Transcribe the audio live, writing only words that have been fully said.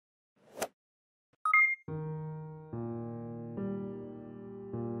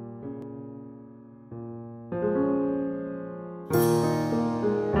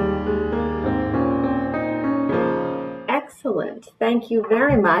Excellent. Thank you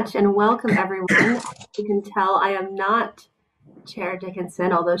very much and welcome everyone. As you can tell, I am not Chair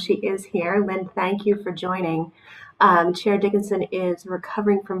Dickinson, although she is here. Lynn, thank you for joining. Chair Dickinson is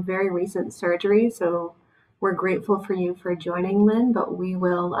recovering from very recent surgery, so we're grateful for you for joining, Lynn, but we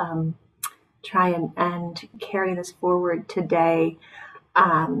will try and carry this forward today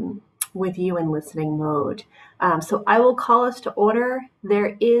with you in listening mode. So I will call us to order.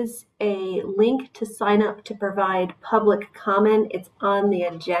 There is a link to sign up to provide public comment. It's on the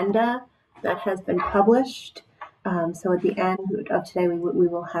agenda that has been published. So at the end of today, we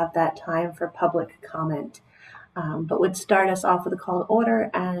will have that time for public comment. But would start us off with a call to order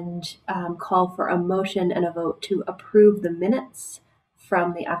and call for a motion and a vote to approve the minutes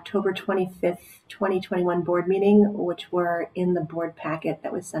from the October 25th, 2021 board meeting, which were in the board packet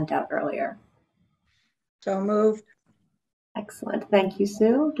that was sent out earlier. So moved. Excellent. Thank you,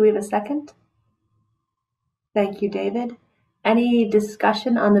 Sue. Do we have a second? Thank you, David. Any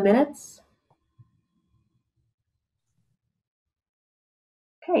discussion on the minutes?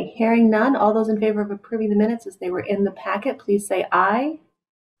 Okay, hearing none. All those in favor of approving the minutes as they were in the packet, please say aye.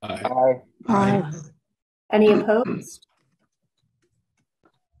 Aye. Aye. Aye. Any opposed?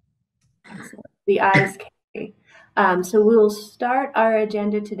 Excellent. The ayes carry. So we will start our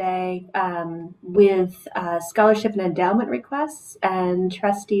agenda today with scholarship and endowment requests. And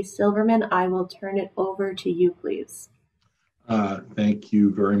Trustee Silverman, I will turn it over to you, please. Thank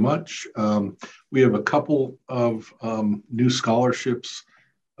you very much. We have a couple of new scholarships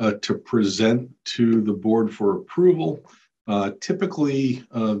to present to the board for approval. Typically,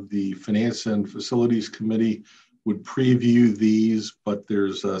 the Finance and Facilities Committee would preview these, but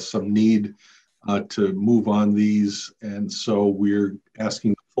there's some need to move on these, and so we're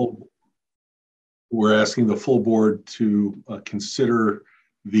asking the full board to consider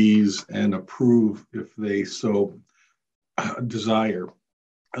these and approve if they so desire.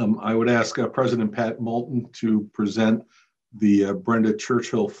 I would ask President Pat Moulton to present the Brenda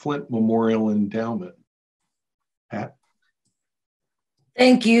Churchill Flint Memorial Endowment. Pat.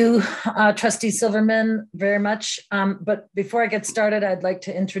 Thank you, Trustee Silverman, very much. But before I get started, I'd like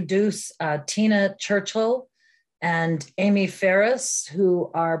to introduce Tina Churchill and Amy Ferris, who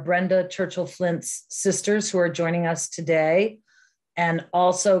are Brenda Churchill Flint's sisters, who are joining us today, and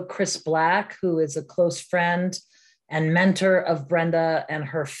also Chris Black, who is a close friend and mentor of Brenda and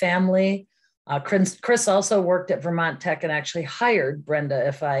her family. Chris also worked at Vermont Tech and actually hired Brenda,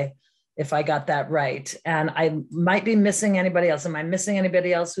 if I got that right. And I might be missing anybody else. Am I missing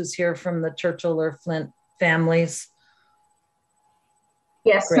anybody else who's here from the Churchill or Flint families?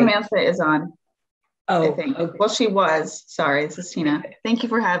 Yes, great. Samantha is on. Oh, I think. Okay. Well, she was. Sorry, this is Tina. Thank you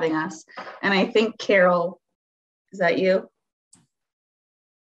for having us. And I think Carol, is that you?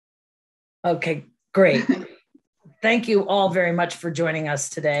 Okay, great. Thank you all very much for joining us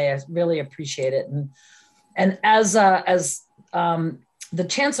today. I really appreciate it. And as the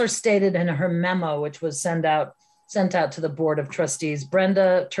Chancellor stated in her memo, which was sent out to the Board of Trustees,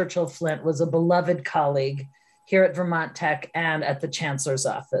 Brenda Churchill Flint was a beloved colleague here at Vermont Tech and at the Chancellor's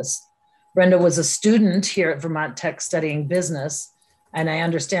office. Brenda was a student here at Vermont Tech studying business, and I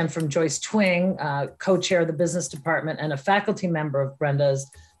understand from Joyce Twing, co-chair of the business department and a faculty member of Brenda's,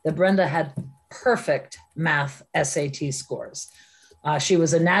 that Brenda had perfect math SAT scores. She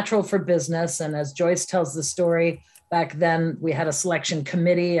was a natural for business, and as Joyce tells the story, back then we had a selection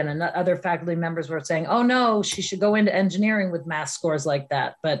committee and other faculty members were saying, oh no, she should go into engineering with math scores like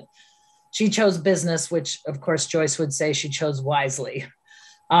that. But she chose business, which of course Joyce would say she chose wisely.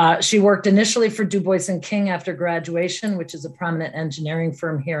 She worked initially for Du Bois and King after graduation, which is a prominent engineering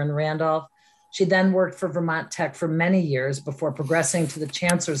firm here in Randolph. She then worked for Vermont Tech for many years before progressing to the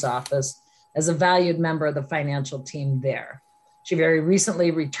Chancellor's office as a valued member of the financial team there. She very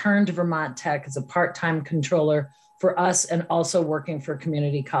recently returned to Vermont Tech as a part-time controller for us and also working for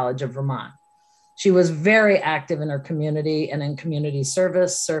Community College of Vermont. She was very active in her community and in community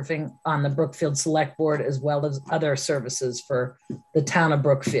service, serving on the Brookfield Select Board as well as other services for the town of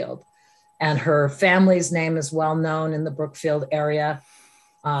Brookfield. And her family's name is well known in the Brookfield area.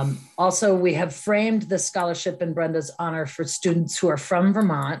 Also, we have framed the scholarship in Brenda's honor for students who are from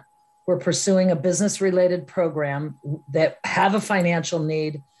Vermont, who are pursuing a business-related program that have a financial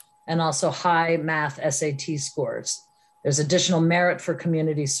need and also high math SAT scores. There's additional merit for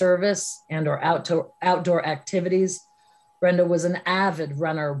community service and or outdoor activities. Brenda was an avid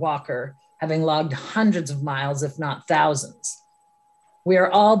runner walker, having logged hundreds of miles, if not thousands. We are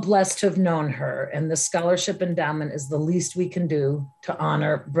all blessed to have known her, and this scholarship endowment is the least we can do to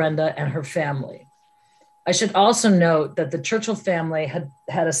honor Brenda and her family. I should also note that the Churchill family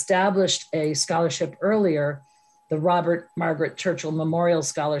had established a scholarship earlier the Robert Margaret Churchill Memorial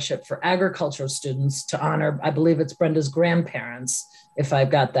Scholarship for agricultural students to honor, I believe it's Brenda's grandparents, if I've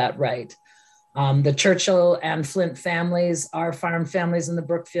got that right. The Churchill and Flint families are farm families in the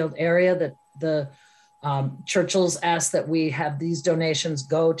Brookfield area that the Churchills asked that we have these donations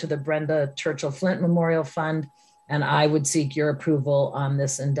go to the Brenda Churchill Flint Memorial Fund, and I would seek your approval on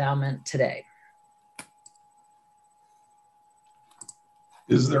this endowment today.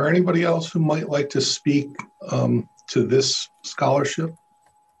 Is there anybody else who might like to speak to this scholarship?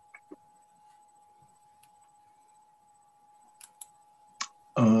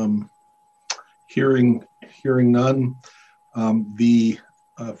 Hearing none, the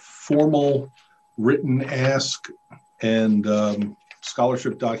formal written ask and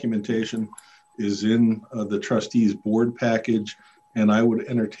scholarship documentation is in the trustees board package, and I would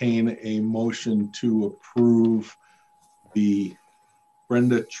entertain a motion to approve the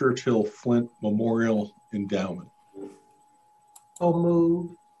Brenda Churchill Flint Memorial Endowment. So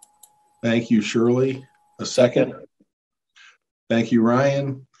moved. Thank you, Shirley. A second. Thank you,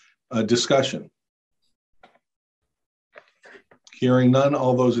 Ryan. Discussion. Hearing none,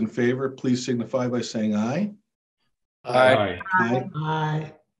 all those in favor, please signify by saying aye. Aye. Aye.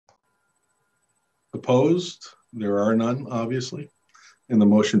 Aye. Opposed? There are none, obviously. And the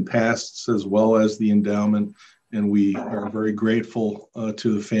motion passed, as well as the endowment. And we are very grateful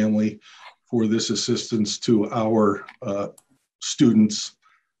to the family for this assistance to our students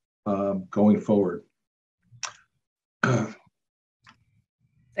going forward.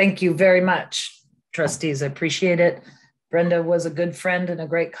 Thank you very much, trustees. I appreciate it. Brenda was a good friend and a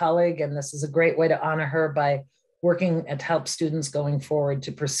great colleague, and this is a great way to honor her by working to help students going forward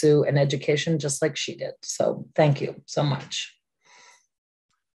to pursue an education just like she did. So thank you so much.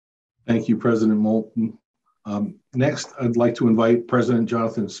 Thank you, President Moulton. Next, I'd like to invite President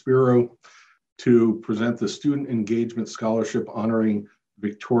Jonathan Spiro to present the Student Engagement Scholarship honoring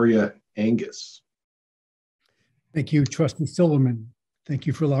Victoria Angus. Thank you, Trustee Silverman. Thank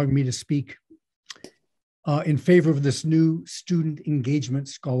you for allowing me to speak in favor of this new Student Engagement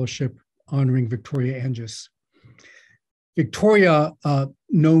Scholarship honoring Victoria Angus. Victoria,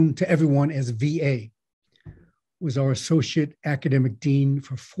 known to everyone as VA, was our Associate Academic Dean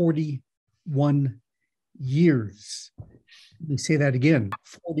for 41 years. Let me say that again,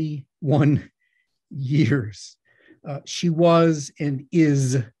 41 years. She was and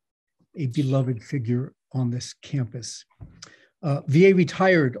is a beloved figure on this campus. VA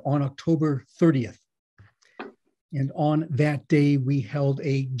retired on October 30th. And on that day, we held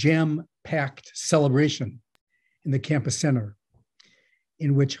a jam-packed celebration in the campus center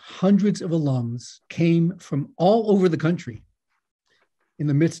in which hundreds of alums came from all over the country in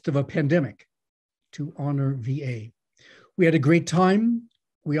the midst of a pandemic to honor VA. We had a great time.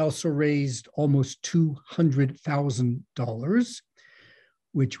 We also raised almost $200,000,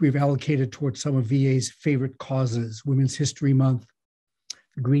 which we've allocated towards some of VA's favorite causes: Women's History Month,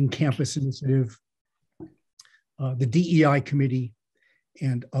 the Green Campus Initiative, the DEI Committee,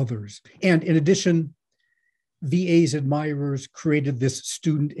 and others. And in addition, VA's admirers created this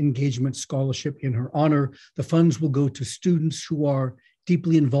Student Engagement Scholarship in her honor. The funds will go to students who are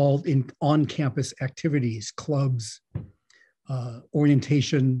deeply involved in on-campus activities, clubs,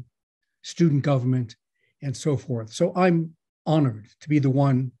 orientation, student government, and so forth. So I'm honored to be the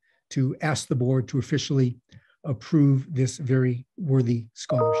one to ask the board to officially approve this very worthy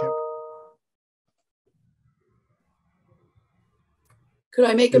scholarship. Could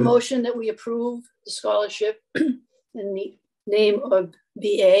I make a motion that we approve the scholarship in the name of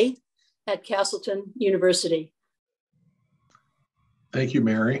VA at Castleton University? Thank you,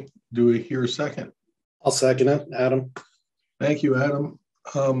 Mary. Do we hear a second? I'll second it, Adam. Thank you, Adam.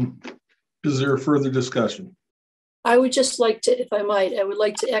 Is there further discussion? I would just like to, if I might, I would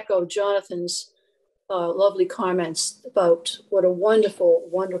like to echo Jonathan's lovely comments about what a wonderful,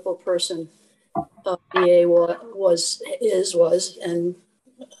 wonderful person VA was, and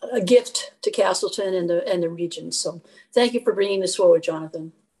a gift to Castleton and the region. So thank you for bringing this forward,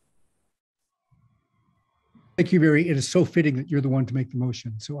 Jonathan. Thank you, Mary. It is so fitting that you're the one to make the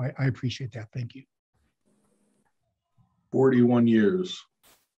motion. So I appreciate that. Thank you. 41 years.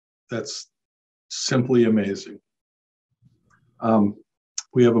 That's simply amazing.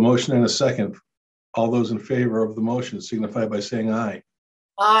 We have a motion and a second. All those in favor of the motion signify by saying aye.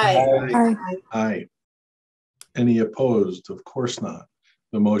 Aye. Aye. Aye. Any opposed? Of course not.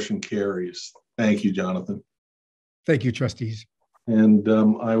 The motion carries. Thank you, Jonathan. Thank you, trustees. And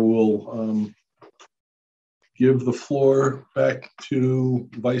I will give the floor back to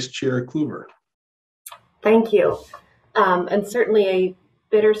Vice Chair Kluver. Thank you. And certainly a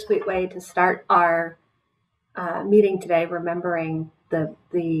bittersweet way to start our meeting today, remembering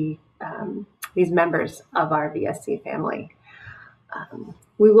these members of our VSC family.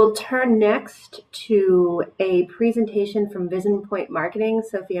 We will turn next to a presentation from Vision Point Marketing.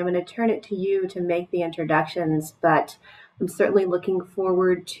 Sophie, I'm going to turn it to you to make the introductions, but I'm certainly looking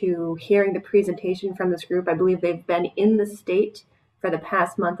forward to hearing the presentation from this group. I believe they've been in the state for the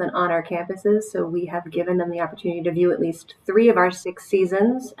past month and on our campuses, so we have given them the opportunity to view at least 3 of our 6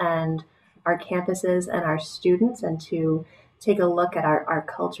 seasons and our campuses and our students, and to take a look at our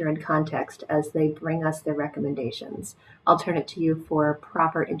culture and context as they bring us their recommendations. I'll turn it to you for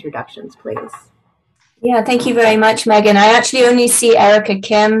proper introductions, please. Yeah, thank you very much, Megan. I actually only see Erica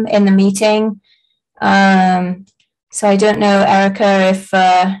Kim in the meeting. So I don't know, Erica, if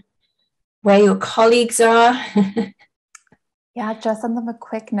where your colleagues are. Yeah, just send them a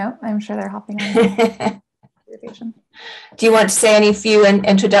quick note. I'm sure they're hopping on. Do you want to say any few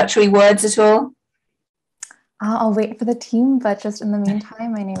introductory words at all? I'll wait for the team, but just in the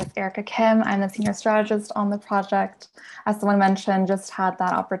meantime, my name is Erica Kim. I'm the senior strategist on the project. As someone mentioned, just had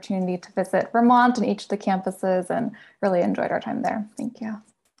that opportunity to visit Vermont and each of the campuses and really enjoyed our time there. Thank you.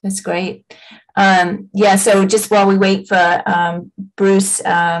 That's great. Yeah, so just while we wait for Bruce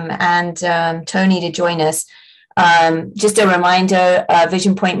and Tony to join us, just a reminder,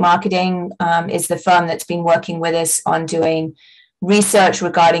 Vision Point Marketing is the firm that's been working with us on doing research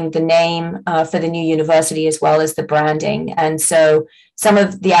regarding the name for the new university, as well as the branding. And so some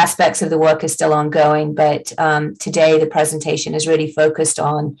of the aspects of the work is still ongoing, but today the presentation is really focused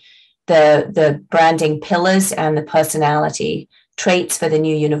on the branding pillars and the personality traits for the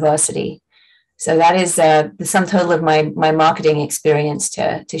new university. So that is the sum total of my marketing experience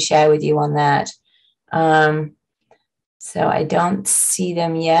to share with you on that. So I don't see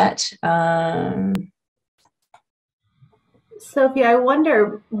them yet. Sophie, I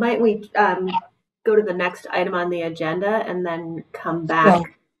wonder, might we go to the next item on the agenda and then come back?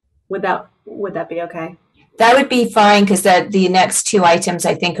 Well, would that be okay? That would be fine, because the next 2 items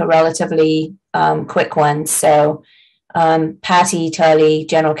I think are relatively quick ones. So Patty Turley,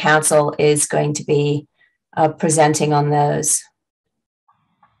 General Counsel, is going to be presenting on those.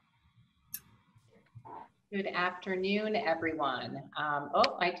 Good afternoon, everyone.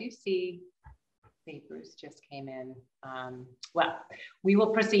 I do see Bruce just came in. Well, we will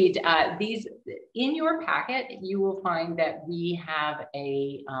proceed. These in your packet, you will find that we have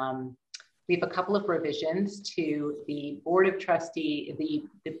a couple of revisions to the Board of Trustees,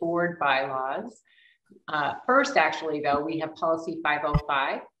 the board bylaws. First, actually, though, we have Policy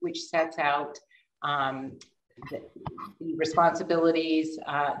 505, which sets out the responsibilities.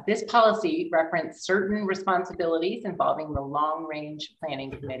 This policy referenced certain responsibilities involving the Long Range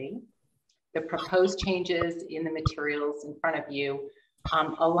Planning Committee. The proposed changes in the materials in front of you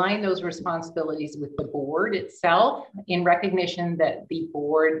align those responsibilities with the board itself, in recognition that the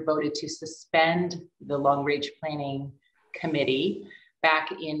board voted to suspend the Long Range Planning Committee back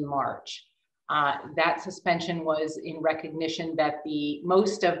in March. That suspension was in recognition that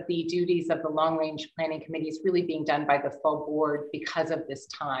most of the duties of the Long Range Planning Committee is really being done by the full board because of this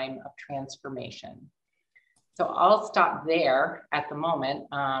time of transformation. So I'll stop there at the moment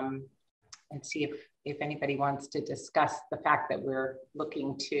and see if anybody wants to discuss the fact that we're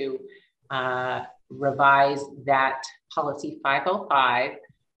looking to revise that Policy 505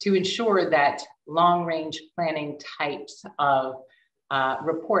 to ensure that long-range planning types of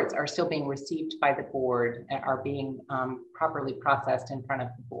reports are still being received by the board and are being properly processed in front of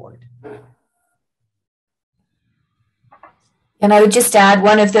the board. And I would just add,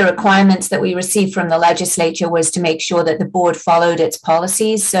 one of the requirements that we received from the legislature was to make sure that the board followed its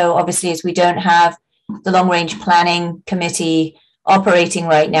policies. So obviously, as we don't have the Long Range Planning Committee operating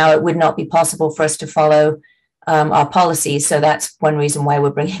right now, it would not be possible for us to follow our policies. So that's one reason why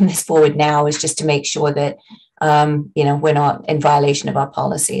we're bringing this forward now, is just to make sure that we're not in violation of our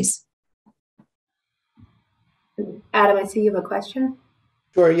policies. Adam, I see you have a question.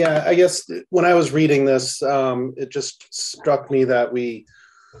 Sure, yeah, I guess when I was reading this, it just struck me that we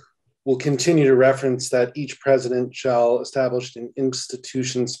will continue to reference that each president shall establish an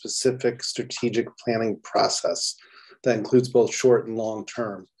institution-specific strategic planning process that includes both short and long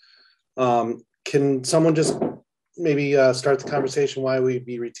term. Can someone just maybe start the conversation why we'd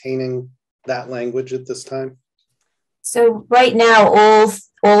be retaining that language at this time? So right now,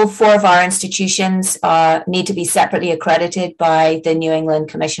 all 4 of our institutions need to be separately accredited by the New England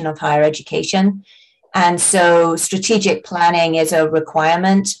Commission of Higher Education. And so strategic planning is a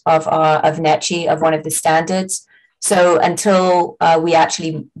requirement of NETCHI, of one of the standards. So until we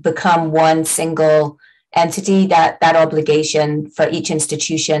actually become one single entity, that obligation for each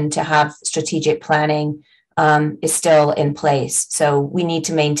institution to have strategic planning is still in place. So we need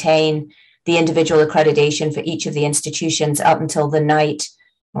to maintain the individual accreditation for each of the institutions up until the night,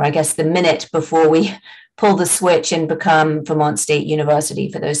 or I guess the minute before we pull the switch and become Vermont State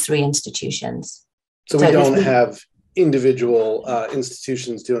University for those 3 institutions. So we don't have individual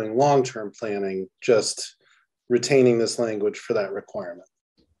institutions doing long-term planning, just retaining this language for that requirement.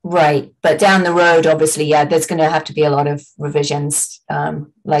 Right. But down the road, obviously, yeah, there's going to have to be a lot of revisions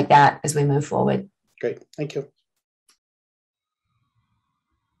like that as we move forward. Great. Thank you.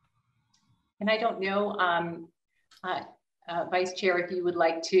 And I don't know, Vice Chair, if you would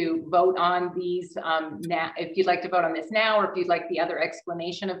like to vote on these now, if you'd like to vote on this now, or if you'd like the other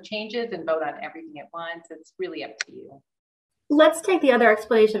explanation of changes and vote on everything at once, it's really up to you. Let's take the other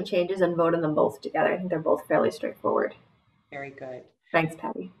explanation of changes and vote on them both together. I think they're both fairly straightforward. Very good. Thanks,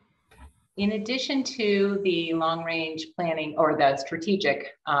 Patty. In addition to the long-range planning or the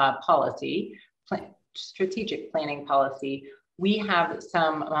strategic strategic planning policy, we have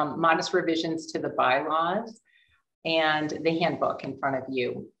some modest revisions to the bylaws and the handbook in front of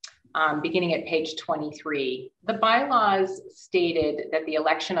you. Beginning at page 23, the bylaws stated that the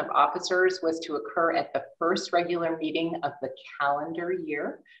election of officers was to occur at the first regular meeting of the calendar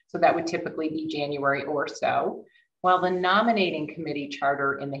year. So that would typically be January or so, while the nominating committee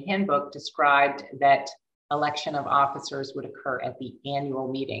charter in the handbook described that election of officers would occur at the annual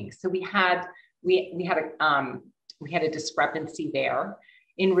meeting. So we had a discrepancy there.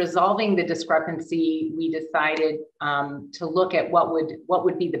 In resolving the discrepancy, we decided to look at what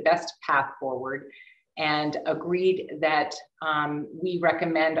would be the best path forward, and agreed that we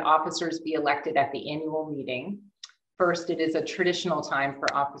recommend officers be elected at the annual meeting. First, it is a traditional time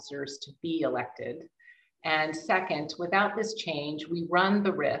for officers to be elected. And second, without this change, we run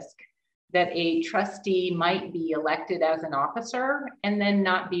the risk that a trustee might be elected as an officer and then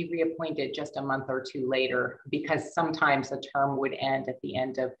not be reappointed just a month or 2 later, because sometimes a term would end at the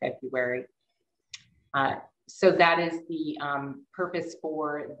end of February. So that is the purpose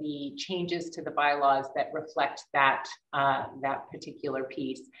for the changes to the bylaws that reflect that, that particular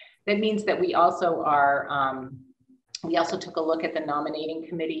piece. That means that we also are, we also took a look at the nominating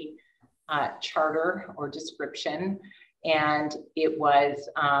committee charter or description, and it was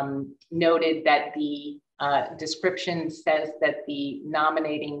noted that the description says that the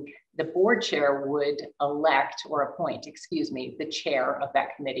board chair would elect or appoint, excuse me, the chair of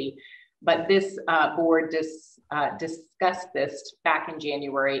that committee. But this board discussed this back in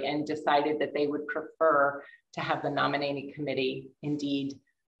January and decided that they would prefer to have the nominating committee indeed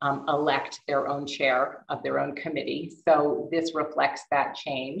elect their own chair of their own committee. So this reflects that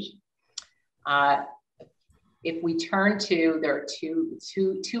change. If we turn to, there are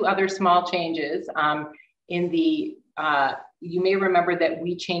two other small changes in the, you may remember that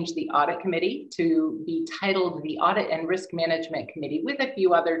we changed the audit committee to be titled the Audit and Risk Management Committee, with a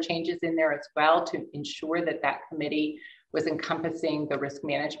few other changes in there as well to ensure that that committee was encompassing the risk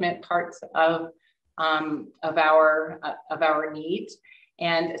management parts of our needs.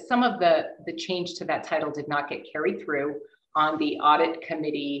 And some of the change to that title did not get carried through on the audit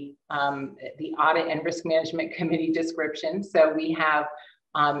committee, the Audit and Risk Management Committee description. So we have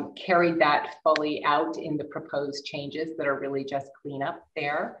carried that fully out in the proposed changes that are really just cleanup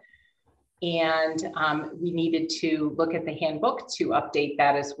there. And we needed to look at the handbook to update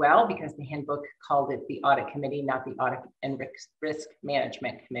that as well, because the handbook called it the Audit Committee, not the Audit and Risk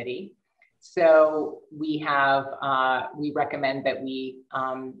Management Committee. So we have, we recommend that we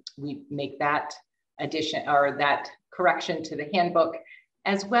make that addition or that correction to the handbook,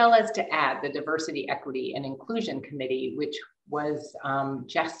 as well as to add the Diversity, Equity, and Inclusion Committee, which was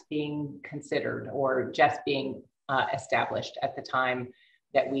just being considered or just being established at the time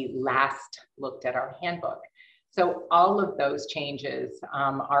that we last looked at our handbook. So all of those changes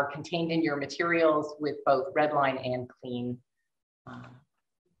are contained in your materials with both red line and clean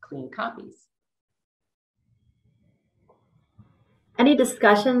copies. Any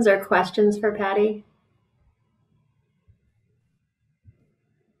discussions or questions for Patty?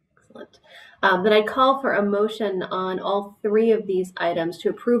 Excellent. Then I call for a motion on all 3 of these items to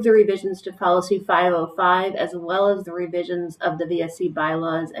approve the revisions to policy 505, as well as the revisions of the VSC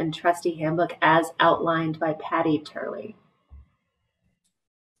bylaws and trustee handbook as outlined by Patty Turley.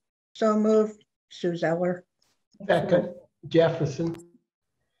 So moved, Sue Zeller. Second, Jefferson.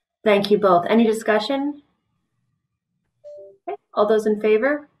 Thank you both. Any discussion? Okay. All those in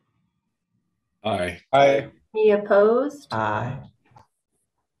favor? Aye. Aye. Any opposed? Aye.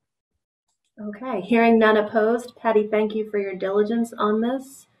 Okay, hearing none opposed. Patty, thank you for your diligence on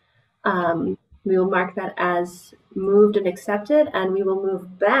this. We will mark that as moved and accepted, and we will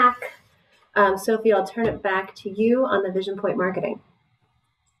move back Sophie, I'll turn it back to you on the Vision Point marketing.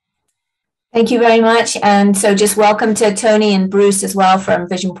 Thank you very much. And so just welcome to Tony and Bruce as well from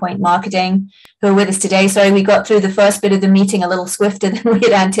Vision Point Marketing, who are with us today. Sorry, we got through the first bit of the meeting a little swifter than we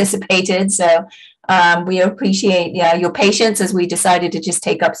had anticipated. So we appreciate your patience as we decided to just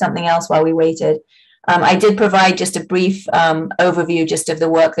take up something else while we waited. I did provide just a brief overview just of the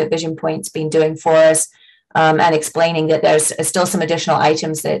work that Vision Point's been doing for us, and explaining that there's still some additional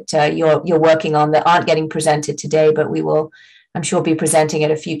items that you're working on that aren't getting presented today, but we will, I'm sure, be presenting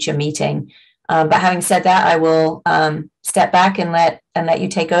at a future meeting. But having said that, I will step back and let you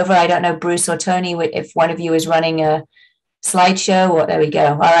take over. I don't know, Bruce or Tony, if one of you is running a slideshow, or there we go.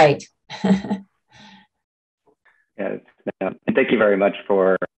 All right. Yeah, and thank you very much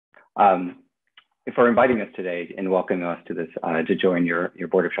for inviting us today and welcoming us to this to join your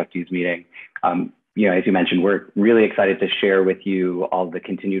Board of Trustees meeting. You know, as you mentioned, we're really excited to share with you all the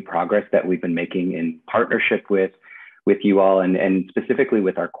continued progress that we've been making in partnership with you all, and specifically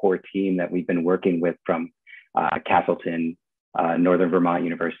with our core team that we've been working with from Castleton, Northern Vermont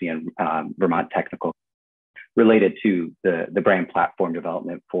University, and Vermont Technical, related to the brand platform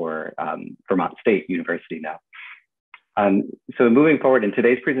development for Vermont State University now. So moving forward in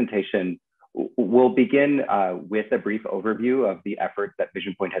today's presentation, we'll begin with a brief overview of the efforts that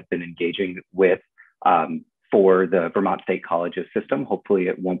Vision Point has been engaging with for the Vermont State Colleges system. Hopefully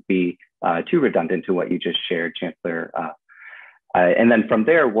it won't be too redundant to what you just shared, Chancellor. And then from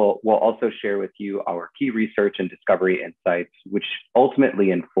there, we'll also share with you our key research and discovery insights, which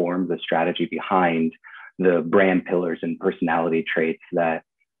ultimately inform the strategy behind the brand pillars and personality traits that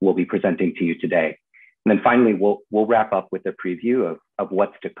we'll be presenting to you today. And then finally, we'll wrap up with a preview of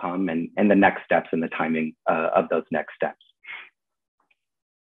what's to come and the next steps and the timing of those next steps.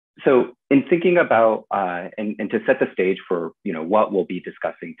 So in thinking about and to set the stage for what we'll be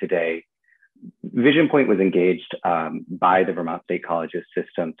discussing today, Vision Point was engaged by the Vermont State Colleges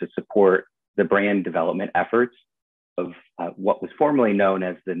system to support the brand development efforts of what was formerly known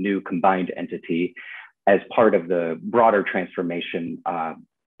as the new combined entity as part of the broader transformation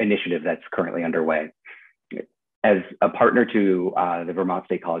initiative that's currently underway. As a partner to the Vermont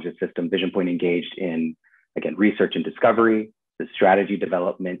State Colleges system, Vision Point engaged in, again, research and discovery, the strategy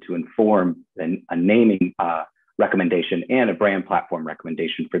development to inform a naming recommendation and a brand platform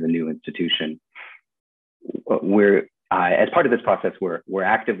recommendation for the new institution. As part of this process, we're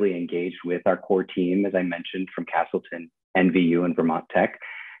actively engaged with our core team, as I mentioned, from Castleton, NVU, and Vermont Tech.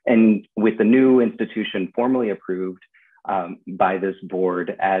 And with the new institution formally approved by this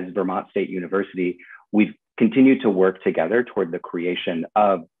board as Vermont State University, we've continued to work together toward the creation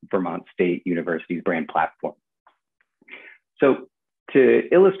of Vermont State University's brand platform. So to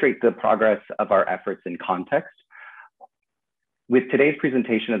illustrate the progress of our efforts in context, with today's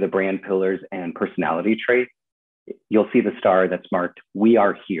presentation of the brand pillars and personality traits, you'll see the star that's marked, "We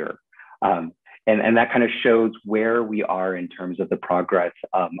are here." And that kind of shows where we are in terms of the progress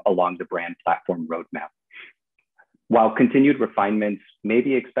along the brand platform roadmap. While continued refinements may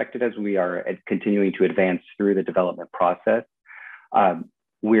be expected as we are continuing to advance through the development process,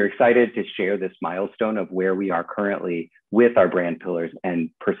 we're excited to share this milestone of where we are currently with our brand pillars and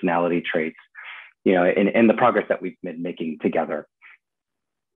personality traits, and the progress that we've been making together.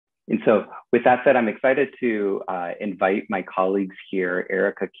 And so with that said, I'm excited to invite my colleagues here,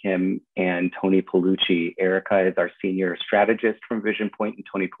 Erica Kim and Tony Palucci. Erica is our senior strategist from Vision Point, and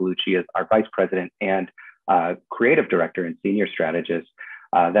Tony Palucci is our vice president and creative director and senior strategist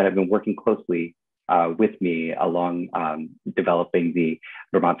that have been working closely with me along developing the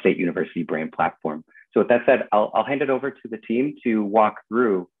Vermont State University brand platform. So with that said, I'll hand it over to the team to walk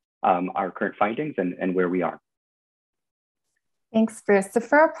through our current findings and where we are. Thanks, Bruce. So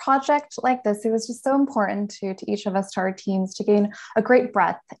for a project like this, it was just so important to each of us, to our teams, to gain a great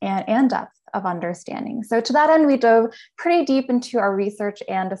breadth and depth of understanding. So to that end, we dove pretty deep into our research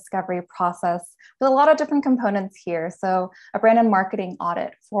and discovery process with a lot of different components here. So a brand and marketing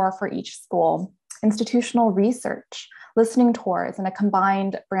audit for each school, institutional research, listening tours, and a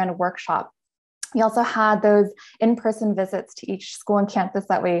combined brand workshop. We also had those in-person visits to each school and campus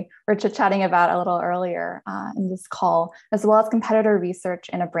that we were chit-chatting about a little earlier in this call, as well as competitor research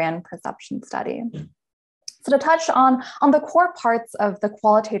and a brand perception study. So to touch on the core parts of the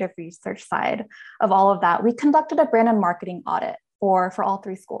qualitative research side of all of that, we conducted a brand and marketing audit for all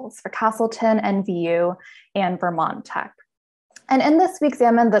three schools, for Castleton, NVU, and Vermont Tech. And in this, we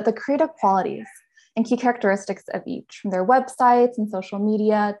examined the creative qualities and key characteristics of each, from their websites and social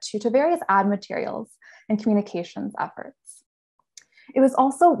media to various ad materials and communications efforts. It was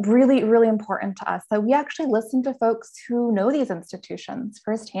also really, really important to us that we actually listened to folks who know these institutions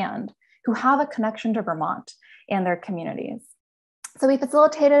firsthand, who have a connection to Vermont and their communities. So we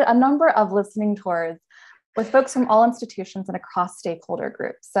facilitated a number of listening tours with folks from all institutions and across stakeholder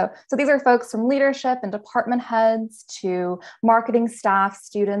groups. So these are folks from leadership and department heads to marketing staff,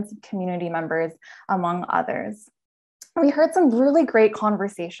 students, and community members, among others. We heard some really great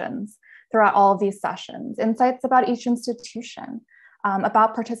conversations throughout all of these sessions, insights about each institution,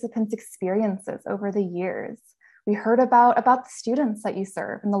 about participants' experiences over the years. We heard about the students that you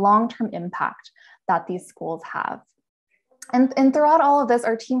serve and the long-term impact that these schools have. And throughout all of this,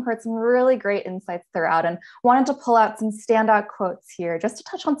 our team heard some really great insights throughout and wanted to pull out some standout quotes here just to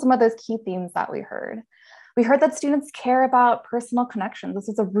touch on some of those key themes that we heard. We heard that students care about personal connections. This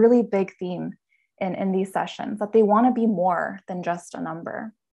was a really big theme in these sessions, that they want to be more than just a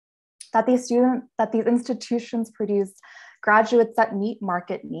number. That these institutions produce graduates that meet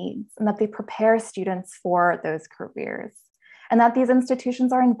market needs and that they prepare students for those careers. And that these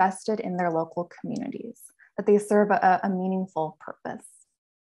institutions are invested in their local communities, that they serve a meaningful purpose.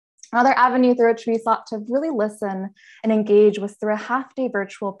 Another avenue through which we sought to really listen and engage was through a half-day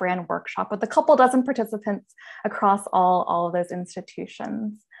virtual brand workshop with a couple dozen participants across all of those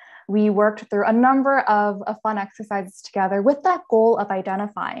institutions. We worked through a number of fun exercises together with that goal of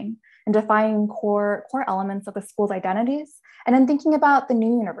identifying and defining core elements of the school's identities, and then thinking about the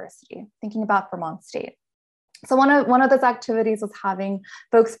new university, thinking about Vermont State. So one of those activities was having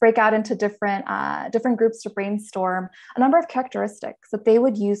folks break out into different groups to brainstorm a number of characteristics that they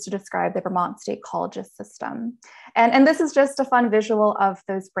would use to describe the Vermont State Colleges system. And this is just a fun visual of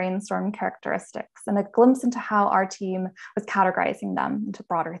those brainstorm characteristics and a glimpse into how our team was categorizing them into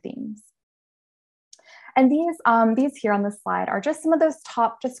broader themes. And these here on this slide are just some of those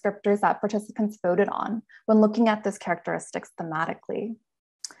top descriptors that participants voted on when looking at those characteristics thematically.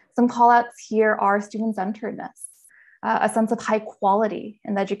 Some callouts here are student-centeredness, a sense of high quality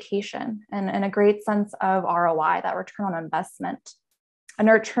in education, and a great sense of ROI, that return on investment, a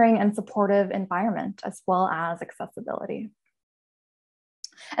nurturing and supportive environment, as well as accessibility.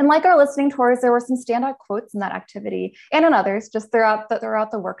 And like our listening tours, there were some standout quotes in that activity and in others just throughout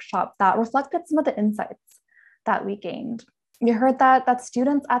the workshop that reflected some of the insights that we gained. You heard that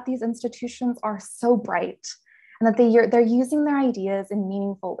students at these institutions are so bright and that they're using their ideas in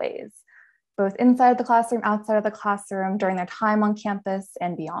meaningful ways, both inside the classroom, outside of the classroom, during their time on campus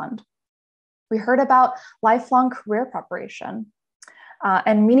and beyond. We heard about lifelong career preparation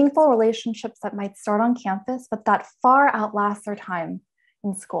and meaningful relationships that might start on campus, but that far outlast their time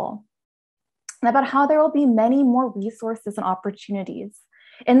in school, and about how there will be many more resources and opportunities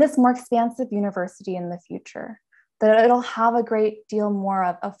in this more expansive university in the future, that it'll have a great deal more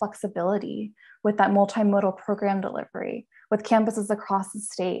of flexibility with that multimodal program delivery, with campuses across the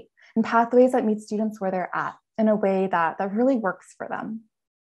state, and pathways that meet students where they're at in a way that really works for them.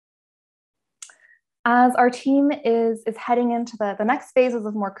 As our team is heading into the next phases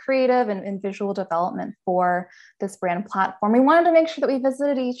of more creative and visual development for this brand platform, we wanted to make sure that we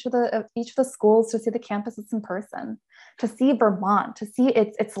visited each of the schools to see the campuses in person, to see Vermont, to see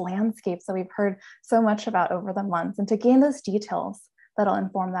its landscapes that we've heard so much about over the months, and to gain those details that'll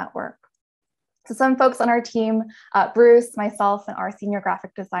inform that work. So some folks on our team, Bruce, myself, and our senior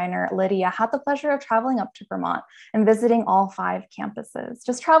graphic designer, Lydia, had the pleasure of traveling up to Vermont and visiting all 5 campuses,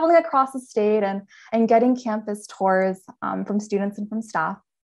 just traveling across the state and getting campus tours from students and from staff.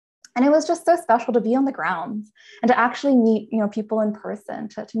 And it was just so special to be on the grounds and to actually meet people in person,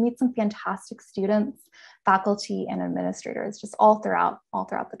 to meet some fantastic students, faculty, and administrators just all throughout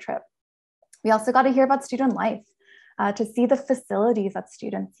the trip. We also got to hear about student life. To see the facilities that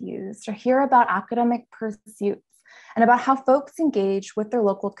students use, to hear about academic pursuits, and about how folks engage with their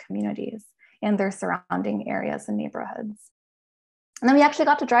local communities and their surrounding areas and neighborhoods. And then we actually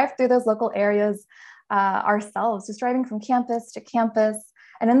got to drive through those local areas ourselves, just driving from campus to campus,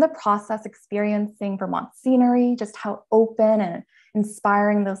 and in the process experiencing Vermont scenery, just how open and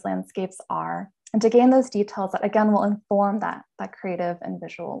inspiring those landscapes are, and to gain those details that again will inform that creative and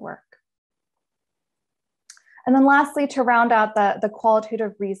visual work. And then lastly, to round out the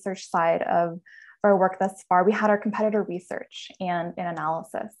qualitative research side of our work thus far, we had our competitor research and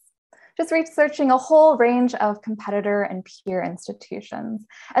analysis, just researching a whole range of competitor and peer institutions.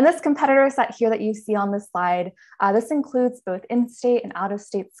 And this competitor set here that you see on this slide, this includes both in-state and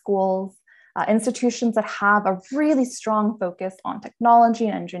out-of-state schools, institutions that have a really strong focus on technology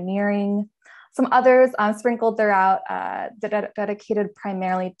and engineering, some others sprinkled throughout dedicated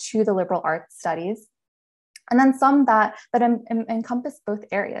primarily to the liberal arts studies, and then some that encompass both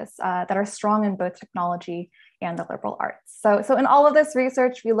areas that are strong in both technology and the liberal arts. So in all of this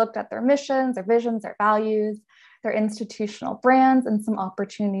research, we looked at their missions, their visions, their values, their institutional brands, and some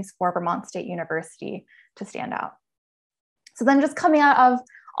opportunities for Vermont State University to stand out. So then just coming out of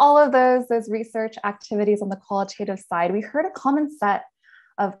all of those research activities on the qualitative side, we heard a common set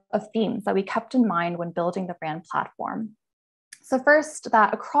of themes that we kept in mind when building the brand platform. So first,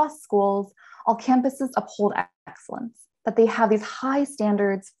 that across schools, all campuses uphold excellence, that they have these high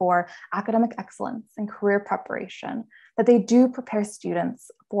standards for academic excellence and career preparation, that they do prepare students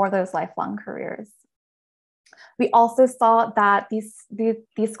for those lifelong careers. We also saw that these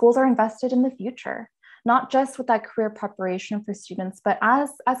schools are invested in the future, not just with that career preparation for students, but as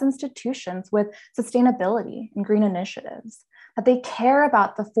institutions with sustainability and green initiatives, that they care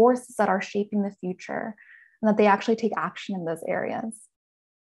about the forces that are shaping the future and that they actually take action in those areas.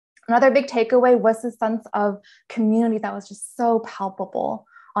 Another big takeaway was the sense of community that was just so palpable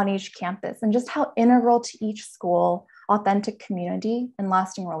on each campus, and just how integral to each school authentic community and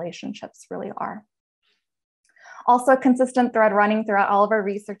lasting relationships really are. Also, a consistent thread running throughout all of our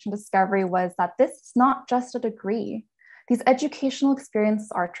research and discovery was that this is not just a degree. These educational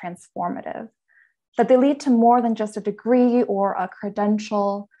experiences are transformative, that they lead to more than just a degree or a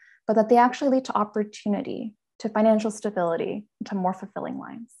credential, but that they actually lead to opportunity, to financial stability, and to more fulfilling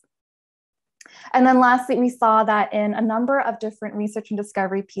lives. And then lastly, we saw that in a number of different research and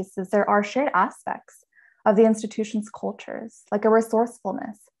discovery pieces, there are shared aspects of the institution's cultures, like a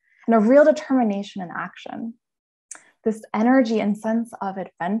resourcefulness and a real determination and action. This energy and sense of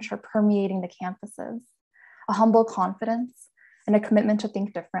adventure permeating the campuses, a humble confidence, and a commitment to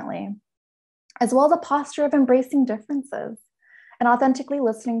think differently, as well as a posture of embracing differences and authentically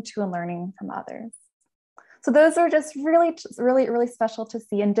listening to and learning from others. So those are just really special to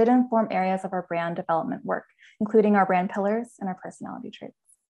see and did inform areas of our brand development work, including our brand pillars and our personality traits.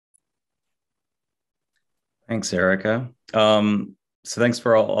 Thanks, Erica. So thanks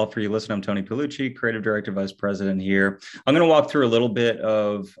for all for you listening. I'm Tony Pilucci, Creative Director, Vice President here. I'm going to walk through a little bit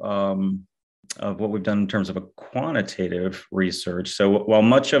of what we've done in terms of a quantitative research. So while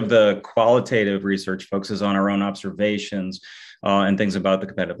much of the qualitative research focuses on our own observations and things about the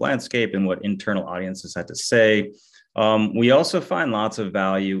competitive landscape and what internal audiences had to say, we also find lots of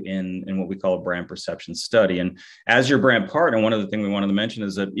value in what we call a brand perception study. And as your brand partner, one of the things we wanted to mention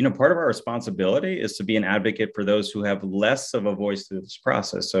is that, part of our responsibility is to be an advocate for those who have less of a voice through this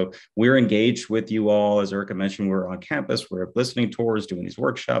process. So we're engaged with you all. As Erica mentioned, we're on campus, we're listening tours, doing these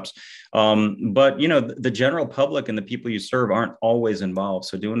workshops. But, the general public and the people you serve aren't always involved.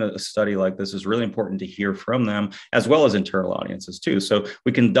 So doing a study like this is really important to hear from them, as well as internal audiences too. So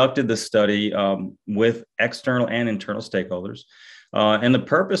we conducted this study with external and internal stakeholders. And the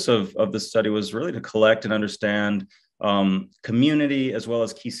purpose of the study was really to collect and understand community as well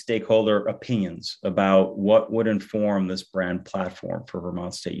as key stakeholder opinions about what would inform this brand platform for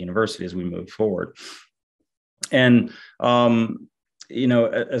Vermont State University as we move forward. And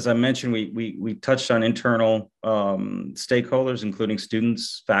as I mentioned, we touched on internal stakeholders, including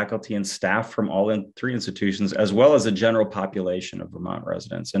students, faculty, and staff from all three institutions, as well as the general population of Vermont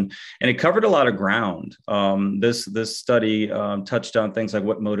residents. And it covered a lot of ground. This study touched on things like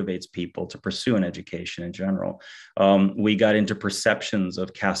what motivates people to pursue an education in general. We got into perceptions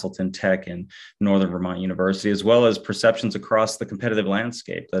of Castleton Tech and Northern Vermont University, as well as perceptions across the competitive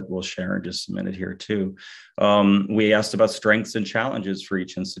landscape that we'll share in just a minute here too. We asked about strengths and challenges for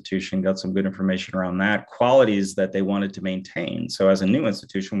each institution, got some good information around that, qualities that they wanted to maintain. So as a new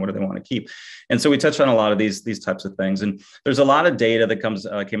institution, what do they want to keep? And so we touched on a lot of these types of things. And there's a lot of data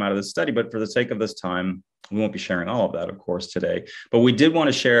that came out of this study, but for the sake of this time, we won't be sharing all of that, of course, today. But we did want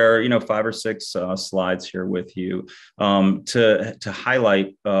to share, 5 or 6 slides here with you to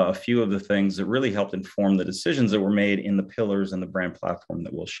highlight a few of the things that really helped inform the decisions that were made in the pillars and the brand platform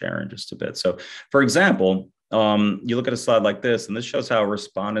that we'll share in just a bit. So, for example, you look at a slide like this, and this shows how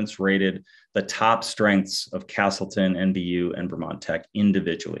respondents rated the top strengths of Castleton, NVU, and Vermont Tech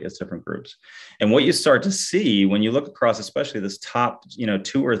individually as different groups. And what you start to see when you look across, especially this top,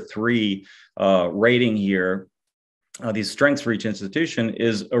 2 or 3 rating here, these strengths for each institution,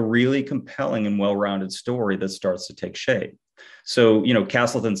 is a really compelling and well-rounded story that starts to take shape. So,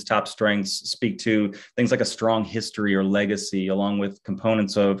 Castleton's top strengths speak to things like a strong history or legacy, along with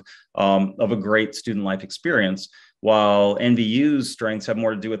components of a great student life experience, while NVU's strengths have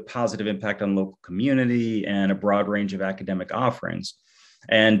more to do with positive impact on local community and a broad range of academic offerings.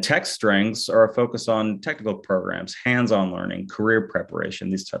 And Tech strengths are a focus on technical programs, hands-on learning, career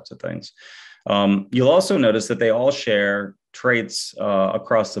preparation, these types of things. You'll also notice that they all share traits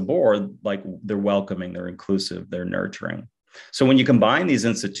across the board, like they're welcoming, they're inclusive, they're nurturing. So when you combine these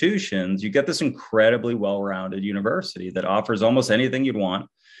institutions, you get this incredibly well-rounded university that offers almost anything you'd want,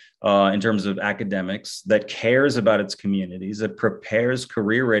 in terms of academics, that cares about its communities, that prepares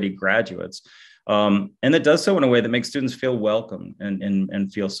career-ready graduates, and that does so in a way that makes students feel welcome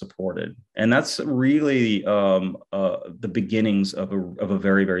and feel supported. And that's really the beginnings of a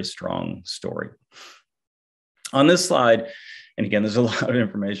very, very strong story. On this slide, and again, there's a lot of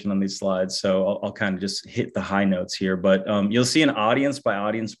information on these slides, so I'll kind of just hit the high notes here, but you'll see an audience by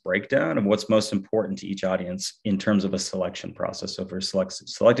audience breakdown of what's most important to each audience in terms of a selection process. So for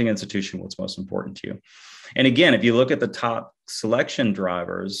selecting an institution, what's most important to you. And again, if you look at the top selection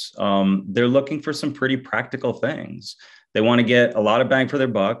drivers, they're looking for some pretty practical things. They want to get a lot of bang for their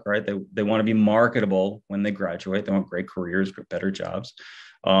buck, right? They want to be marketable when they graduate. They want great careers, better jobs.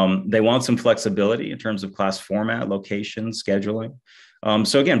 They want some flexibility in terms of class format, location, scheduling.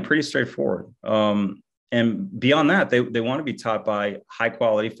 So again, pretty straightforward. And beyond that, they want to be taught by high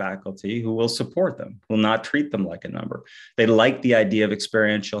quality faculty who will support them, will not treat them like a number. They like the idea of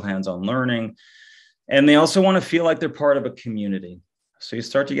experiential hands-on learning. And they also want to feel like they're part of a community. So you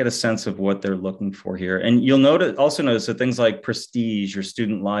start to get a sense of what they're looking for here. And you'll also notice that things like prestige or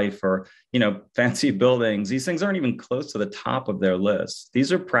student life or, fancy buildings, these things aren't even close to the top of their list.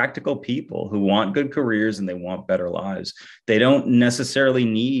 These are practical people who want good careers and they want better lives. They don't necessarily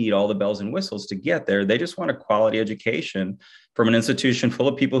need all the bells and whistles to get there. They just want a quality education from an institution full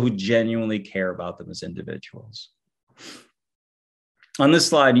of people who genuinely care about them as individuals. On this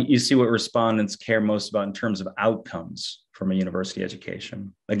slide, you see what respondents care most about in terms of outcomes from a university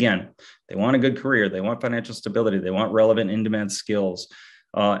education. Again, they want a good career, they want financial stability, they want relevant in-demand skills,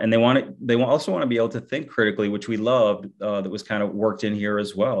 and they also want to be able to think critically, which we loved, that was kind of worked in here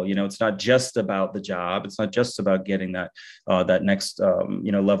as well. It's not just about the job, it's not just about getting that next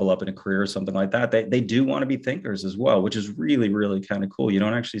level up in a career or something like that. They do want to be thinkers as well, which is really, really kind of cool. You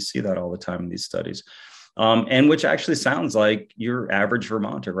don't actually see that all the time in these studies. And which actually sounds like your average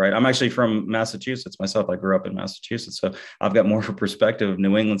Vermonter, right? I'm actually from Massachusetts myself. I grew up in Massachusetts, so I've got more of a perspective of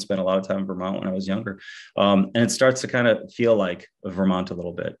New England, spent a lot of time in Vermont when I was younger. And it starts to kind of feel like Vermont a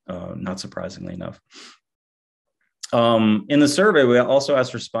little bit, not surprisingly enough. In the survey, we also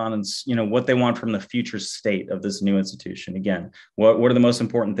asked respondents, what they want from the future state of this new institution. Again, what are the most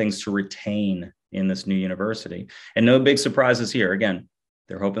important things to retain in this new university? And no big surprises here. Again,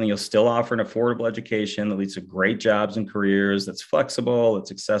 they're hoping that you'll still offer an affordable education that leads to great jobs and careers, that's flexible, that's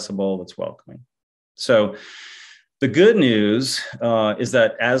accessible, that's welcoming. So the good news is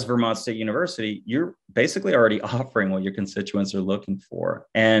that as Vermont State University, you're basically already offering what your constituents are looking for.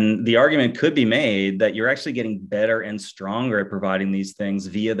 And the argument could be made that you're actually getting better and stronger at providing these things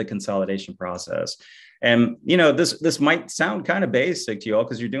via the consolidation process. And, this might sound kind of basic to you all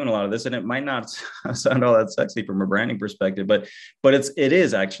because you're doing a lot of this, and it might not sound all that sexy from a branding perspective, but it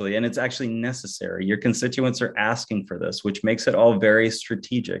is actually, and it's actually necessary. Your constituents are asking for this, which makes it all very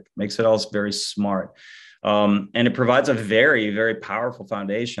strategic, makes it all very smart. And it provides a very, very powerful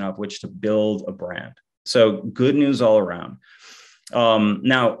foundation off which to build a brand. So good news all around.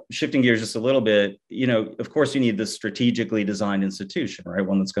 Now, shifting gears just a little bit, of course, you need this strategically designed institution, right?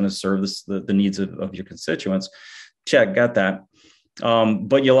 One that's going to serve the needs of your constituents. Check, got that.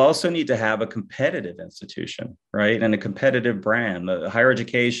 But you'll also need to have a competitive institution, right? And a competitive brand. The higher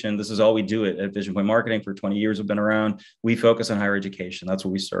education, this is all we do at Vision Point Marketing. For 20 years we've been around. We focus on higher education. That's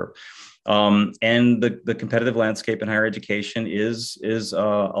what we serve. And the competitive landscape in higher education is a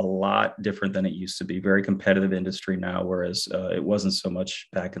lot different than it used to be. Very competitive industry now, whereas it wasn't so much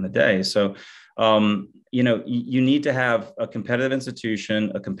back in the day. So, you need to have a competitive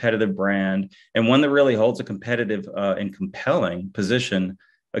institution, a competitive brand, and one that really holds a competitive and compelling position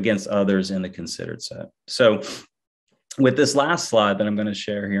against others in the considered set. So with this last slide that I'm going to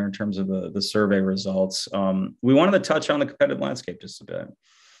share here in terms of the survey results, we wanted to touch on the competitive landscape just a bit.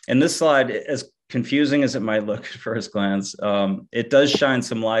 And this slide, as confusing as it might look at first glance, it does shine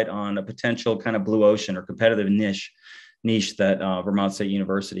some light on a potential kind of blue ocean or competitive niche that Vermont State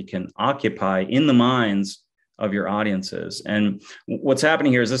University can occupy in the minds of your audiences. And what's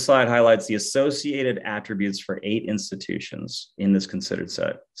happening here is this slide highlights the associated attributes for 8 institutions in this considered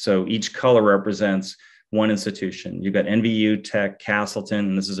set. So each color represents one institution. You've got NVU, Tech, Castleton,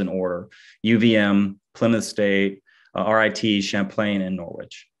 and this is in order, UVM, Plymouth State, RIT, Champlain, and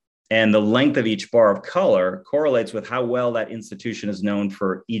Norwich. And the length of each bar of color correlates with how well that institution is known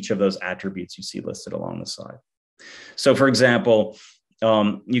for each of those attributes you see listed along the side. So for example,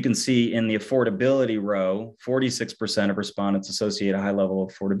 you can see in the affordability row, 46% of respondents associate a high level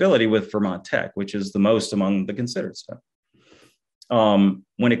of affordability with Vermont Tech, which is the most among the considered set.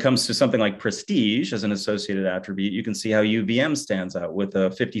 When it comes to something like prestige as an associated attribute, you can see how UVM stands out with a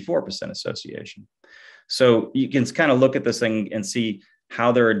 54% association. So you can kind of look at this thing and see,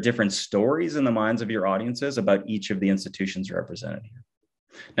 how there are different stories in the minds of your audiences about each of the institutions represented here.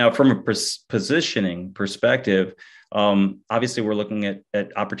 Now, from a positioning perspective, obviously we're looking at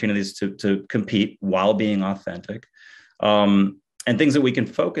opportunities to compete while being authentic, and things that we can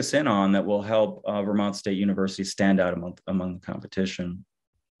focus in on that will help Vermont State University stand out among the competition.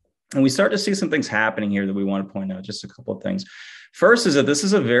 And we start to see some things happening here that we want to point out, just a couple of things. First is that this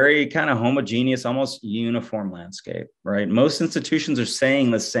is a very kind of homogeneous, almost uniform landscape, right? Most institutions are saying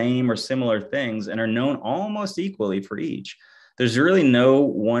the same or similar things and are known almost equally for each. There's really no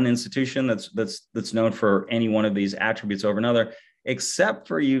one institution that's known for any one of these attributes over another, except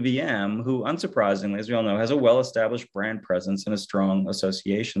for UVM, who unsurprisingly, as we all know, has a well-established brand presence and a strong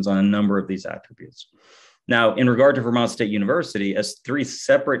associations on a number of these attributes. Now, in regard to Vermont State University, as three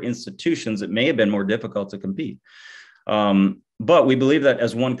separate institutions, it may have been more difficult to compete. But we believe that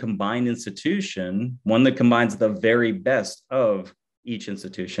as one combined institution, one that combines the very best of each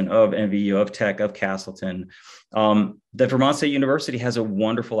institution, of NVU, of Tech, of Castleton, that Vermont State University has a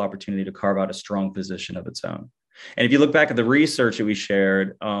wonderful opportunity to carve out a strong position of its own. And if you look back at the research that we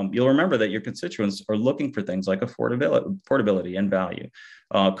shared, you'll remember that your constituents are looking for things like affordability and value,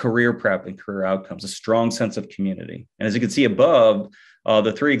 career prep and career outcomes, a strong sense of community. And as you can see above,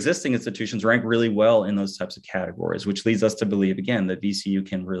 the three existing institutions rank really well in those types of categories, which leads us to believe, again, that VCU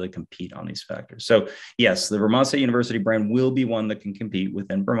can really compete on these factors. So yes, the Vermont State University brand will be one that can compete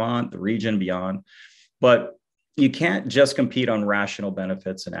within Vermont, the region, beyond. But you can't just compete on rational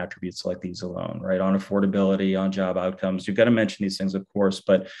benefits and attributes like these alone, right? On affordability, on job outcomes. You've got to mention these things, of course,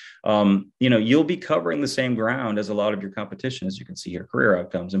 but you'll be covering the same ground as a lot of your competition, as you can see here: career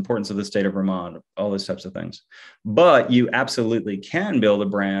outcomes, importance of the state of Vermont, all those types of things. But you absolutely can build a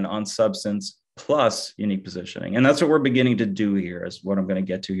brand on substance plus unique positioning. And that's what we're beginning to do here, is what I'm going to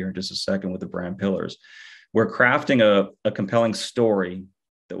get to here in just a second with the brand pillars. We're crafting a compelling story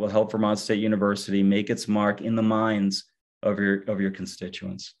that will help Vermont State University make its mark in the minds of your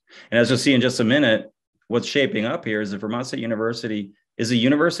constituents. And as you'll see in just a minute, what's shaping up here is that Vermont State University is a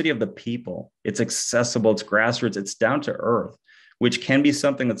university of the people. It's accessible, it's grassroots, it's down to earth, which can be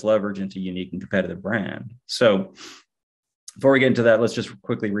something that's leveraged into unique and competitive brand. So before we get into that, let's just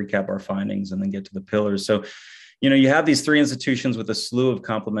quickly recap our findings and then get to the pillars. So, you have these three institutions with a slew of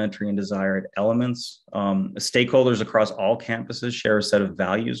complementary and desired elements. Stakeholders across all campuses share a set of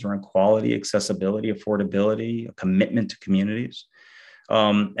values around quality, accessibility, affordability, a commitment to communities.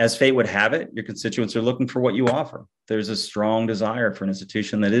 As fate would have it, your constituents are looking for what you offer. There's a strong desire for an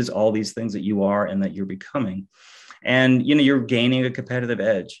institution that is all these things that you are and that you're becoming. And you're gaining a competitive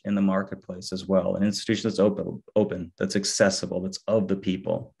edge in the marketplace as well. An institution that's open, that's accessible, that's of the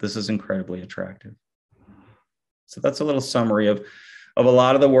people. This is incredibly attractive. So that's a little summary of a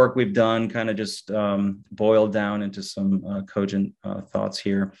lot of the work we've done, kind of just boiled down into some cogent thoughts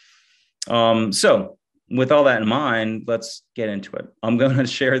here. So with all that in mind, let's get into it. I'm going to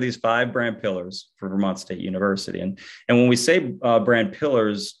share these 5 brand pillars for Vermont State University. And when we say brand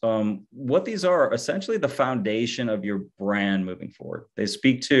pillars, what these are essentially the foundation of your brand moving forward. They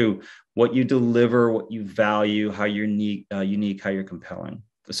speak to what you deliver, what you value, how you're unique, how you're compelling.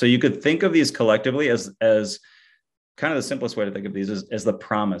 So you could think of these collectively as kind of the simplest way to think of these is as the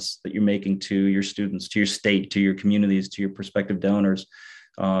promise that you're making to your students, to your state, to your communities, to your prospective donors,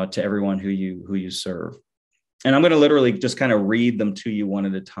 to everyone who you serve. And I'm going to literally just kind of read them to you one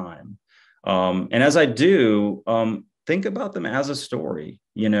at a time. And as I do, think about them as a story.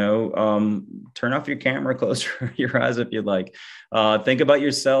 Turn off your camera, close your eyes if you'd like. Think about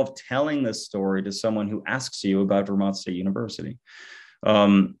yourself telling this story to someone who asks you about Vermont State University.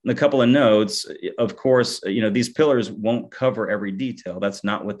 A couple of notes, of course, these pillars won't cover every detail. That's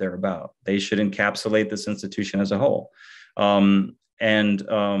not what they're about. They should encapsulate this institution as a whole. And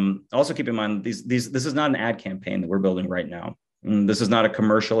also keep in mind, this is not an ad campaign that we're building right now. This is not a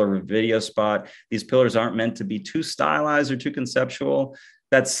commercial or a video spot. These pillars aren't meant to be too stylized or too conceptual.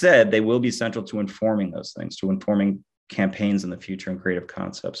 That said, they will be central to informing those things, to informing campaigns in the future and creative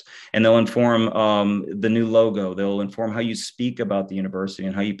concepts. And they'll inform the new logo. They'll inform how you speak about the university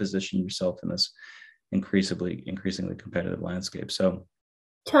and how you position yourself in this increasingly competitive landscape. So,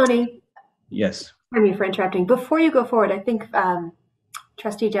 Tony. Yes. Pardon me for interrupting. Before you go forward, I think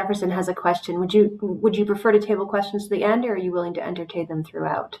Trustee Jefferson has a question. Would you prefer to table questions to the end, or are you willing to entertain them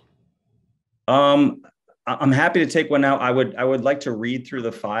throughout? I'm happy to take one now. I would like to read through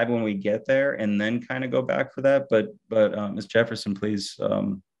the 5 when we get there and then kind of go back for that. But Ms. Jefferson, please.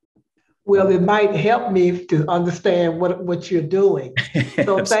 Well, it might help me to understand what you're doing.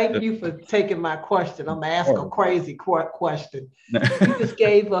 So thank you for taking my question. I'm going to ask a crazy question. You just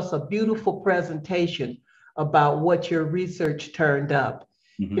gave us a beautiful presentation about what your research turned up.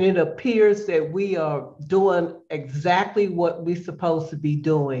 Mm-hmm. And it appears that we are doing exactly what we're supposed to be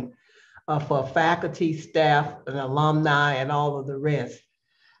doing for faculty, staff, and alumni, and all of the rest.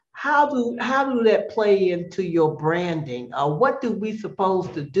 How do that play into your branding? What do we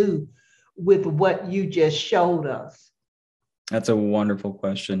supposed to do with what you just showed us? That's a wonderful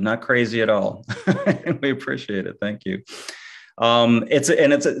question. Not crazy at all. We appreciate it. Thank you.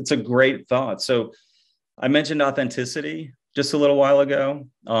 It's a great thought. So I mentioned authenticity just a little while ago.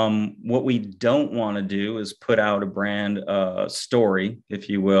 What we don't want to do is put out a brand story, if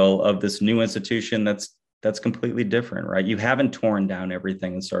you will, of this new institution that's completely different, right? You haven't torn down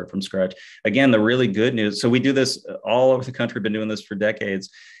everything and started from scratch. Again, the really good news. So we do this all over the country, been doing this for decades.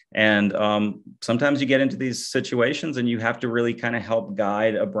 And sometimes you get into these situations and you have to really kind of help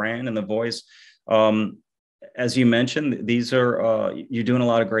guide a brand and the voice. As you mentioned, these are, you're doing a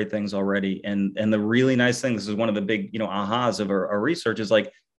lot of great things already. And the really nice thing, this is one of the big, ahas of our research is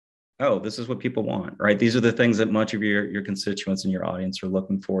like, oh, this is what people want, right? These are the things that much of your constituents and your audience are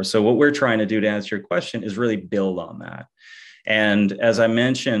looking for. So what we're trying to do to answer your question is really build on that. And as I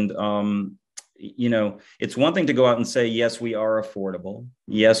mentioned, it's one thing to go out and say, yes, we are affordable.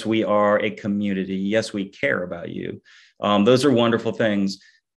 Yes, we are a community. Yes, we care about you. Those are wonderful things.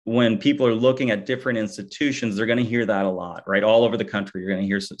 When people are looking at different institutions, they're going to hear that a lot, right? All over the country, you're going to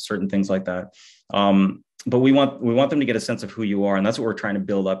hear certain things like that. But we want them to get a sense of who you are. And that's what we're trying to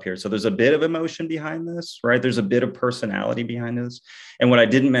build up here. So there's a bit of emotion behind this, right? There's a bit of personality behind this. And what I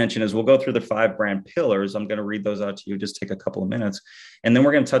didn't mention is we'll go through the 5 brand pillars. I'm going to read those out to you. Just take a couple of minutes. And then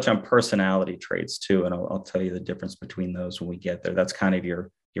we're going to touch on personality traits too. And I'll tell you the difference between those when we get there. That's kind of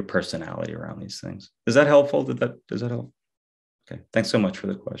your personality around these things. Is that helpful? Does that help? Okay. Thanks so much for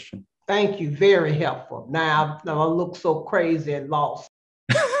the question. Thank you. Very helpful. Now I look so crazy and lost.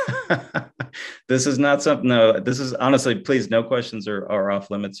 This is not something, no, this is honestly, please, no questions are off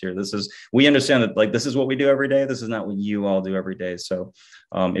limits here. We understand that this is what we do every day. This is not what you all do every day. So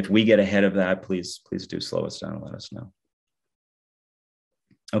if we get ahead of that, please do slow us down and let us know.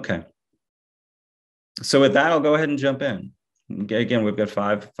 Okay. So with that, I'll go ahead and jump in. Again, we've got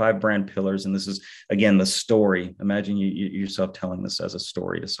five brand pillars, and this is, again, the story. Imagine you yourself telling this as a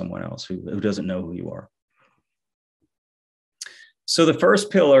story to someone else who doesn't know who you are. So the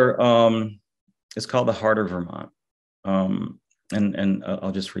first pillar is called the Heart of Vermont. And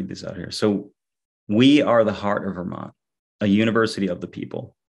I'll just read these out here. So we are the heart of Vermont, a university of the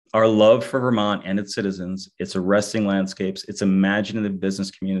people. Our love for Vermont and its citizens, its arresting landscapes, its imaginative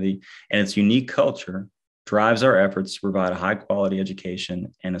business community, and its unique culture drives our efforts to provide a high quality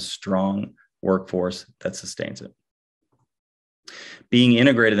education and a strong workforce that sustains it. Being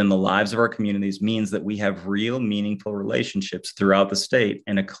integrated in the lives of our communities means that we have real, meaningful relationships throughout the state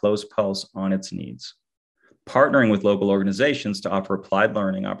and a close pulse on its needs. Partnering with local organizations to offer applied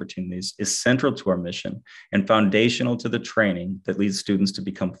learning opportunities is central to our mission and foundational to the training that leads students to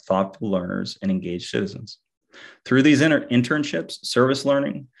become thoughtful learners and engaged citizens. Through these internships, service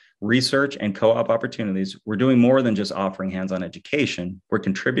learning, research, and co-op opportunities, we're doing more than just offering hands-on education. We're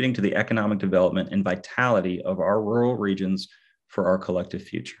contributing to the economic development and vitality of our rural regions for our collective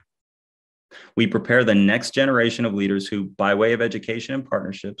future. We prepare the next generation of leaders who, by way of education and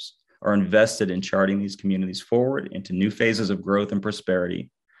partnerships, are invested in charting these communities forward into new phases of growth and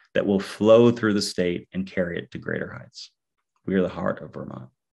prosperity that will flow through the state and carry it to greater heights. We are the heart of Vermont.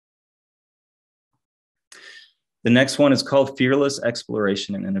 The next one is called Fearless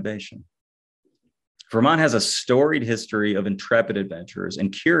Exploration and Innovation. Vermont has a storied history of intrepid adventurers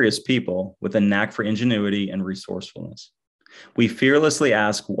and curious people with a knack for ingenuity and resourcefulness. We fearlessly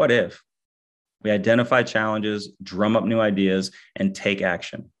ask, what if? We identify challenges, drum up new ideas, and take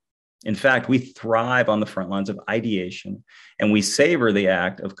action. In fact, we thrive on the front lines of ideation, and we savor the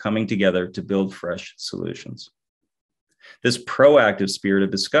act of coming together to build fresh solutions. This proactive spirit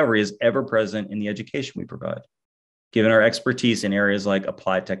of discovery is ever present in the education we provide. Given our expertise in areas like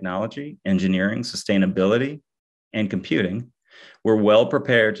applied technology, engineering, sustainability, and computing, we're well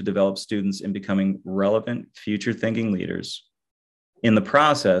prepared to develop students in becoming relevant, future-thinking leaders. In the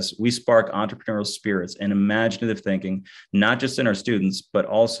process, we spark entrepreneurial spirits and imaginative thinking, not just in our students, but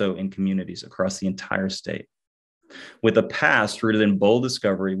also in communities across the entire state. With a past rooted in bold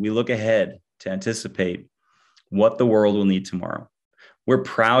discovery, we look ahead to anticipate what the world will need tomorrow. We're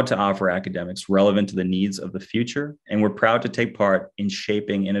proud to offer academics relevant to the needs of the future, and we're proud to take part in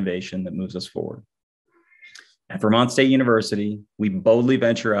shaping innovation that moves us forward. At Vermont State University, we boldly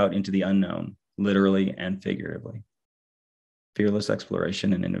venture out into the unknown, literally and figuratively. Fearless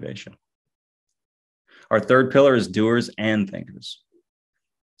exploration and innovation. Our third pillar is doers and thinkers.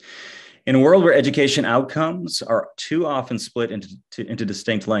 In a world where education outcomes are too often split into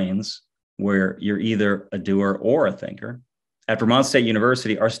distinct lanes, where you're either a doer or a thinker, at Vermont State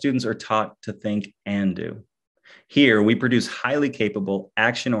University, our students are taught to think and do. Here, we produce highly capable,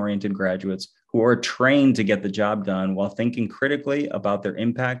 action-oriented graduates who are trained to get the job done while thinking critically about their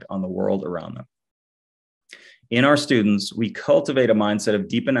impact on the world around them. In our students, we cultivate a mindset of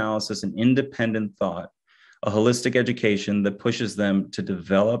deep analysis and independent thought, a holistic education that pushes them to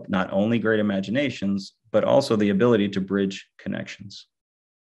develop not only great imaginations, but also the ability to bridge connections.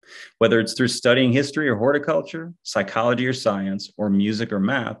 Whether it's through studying history or horticulture, psychology or science, or music or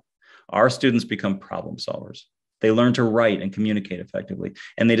math, our students become problem solvers. They learn to write and communicate effectively,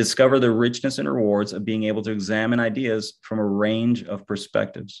 and they discover the richness and rewards of being able to examine ideas from a range of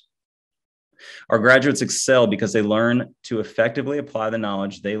perspectives. Our graduates excel because they learn to effectively apply the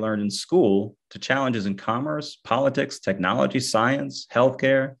knowledge they learned in school to challenges in commerce, politics, technology, science,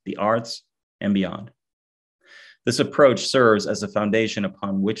 healthcare, the arts, and beyond. This approach serves as a foundation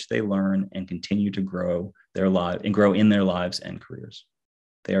upon which they learn and continue to grow in their lives and careers.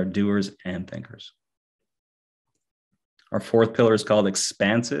 They are doers and thinkers. Our fourth pillar is called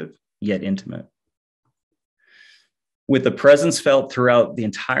expansive yet intimate. With the presence felt throughout the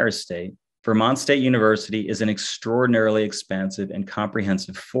entire state, Vermont State University is an extraordinarily expansive and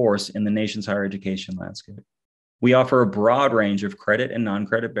comprehensive force in the nation's higher education landscape. We offer a broad range of credit and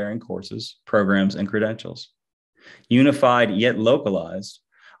non-credit bearing courses, programs, and credentials. Unified yet localized,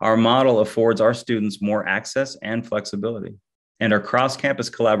 our model affords our students more access and flexibility, and our cross-campus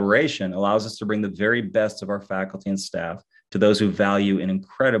collaboration allows us to bring the very best of our faculty and staff to those who value an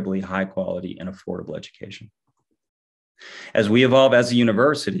incredibly high quality and affordable education. As we evolve as a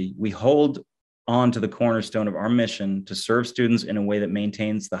university, we hold on to the cornerstone of our mission to serve students in a way that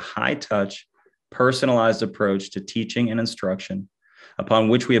maintains the high-touch, personalized approach to teaching and instruction upon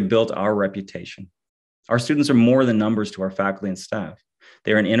which we have built our reputation. Our students are more than numbers to our faculty and staff.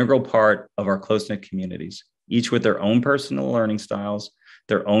 They are an integral part of our close-knit communities, each with their own personal learning styles,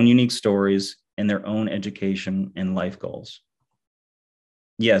 their own unique stories, and their own education and life goals.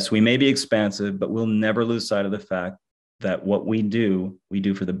 Yes, we may be expansive, but we'll never lose sight of the fact that what we do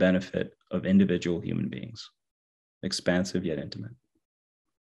for the benefit of individual human beings. Expansive yet intimate.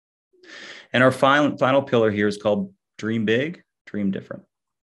 And our final pillar here is called Dream Big, Dream Different.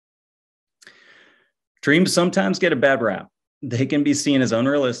 Dreams sometimes get a bad rap. They can be seen as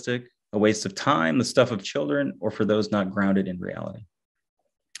unrealistic, a waste of time, the stuff of children, or for those not grounded in reality.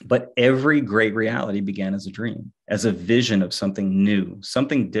 But every great reality began as a dream, as a vision of something new,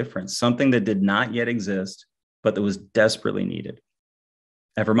 something different, something that did not yet exist, but that was desperately needed.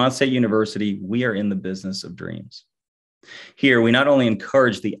 At Vermont State University, we are in the business of dreams. Here, we not only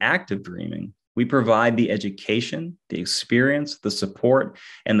encourage the act of dreaming, we provide the education, the experience, the support,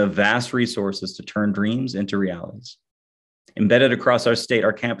 and the vast resources to turn dreams into realities. Embedded across our state,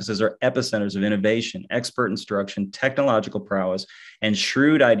 our campuses are epicenters of innovation, expert instruction, technological prowess, and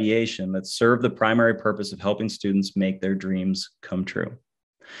shrewd ideation that serve the primary purpose of helping students make their dreams come true.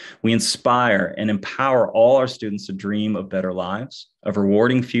 We inspire and empower all our students to dream of better lives, of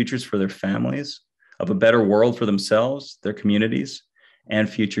rewarding futures for their families, of a better world for themselves, their communities, and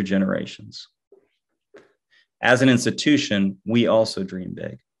future generations. As an institution, we also dream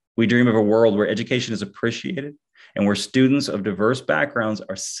big. We dream of a world where education is appreciated and where students of diverse backgrounds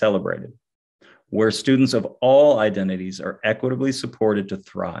are celebrated, where students of all identities are equitably supported to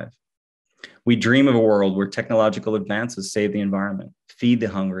thrive. We dream of a world where technological advances save the environment, feed the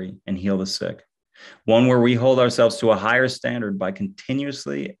hungry, and heal the sick. One where we hold ourselves to a higher standard by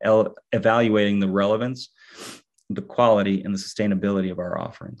continuously evaluating the relevance, the quality, and the sustainability of our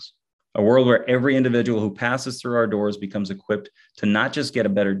offerings. A world where every individual who passes through our doors becomes equipped to not just get a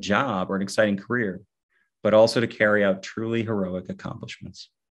better job or an exciting career, but also to carry out truly heroic accomplishments.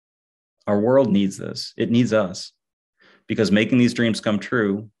 Our world needs this. It needs us, because making these dreams come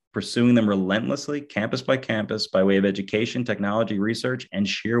true, pursuing them relentlessly, campus by campus, by way of education, technology, research, and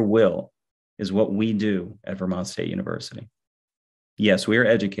sheer will, is what we do at Vermont State University. Yes, we are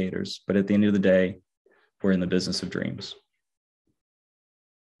educators, but at the end of the day, we're in the business of dreams.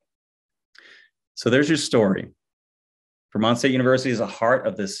 So there's your story. Vermont State University is the heart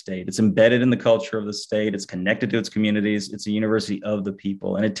of this state. It's embedded in the culture of the state. It's connected to its communities. It's a university of the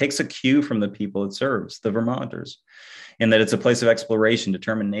people. And it takes a cue from the people it serves, the Vermonters, in that it's a place of exploration,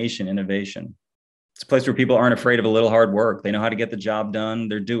 determination, innovation. It's a place where people aren't afraid of a little hard work. They know how to get the job done.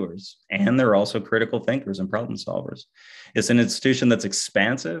 They're doers. And they're also critical thinkers and problem solvers. It's an institution that's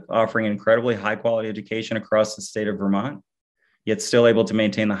expansive, offering an incredibly high quality education across the state of Vermont, yet still able to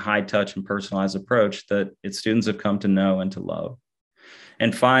maintain the high touch and personalized approach that its students have come to know and to love.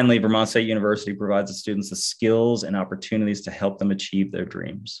 And finally, Vermont State University provides the students the skills and opportunities to help them achieve their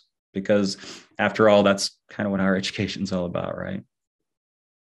dreams. Because after all, that's kind of what higher education is all about, right?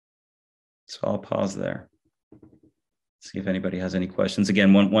 So I'll pause there. See if anybody has any questions.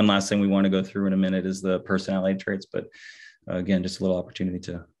 Again, one last thing we want to go through in a minute is the personality traits, but again, just a little opportunity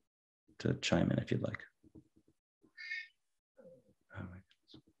to chime in if you'd like.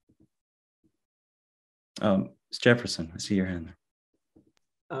 Ms. Jefferson, I see your hand there.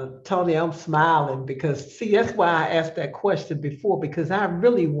 Tony, I'm smiling because, see, that's why I asked that question before, because I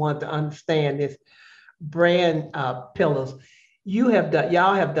really want to understand this brand pillars. Y'all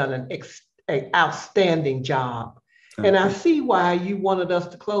have done an outstanding job. And I see why you wanted us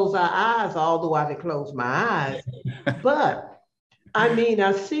to close our eyes, although I didn't close my eyes. But I mean,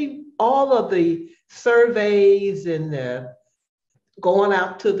 I see all of the surveys and going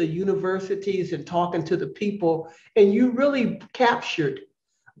out to the universities and talking to the people, and you really captured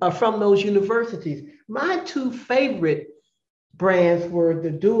from those universities. My two favorite brands were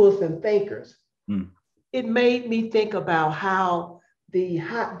the doers and thinkers. It made me think about how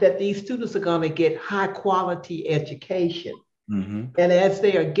that these students are going to get high quality education. And as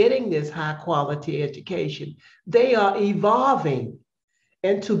they are getting this high quality education, they are evolving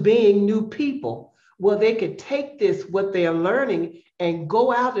into being new people where they could take this, what they are learning, and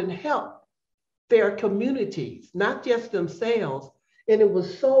go out and help their communities, not just themselves. And it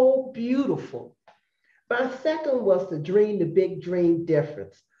was so beautiful. My second was the big dream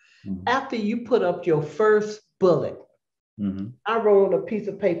difference. After you put up your first bullet, I wrote on a piece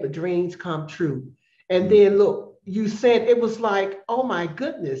of paper, dreams come true. And then look, you said, it was like, oh my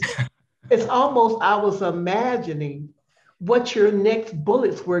goodness. It's almost, I was imagining what your next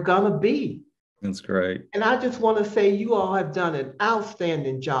bullets were gonna be. That's great. And I just want to say you all have done an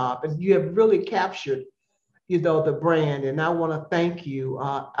outstanding job, and you have really captured, the brand. And I want to thank you.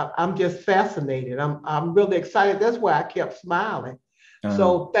 I'm just fascinated. I'm really excited. That's why I kept smiling.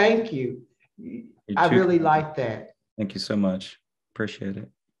 So thank you. I really like that. Thank you so much. Appreciate it.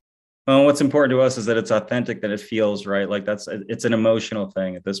 Well, what's important to us is that it's authentic, that it feels right. Like it's an emotional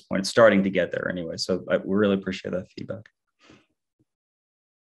thing at this point. It's starting to get there anyway. So we really appreciate that feedback.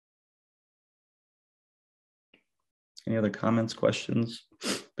 Any other comments, questions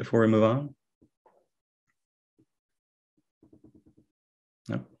before we move on?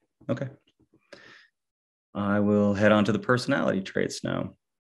 No? Okay. I will head on to the personality traits now.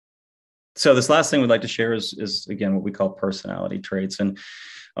 So this last thing we'd like to share is again, what we call personality traits. And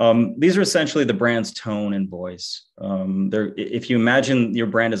these are essentially the brand's tone and voice. If you imagine your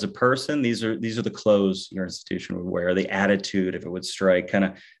brand as a person, these are the clothes your institution would wear, the attitude, if it would strike, kind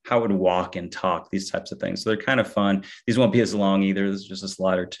of how it would walk and talk, these types of things. So they're kind of fun. These won't be as long either. This is just a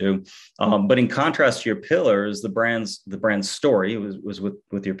slide or two. But in contrast to your pillars, the brand's story was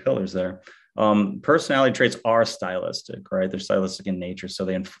with your pillars there. Personality traits are stylistic, right? They're stylistic in nature. So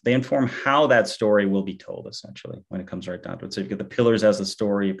they inform how that story will be told, essentially, when it comes right down to it. So you've got the pillars as the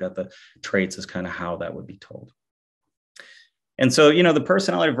story, you've got the traits as kind of how that would be told. And so, the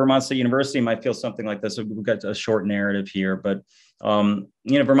personality of Vermont State University might feel something like this. We've got a short narrative here, but,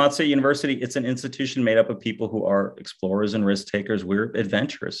 Vermont State University, it's an institution made up of people who are explorers and risk takers. We're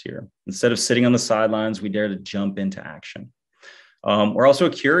adventurous here. Instead of sitting on the sidelines, we dare to jump into action. We're also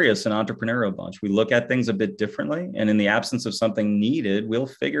a curious and entrepreneurial bunch. We look at things a bit differently, and in the absence of something needed, we'll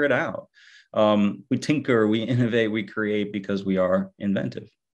figure it out. We tinker, we innovate, we create because we are inventive.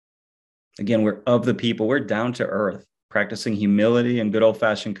 Again, we're of the people, we're down to earth, practicing humility and good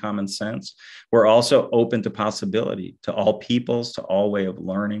old-fashioned common sense. We're also open to possibility, to all peoples, to all way of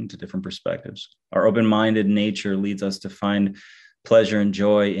learning, to different perspectives. Our open-minded nature leads us to find pleasure and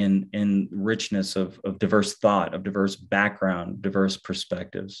joy in richness of diverse thought, of diverse background, diverse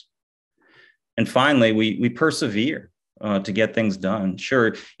perspectives. And finally, we persevere to get things done.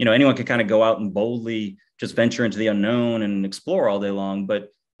 Sure, anyone can kind of go out and boldly just venture into the unknown and explore all day long, but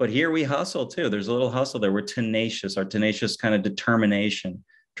here we hustle too. There's a little hustle there. We're tenacious. Our tenacious kind of determination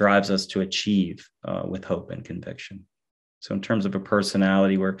drives us to achieve with hope and conviction. So in terms of a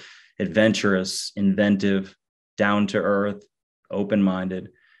personality, we're adventurous, inventive, down to earth, open-minded,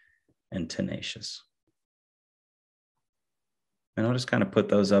 and tenacious. And I'll just kind of put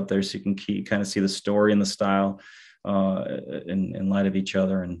those up there so you can kind of see the story and the style in light of each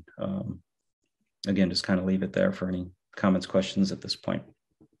other. And again, just kind of leave it there for any comments, questions at this point.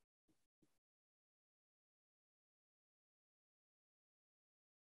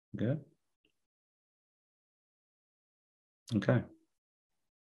 Good. Okay.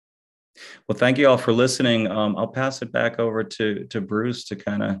 Well, thank you all for listening. I'll pass it back over to Bruce to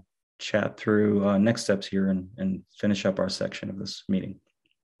kind of chat through next steps here and finish up our section of this meeting.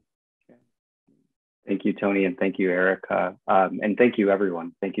 Thank you, Tony, and thank you, Erica. And thank you,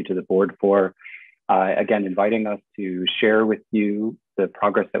 everyone. Thank you to the board for, again, inviting us to share with you the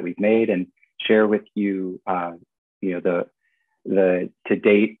progress that we've made and share with you, the to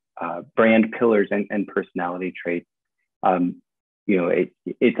date brand pillars and personality traits.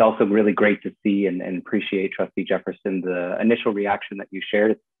 It's also really great to see and appreciate, Trustee Jefferson, the initial reaction that you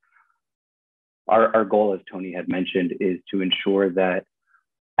shared. Our goal, as Tony had mentioned, is to ensure that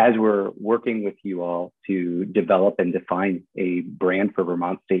as we're working with you all to develop and define a brand for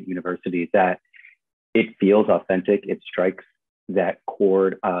Vermont State University, that it feels authentic, it strikes that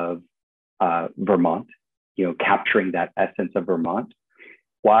chord of Vermont, capturing that essence of Vermont,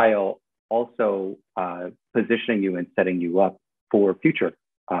 while also positioning you and setting you up for future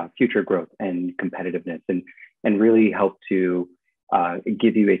growth and competitiveness, and really help to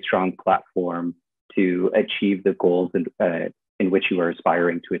give you a strong platform to achieve the goals in which you are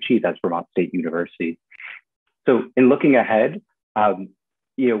aspiring to achieve as Vermont State University. So in looking ahead,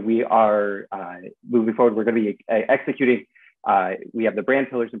 we are moving forward. We're going to be executing, we have the brand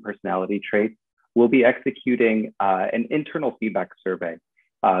pillars and personality traits. We'll be executing an internal feedback survey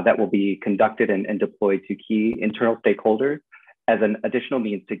that will be conducted and deployed to key internal stakeholders as an additional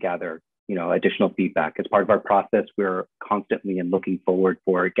means to gather additional feedback. As part of our process, we're constantly and looking forward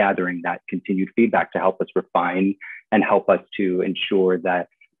for gathering that continued feedback to help us refine and help us to ensure that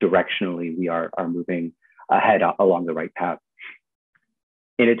directionally we are moving ahead along the right path.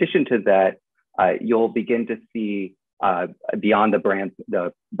 In addition to that, you'll begin to see beyond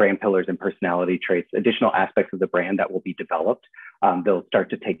the brand pillars and personality traits, additional aspects of the brand that will be developed. They'll start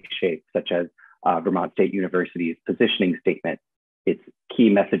to take shape, such as Vermont State University's positioning statement, its key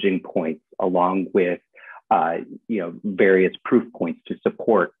messaging points, along with various proof points to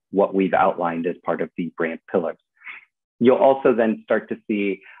support what we've outlined as part of the brand pillars. You'll also then start to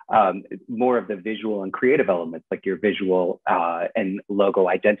see more of the visual and creative elements, like your visual and logo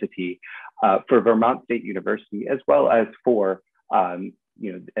identity for Vermont State University, as well as for,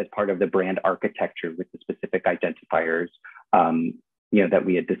 as part of the brand architecture with the specific identifiers, that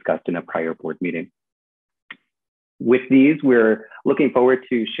we had discussed in a prior board meeting. With these, we're looking forward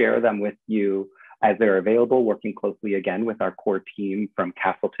to share them with you as they're available, working closely again with our core team from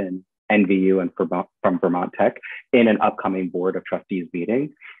Castleton, NVU, and from Vermont Tech in an upcoming Board of Trustees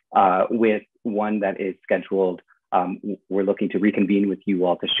meeting, with one that is scheduled. We're looking to reconvene with you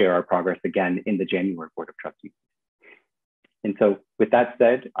all to share our progress again in the January Board of Trustees. And so with that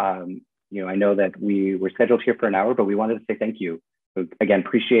said, I know that we were scheduled here for an hour, but we wanted to say thank you. So again,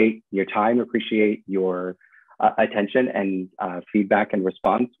 appreciate your time, appreciate your attention and feedback and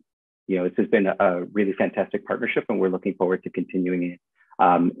response. This has been a really fantastic partnership, and we're looking forward to continuing it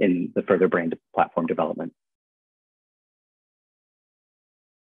in the further brand platform development.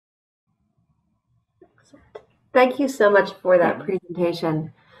 Thank you so much for that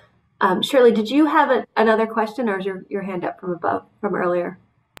presentation. Shirley, did you have another question, or is your hand up from earlier?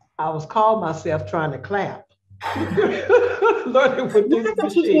 I was calling myself trying to clap. Learning with this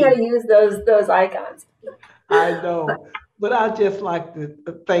machine. Teach me how to use those icons. I know, but I'd just like to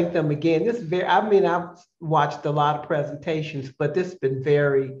thank them again. I've watched a lot of presentations, but this has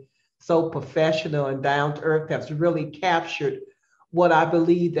been so professional and down to earth. That's really captured what I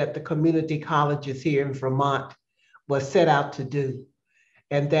believe that the community colleges here in Vermont was set out to do,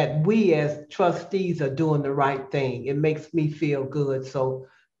 and that we as trustees are doing the right thing. It makes me feel good. So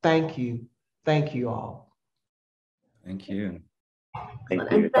thank you all. Thank you. Thank you.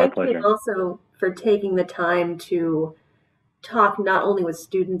 And thank you also for taking the time to talk not only with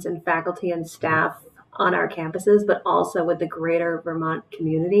students and faculty and staff on our campuses, but also with the greater Vermont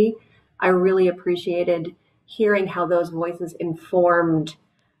community. I really appreciated hearing how those voices informed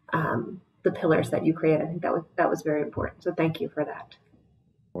the pillars that you created. I think that was very important. So thank you for that.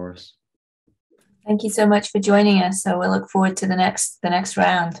 Of course. Thank you so much for joining us. So we'll look forward to the next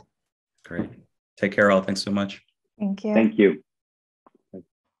round. Great. Take care, all. Thanks so much. Thank you. Thank you.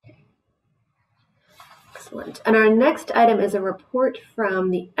 Excellent. And our next item is a report from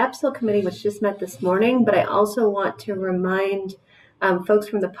the EPSL committee, which just met this morning. But I also want to remind folks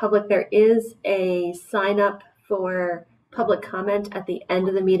from the public, there is a sign up for public comment at the end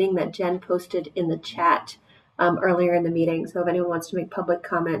of the meeting that Jen posted in the chat earlier in the meeting. So if anyone wants to make public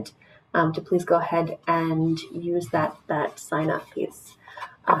comment, to please go ahead and use that sign up piece.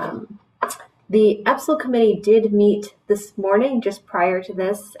 The EPSL committee did meet this morning just prior to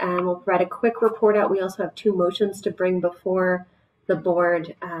this, and we'll provide a quick report out. We also have 2 motions to bring before the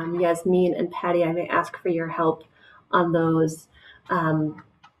board. Yasmin and Patty, I may ask for your help on those.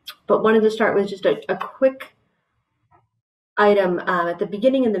 But wanted to start with just a quick item. At the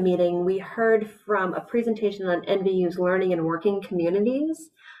beginning of the meeting, we heard from a presentation on NVU's learning and working communities.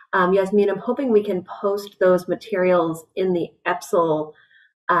 Yasmin, I'm hoping we can post those materials in the EPSL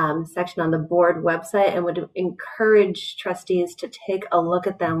section on the board website, and would encourage trustees to take a look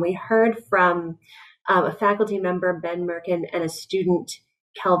at them. We heard from a faculty member, Ben Merkin, and a student,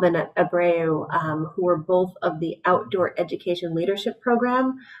 Kelvin Abreu, who were both of the Outdoor Education Leadership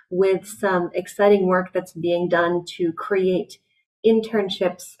Program, with some exciting work that's being done to create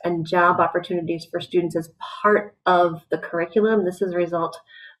internships and job opportunities for students as part of the curriculum. This is a result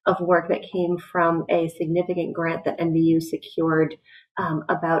of work that came from a significant grant that NVU secured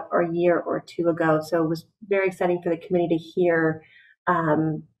about a year or two ago. So it was very exciting for the committee to hear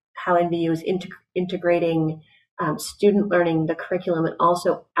how NVU is integrating student learning, the curriculum, and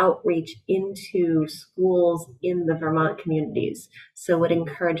also outreach into schools in the Vermont communities. So would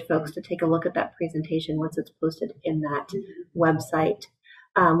encourage folks to take a look at that presentation once it's posted in that website.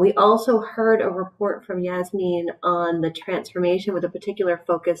 We also heard a report from Yasmin on the transformation with a particular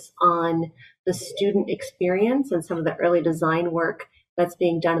focus on the student experience and some of the early design work that's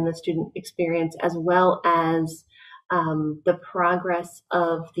being done in the student experience, as well as the progress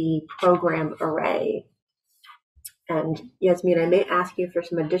of the program array. And Yasmin, I may ask you for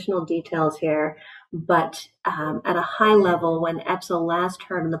some additional details here, but at a high level, when EPSL last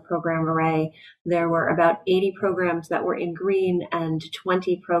heard in the program array, there were about 80 programs that were in green and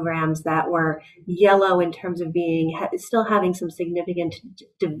 20 programs that were yellow in terms of being still having some significant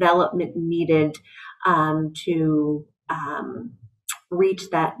development needed to reach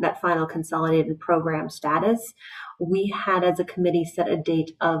that final consolidated program status. We had, as a committee, set a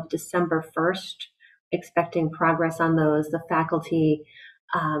date of December 1st, expecting progress on those. The faculty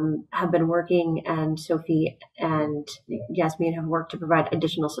have been working, and Sophie and Yasmin have worked to provide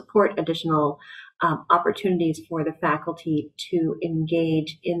additional support, additional opportunities for the faculty to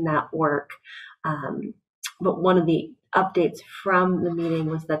engage in that work. But one of the updates from the meeting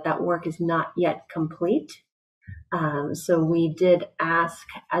was that work is not yet complete. So we did ask,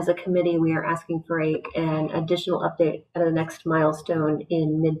 as a committee, we are asking for an additional update at the next milestone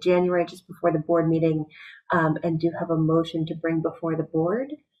in mid-January, just before the board meeting, and do have a motion to bring before the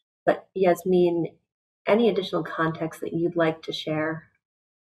board. But Yasmin, any additional context that you'd like to share?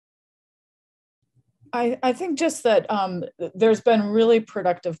 I think just that there's been really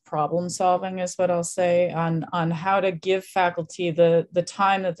productive problem solving is what I'll say on how to give faculty the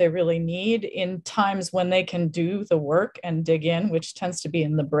time that they really need in times when they can do the work and dig in, which tends to be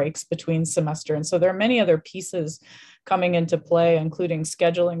in the breaks between semester. And so there are many other pieces coming into play, including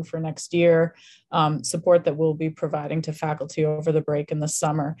scheduling for next year, support that we'll be providing to faculty over the break in the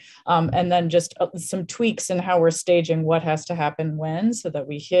summer, and then just some tweaks in how we're staging what has to happen when, so that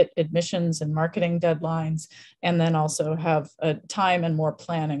we hit admissions and marketing deadlines, and then also have a time and more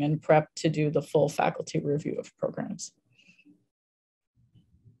planning and prep to do the full faculty review of programs.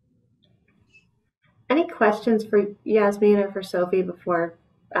 Any questions for Yasmin or for Sophie before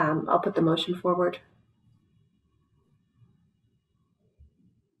I'll put the motion forward?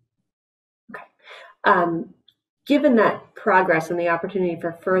 Given that progress and the opportunity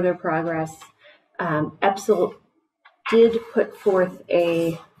for further progress, EPSL did put forth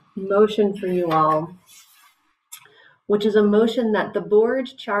a motion for you all, which is a motion that the board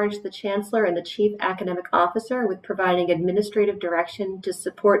charge the chancellor and the chief academic officer with providing administrative direction to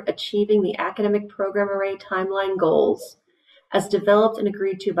support achieving the academic program array timeline goals as developed and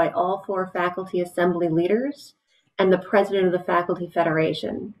agreed to by all 4 faculty assembly leaders and the president of the Faculty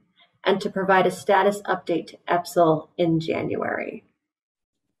Federation, and to provide a status update to EPSL in January.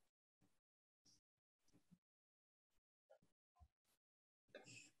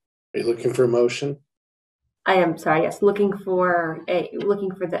 Are you looking for a motion? I am sorry. Yes, looking for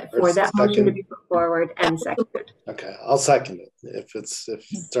that motion to be put forward and seconded. Okay, I'll second it if it's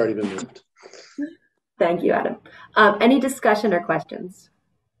already been moved. Thank you, Adam. Any discussion or questions?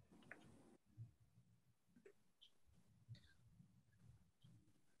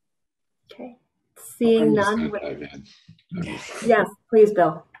 Okay, seeing none. Yes, please,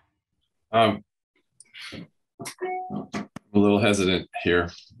 Bill. I'm a little hesitant here,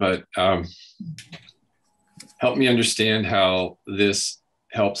 but help me understand how this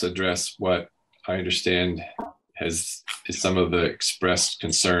helps address what I understand is some of the expressed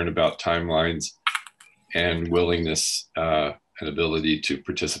concern about timelines and willingness and ability to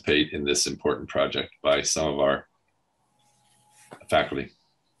participate in this important project by some of our faculty.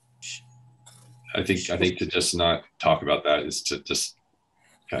 I think to just not talk about that is to just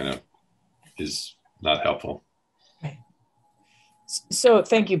kind of is not helpful. So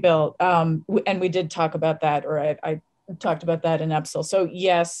thank you, Bill. And we did talk about that, or I talked about that in EPSL. So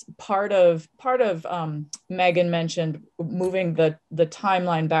yes, part of Megan mentioned moving the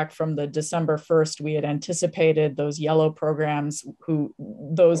timeline back from the December 1st. We had anticipated those yellow programs,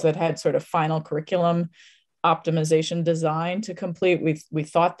 those that had sort of final curriculum optimization design to complete. We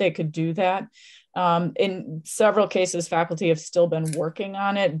thought they could do that. In several cases, faculty have still been working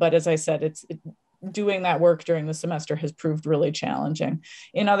on it, but as I said, doing that work during the semester has proved really challenging.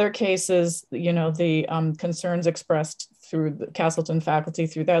 In other cases, you know, the concerns expressed through the Castleton faculty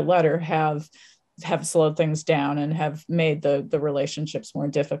through that letter have slowed things down and have made the relationships more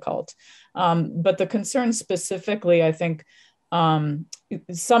difficult. But the concerns specifically, I think, some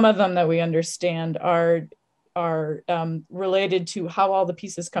of them that we understand are related to how all the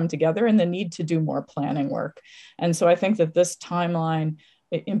pieces come together and the need to do more planning work. And so I think that this timeline,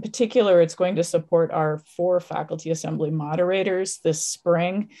 in particular, it's going to support our 4 faculty assembly moderators this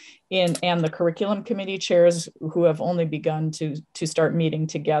spring and the curriculum committee chairs who have only begun to start meeting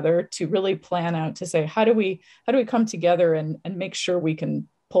together to really plan out to say, how do we come together and make sure we can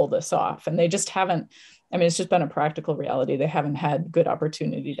pull this off? And they just haven't, I mean, it's just been a practical reality. They haven't had good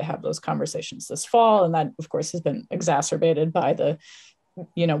opportunity to have those conversations this fall. And that, of course, has been exacerbated by the,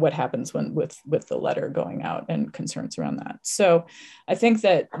 you know, what happens with the letter going out and concerns around that. So I think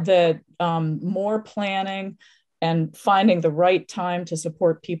that more planning and finding the right time to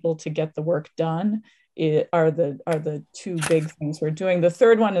support people to get the work done are the 2 big things we're doing. The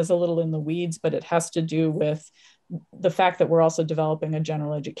third one is a little in the weeds, but it has to do with the fact that we're also developing a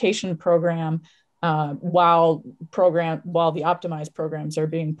general education program while the optimized programs are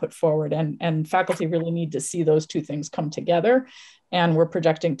being put forward, and faculty really need to see those 2 things come together. And we're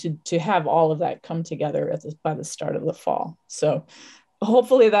projecting to have all of that come together by the start of the fall. So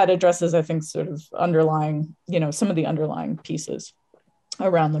hopefully that addresses, I think, sort of underlying, you know, some of the underlying pieces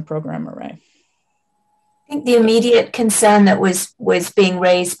around the program array. I think the immediate concern that was being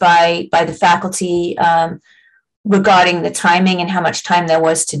raised by the faculty regarding the timing and how much time there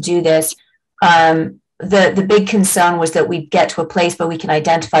was to do this, the big concern was that we get to a place where we can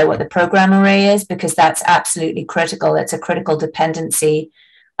identify what the program array is, because that's absolutely critical. It's a critical dependency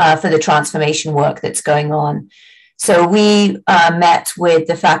for the transformation work that's going on. So we met with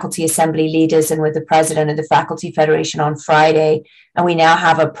the faculty assembly leaders and with the president of the Faculty Federation on Friday, and we now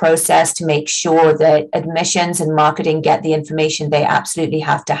have a process to make sure that admissions and marketing get the information they absolutely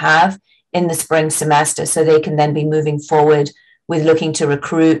have to have in the spring semester, so they can then be moving forward with looking to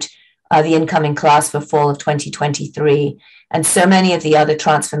recruit the incoming class for fall of 2023. And so many of the other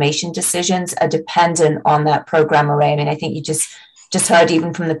transformation decisions are dependent on that program array. I mean, I think you just heard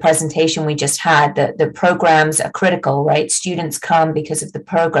even from the presentation we just had that the programs are critical, right? Students come because of the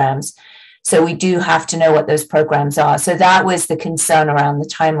programs. So we do have to know what those programs are. So that was the concern around the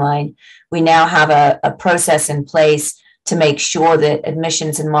timeline. We now have a process in place to make sure that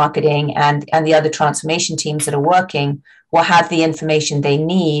admissions and marketing and the other transformation teams that are working will have the information they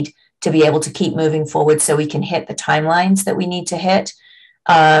need to be able to keep moving forward so we can hit the timelines that we need to hit.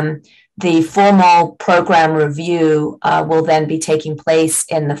 The formal program review will then be taking place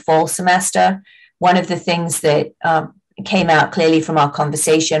in the fall semester. One of the things that came out clearly from our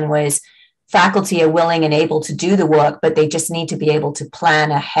conversation was faculty are willing and able to do the work, but they just need to be able to plan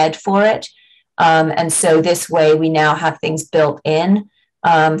ahead for it. And so this way we now have things built in.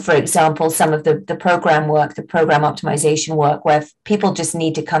 For example, some of the program work, the program optimization work, where people just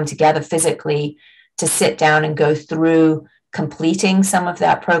need to come together physically to sit down and go through completing some of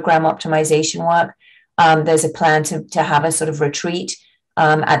that program optimization work. There's a plan to have a sort of retreat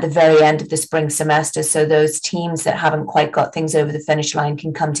at the very end of the spring semester, so those teams that haven't quite got things over the finish line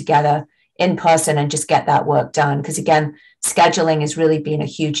can come together in person and just get that work done. Because again, scheduling has really been a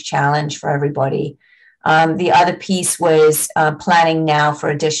huge challenge for everybody. The other piece was planning now for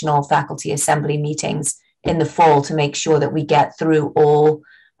additional faculty assembly meetings in the fall to make sure that we get through all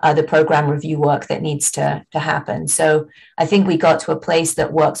the program review work that needs to happen. So I think we got to a place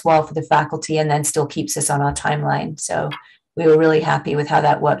that works well for the faculty and then still keeps us on our timeline. So we were really happy with how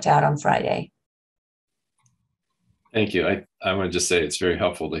that worked out on Friday. Thank you. I want to just say it's very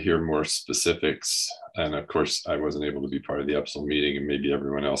helpful to hear more specifics. And of course, I wasn't able to be part of the EPSL meeting, and maybe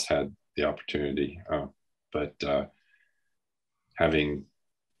everyone else had the opportunity. But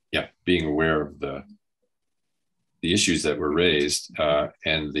being aware of the issues that were raised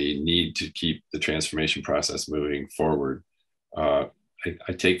and the need to keep the transformation process moving forward. I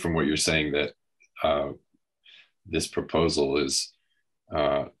take from what you're saying that this proposal is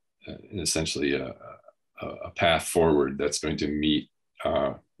essentially a path forward that's going to meet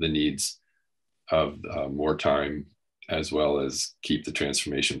the needs of more time, as well as keep the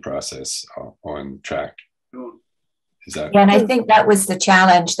transformation process on track. Is that? Yeah, and I think that was the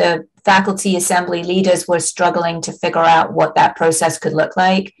challenge. The faculty assembly leaders were struggling to figure out what that process could look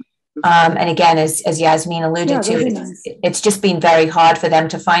like. And again, as Yasmin alluded to, it's just been very hard for them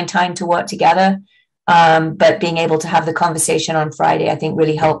to find time to work together. But being able to have the conversation on Friday, I think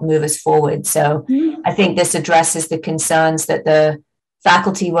really helped move us forward. So I think this addresses the concerns that the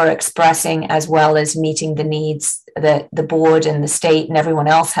faculty were expressing, as well as meeting the needs that the board and the state and everyone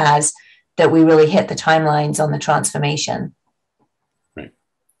else has, that we really hit the timelines on the transformation. Right.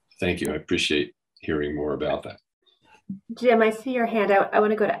 Thank you. I appreciate hearing more about that. Jim, I see your hand. I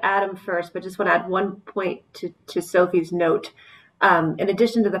want to go to Adam first, but just want to add one point to Sophie's note. In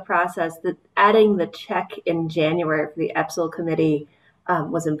addition to the process, that adding the check in January for the EPSL committee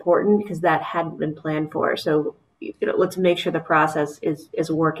was important because that hadn't been planned for. So let's make sure the process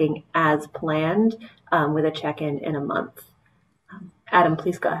is working as planned with a check-in in a month. Adam,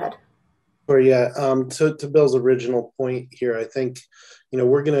 please go ahead. Or yeah, so to Bill's original point here, I think,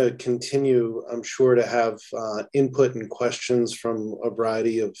 we're going to continue, I'm sure, to have input and questions from a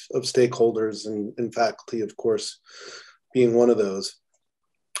variety of stakeholders and faculty, of course, being one of those.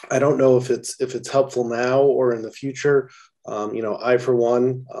 I don't know if it's helpful now or in the future. I, for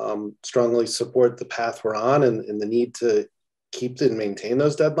one, strongly support the path we're on and the need to keep and maintain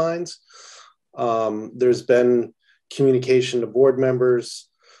those deadlines. There's been communication to board members,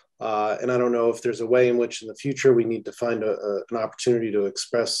 and I don't know if there's a way in which in the future we need to find an opportunity to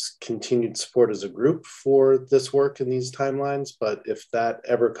express continued support as a group for this work and these timelines. But if that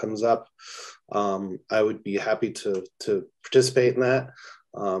ever comes up, I would be happy to participate in that.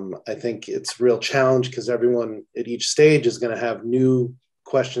 I think it's a real challenge because everyone at each stage is going to have new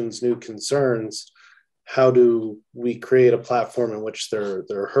questions, new concerns. How do we create a platform in which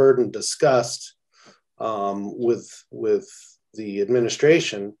they're heard and discussed with the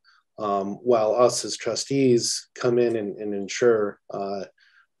administration, while us as trustees come in and ensure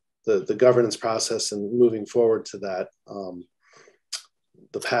the governance process and moving forward to that,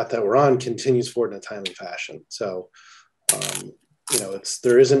 the path that we're on continues forward in a timely fashion. So,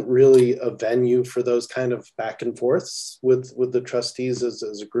 there isn't really a venue for those kind of back and forths with the trustees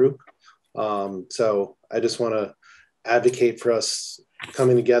as a group. So I just want to advocate for us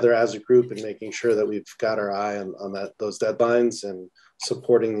coming together as a group and making sure that we've got our eye on those deadlines and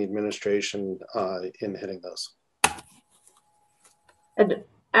supporting the administration in hitting those. And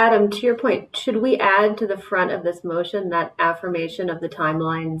Adam, to your point, should we add to the front of this motion that affirmation of the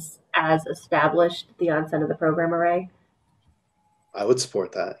timelines as established at the onset of the program array? I would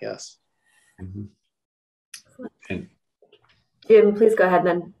support that, yes. Mm-hmm. And Jim, please go ahead, and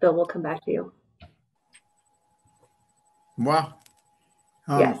then Bill will come back to you. Well,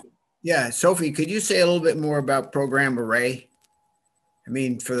 yes. Yeah, Sophie, could you say a little bit more about program array? I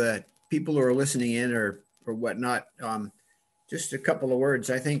mean, for the people who are listening in or whatnot, just a couple of words.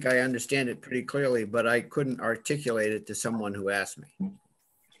 I think I understand it pretty clearly, but I couldn't articulate it to someone who asked me.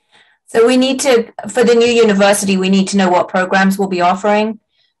 So we need to, for the new university, we need to know what programs we'll be offering.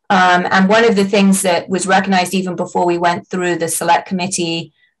 And one of the things that was recognized even before we went through the select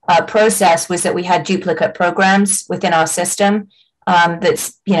committee process was that we had duplicate programs within our system.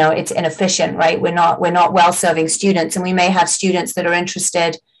 That's, it's inefficient, right? We're not well serving students, and we may have students that are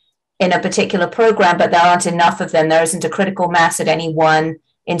interested in a particular program, but there aren't enough of them. There isn't a critical mass at any one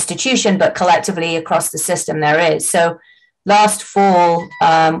institution, but collectively across the system there is. So last fall,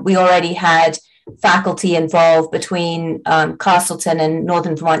 we already had faculty involved between Castleton and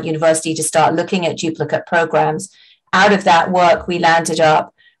Northern Vermont University to start looking at duplicate programs. Out of that work, we landed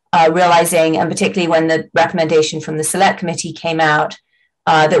up realizing, and particularly when the recommendation from the select committee came out,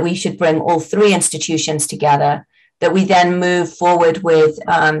 that we should bring all three institutions together, that we then move forward with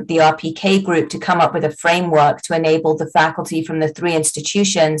the RPK group to come up with a framework to enable the faculty from the three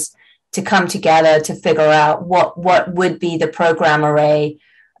institutions to come together to figure out what would be the program array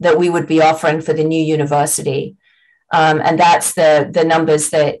that we would be offering for the new university. And that's the numbers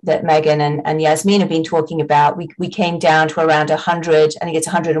that Megan and Yasmin have been talking about. We came down to around 100, I think it's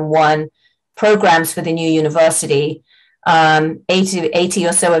 101 programs for the new university. 80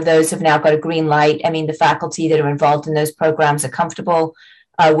 or so of those have now got a green light. I mean, the faculty that are involved in those programs are comfortable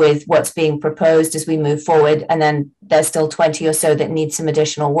with what's being proposed as we move forward. And then there's still 20 or so that need some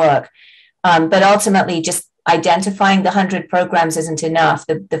additional work. But ultimately, just identifying the 100 programs isn't enough.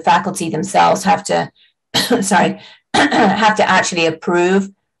 The faculty themselves have to, have to actually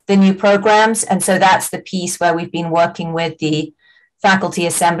approve the new programs. And so that's the piece where we've been working with the faculty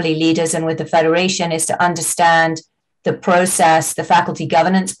assembly leaders and with the Federation, is to understand the process, the faculty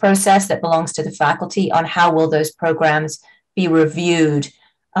governance process that belongs to the faculty, on how will those programs be reviewed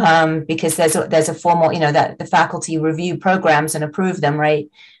because there's a formal, that the faculty review programs and approve them, right,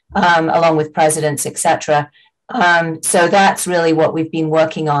 along with presidents, etc. So that's really what we've been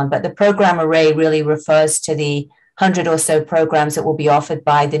working on. But the program array really refers to the 100 or so programs that will be offered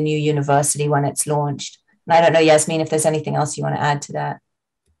by the new university when it's launched. And I don't know, Yasmin, if there's anything else you want to add to that.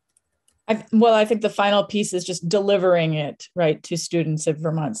 I think the final piece is just delivering it right to students at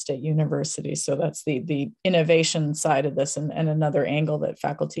Vermont State University. So that's the innovation side of this, and another angle that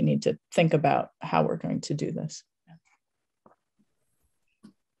faculty need to think about how we're going to do this.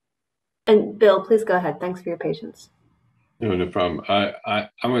 And Bill, please go ahead. Thanks for your patience. No problem. I'm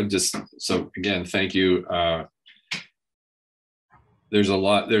going to just, so again, thank you.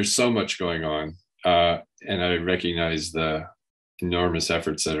 There's so much going on, and I recognize the enormous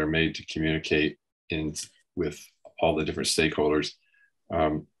efforts that are made to communicate with all the different stakeholders.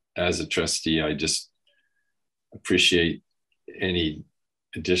 As a trustee, I just appreciate any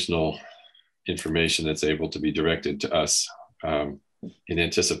additional information that's able to be directed to us in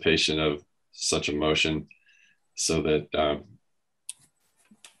anticipation of such a motion, so that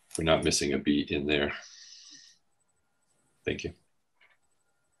we're not missing a beat in there. Thank you.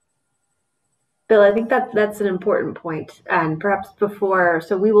 Bill, I think that's an important point. And perhaps before,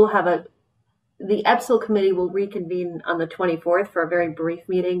 so we will have the EPSL committee will reconvene on the 24th for a very brief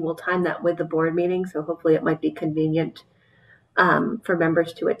meeting. We'll time that with the board meeting, so hopefully it might be convenient for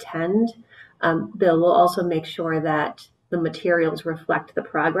members to attend. Bill will also make sure that the materials reflect the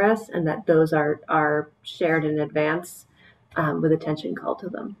progress and that those are shared in advance with attention called to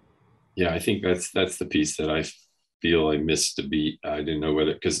them. Yeah, I think that's the piece that I feel I missed a beat. I didn't know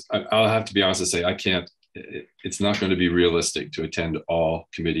whether, because I'll have to be honest and say I can't, it's not going to be realistic to attend all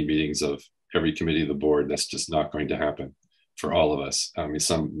committee meetings of every committee of the board. That's just not going to happen for all of us. I mean,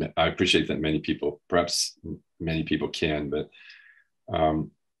 I appreciate that many people, perhaps many people can, but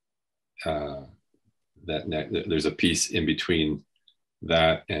there's a piece in between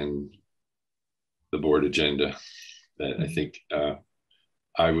that and the board agenda that I think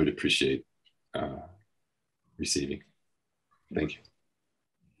I would appreciate receiving. Thank you.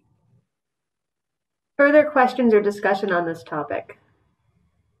 Further questions or discussion on this topic?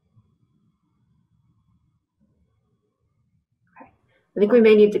 Okay. I think we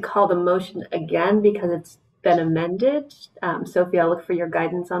may need to call the motion again because it's been amended. Sophie, I'll look for your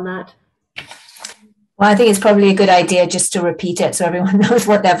guidance on that. Well, I think it's probably a good idea just to repeat it so everyone knows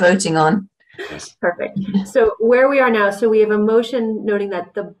what they're voting on. Perfect. So where we are now, so we have a motion noting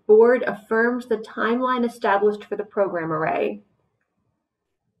that the board affirms the timeline established for the program array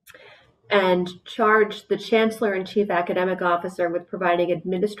and charge the Chancellor and Chief Academic Officer with providing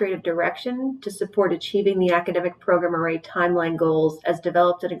administrative direction to support achieving the academic program array timeline goals as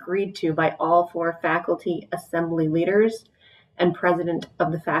developed and agreed to by all 4 faculty assembly leaders and President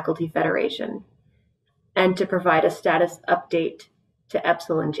of the Faculty Federation, and to provide a status update to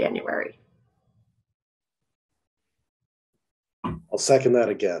EPSL in January. I'll second that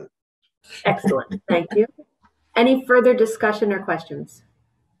again. Excellent. Thank you. Any further discussion or questions?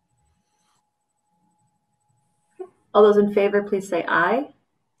 All those in favor, please say aye.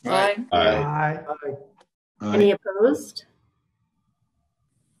 Aye. Aye. Aye. Any opposed?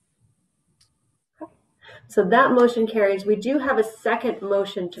 So that motion carries. We do have a second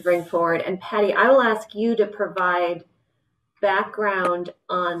motion to bring forward. And Patty, I will ask you to provide background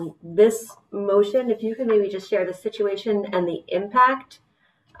on this motion. If you can maybe just share the situation and the impact.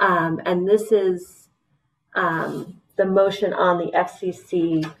 And this is the motion on the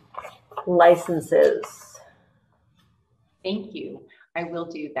FCC licenses. Thank you. I will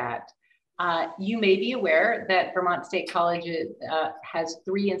do that. You may be aware that Vermont State College has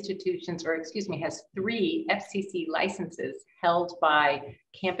 3 institutions, or excuse me, has 3 FCC licenses held by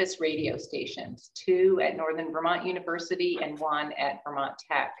campus radio stations, 2 at Northern Vermont University and 1 at Vermont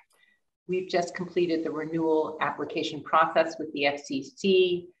Tech. We've just completed the renewal application process with the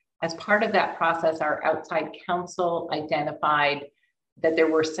FCC. As part of that process, our outside counsel identified that there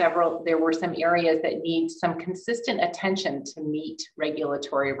were some areas that need some consistent attention to meet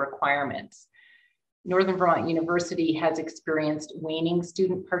regulatory requirements. Northern Vermont University has experienced waning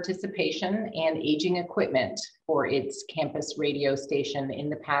student participation and aging equipment for its campus radio station in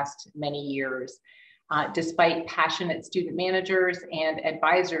the past many years. Despite passionate student managers and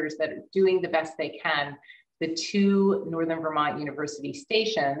advisors that are doing the best they can, the 2 Northern Vermont University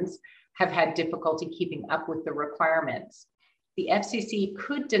stations have had difficulty keeping up with the requirements. The FCC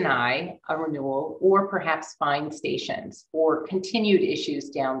could deny a renewal or perhaps fine stations for continued issues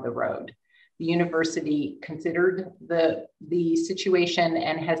down the road. The university considered the situation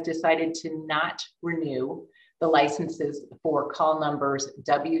and has decided to not renew the licenses for call numbers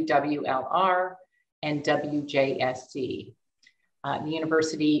WWLR and WJSC. The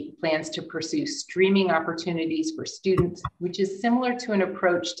university plans to pursue streaming opportunities for students, which is similar to an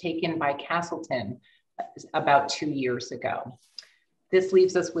approach taken by Castleton about 2 years ago. This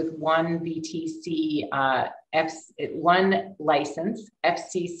leaves us with one VTC, one license,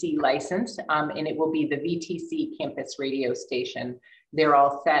 FCC license, and it will be the VTC campus radio station. They're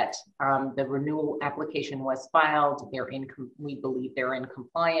all set. The renewal application was filed. We believe they're in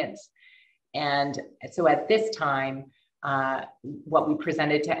compliance. And so at this time, what we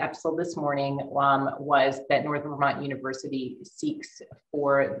presented to EPSL this morning was that Northern Vermont University seeks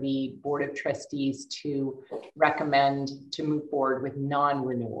for the Board of Trustees to recommend to move forward with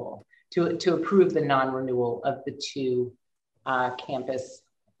non-renewal, to approve the non-renewal of the two campus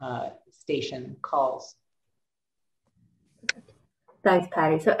station calls. Thanks,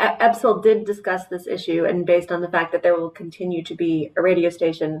 Patty. So EPSL did discuss this issue, and based on the fact that there will continue to be a radio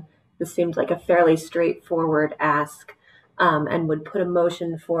station, this seems like a fairly straightforward ask. And would put a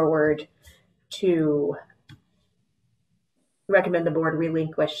motion forward to recommend the board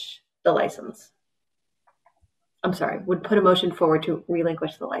relinquish the license. I'm sorry, would put a motion forward to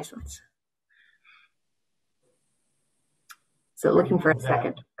relinquish the license. So looking for a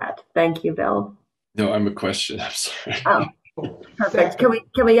second for that. Thank you, Bill. No, I'm a question. I'm sorry. Perfect.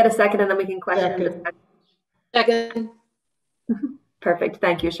 Can we get a second and then we can question? Second. Perfect.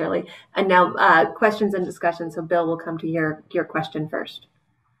 Thank you, Shirley. And now questions and discussion. So Bill, we'll come to your question first.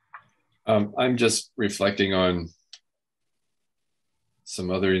 I'm just reflecting on some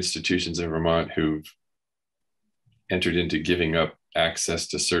other institutions in Vermont who've entered into giving up access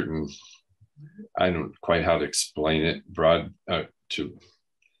to certain, I don't know quite how to explain it, to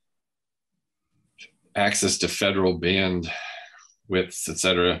access to federal band widths, et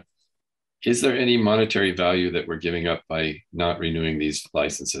cetera. Is there any monetary value that we're giving up by not renewing these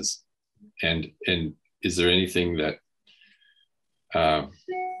licenses? And is there anything that, I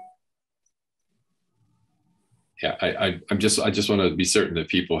just want to be certain that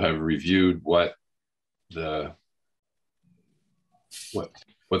people have reviewed what the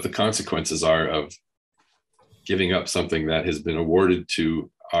consequences are of giving up something that has been awarded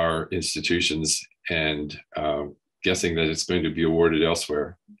to our institutions and guessing that it's going to be awarded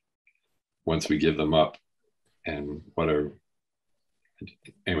elsewhere once we give them up. And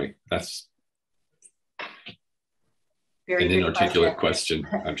anyway, that's very an inarticulate question.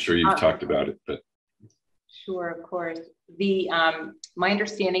 I'm sure you've talked about it, but. Sure, of course. My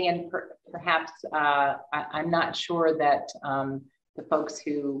understanding, and perhaps I'm not sure that the folks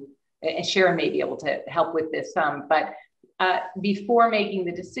who, and Sharon may be able to help with this, but before making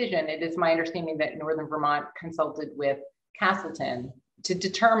the decision, it is my understanding that Northern Vermont consulted with Castleton to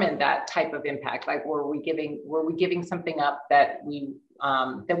determine that type of impact. Like, were we giving something up that we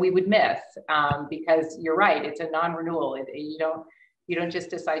would miss? Because you're right, it's a non-renewal. You don't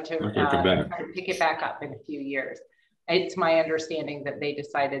just decide to pick it back up in a few years. It's my understanding that they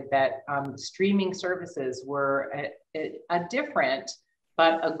decided that streaming services were a different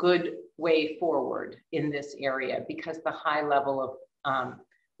but a good way forward in this area, because the high level of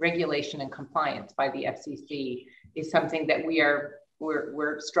regulation and compliance by the FCC is something that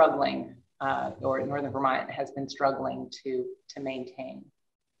we're struggling, or Northern Vermont has been struggling to maintain.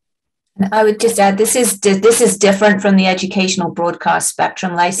 I would just add, this is different from the educational broadcast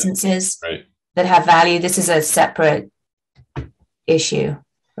spectrum licenses that have value. This is a separate issue,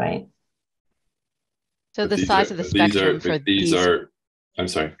 right? So the size of the spectrum for these are, I'm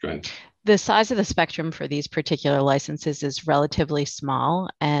sorry, go ahead. The size of the spectrum for these particular licenses is relatively small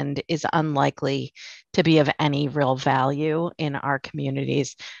and is unlikely to be of any real value in our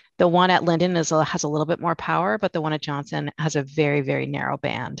communities. The one at Linden has a little bit more power, but the one at Johnson has a very, very narrow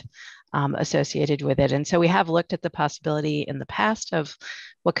band associated with it. And so we have looked at the possibility in the past of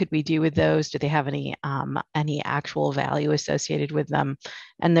what could we do with those? Do they have any actual value associated with them?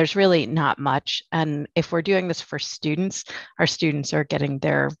 And there's really not much. And if we're doing this for students, our students are getting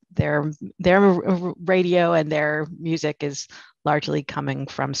their radio and their music is largely coming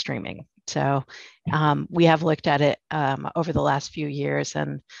from streaming. So we have looked at it over the last few years,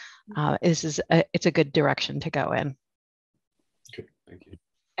 and it's a good direction to go in. Okay, thank you.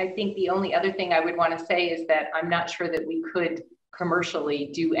 I think the only other thing I would want to say is that I'm not sure that we could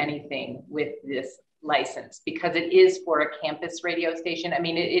commercially do anything with this license, because it is for a campus radio station. I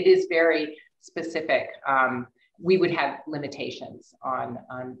mean, it is very specific. We would have limitations on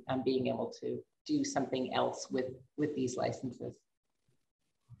being able to do something else with these licenses.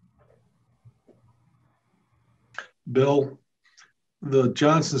 Bill, the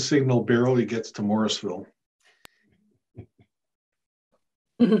Johnson signal barely gets to Morrisville.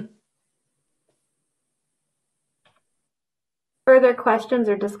 Further questions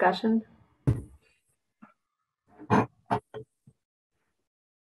or discussion?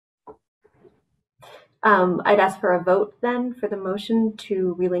 I'd ask for a vote then for the motion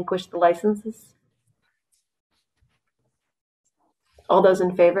to relinquish the licenses. All those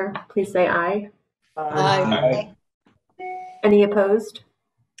in favor, please say aye. Aye. Any opposed?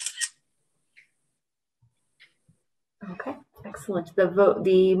 Okay, excellent.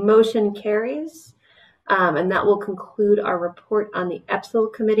 The motion carries, and that will conclude our report on the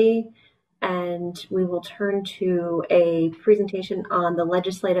EPSL committee. And we will turn to a presentation on the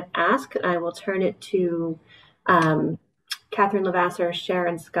legislative ask. I will turn it to Catherine Lavasser,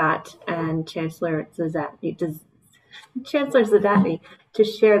 Sharon Scott, and Chancellor Zadatny to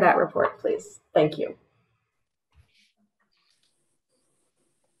share that report, please. Thank you.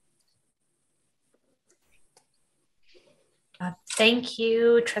 Thank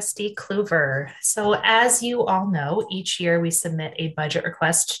you, Trustee Kluver. So as you all know, each year we submit a budget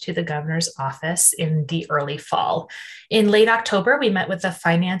request to the governor's office in the early fall. In late October, we met with the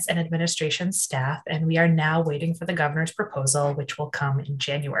finance and administration staff, and we are now waiting for the governor's proposal, which will come in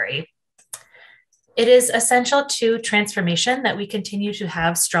January. It is essential to transformation that we continue to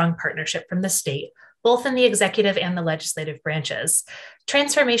have strong partnership from the state, both in the executive and the legislative branches.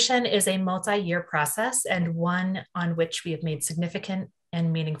 Transformation is a multi-year process and one on which we have made significant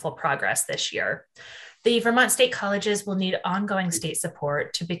and meaningful progress this year. The Vermont State Colleges will need ongoing state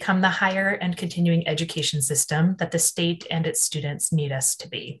support to become the higher and continuing education system that the state and its students need us to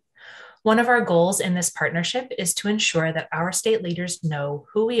be. One of our goals in this partnership is to ensure that our state leaders know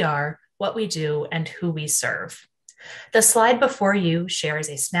who we are, what we do, and who we serve. The slide before you shares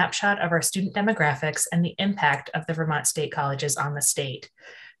a snapshot of our student demographics and the impact of the Vermont State Colleges on the state.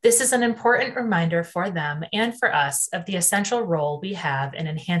 This is an important reminder for them and for us of the essential role we have in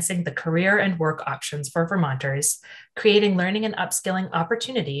enhancing the career and work options for Vermonters, creating learning and upskilling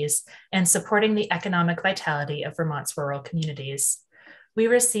opportunities, and supporting the economic vitality of Vermont's rural communities. We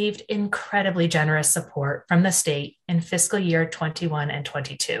received incredibly generous support from the state in fiscal year 21 and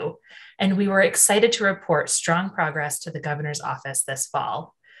 22, and we were excited to report strong progress to the governor's office this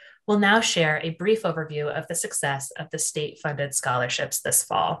fall. We'll now share a brief overview of the success of the state-funded scholarships this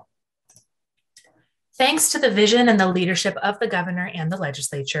fall. Thanks to the vision and the leadership of the governor and the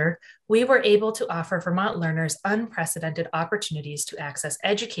legislature, we were able to offer Vermont learners unprecedented opportunities to access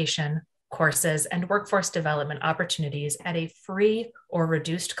education, courses, and workforce development opportunities at a free or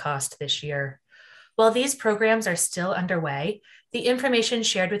reduced cost this year. While these programs are still underway, the information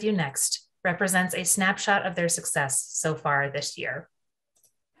shared with you next represents a snapshot of their success so far this year.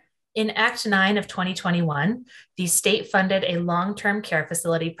 In Act 9 of 2021, the state funded a long-term care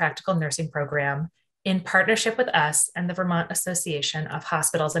facility practical nursing program in partnership with us and the Vermont Association of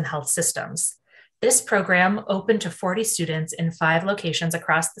Hospitals and Health Systems. This program, open to 40 students in 5 locations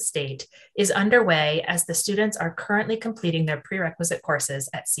across the state, is underway as the students are currently completing their prerequisite courses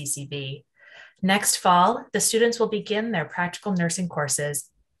at CCB. Next fall, the students will begin their practical nursing courses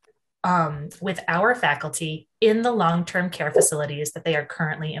with our faculty in the long-term care facilities that they are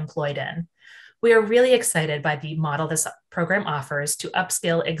currently employed in. We are really excited by the model this program offers to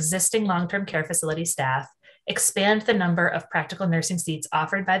upskill existing long-term care facility staff, expand the number of practical nursing seats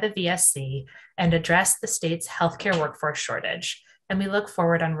offered by the VSC, and address the state's healthcare workforce shortage. And we look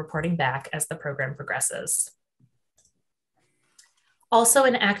forward on reporting back as the program progresses. Also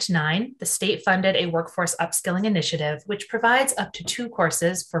in Act 9, the state funded a workforce upskilling initiative, which provides up to 2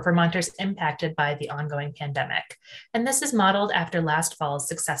 courses for Vermonters impacted by the ongoing pandemic. And this is modeled after last fall's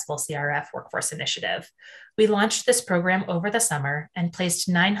successful CRF workforce initiative. We launched this program over the summer and placed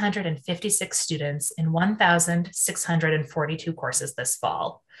 956 students in 1,642 courses this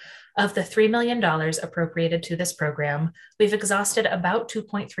fall. Of the $3 million appropriated to this program, we've exhausted about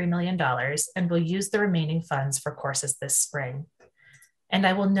 $2.3 million and will use the remaining funds for courses this spring. And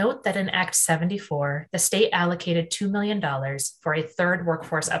I will note that in Act 74, the state allocated $2 million for a 3rd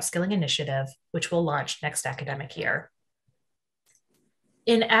workforce upskilling initiative, which will launch next academic year.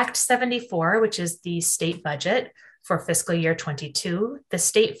 In Act 74, which is the state budget for fiscal year 22, the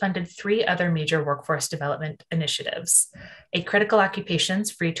state funded 3 other major workforce development initiatives: a critical occupations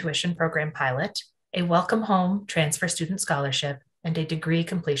free tuition program pilot, a welcome home transfer student scholarship, and a degree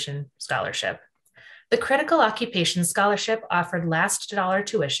completion scholarship. The Critical Occupation Scholarship offered last dollar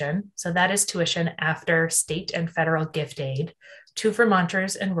tuition, so that is tuition after state and federal gift aid, to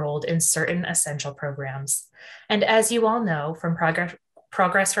Vermonters enrolled in certain essential programs. And as you all know from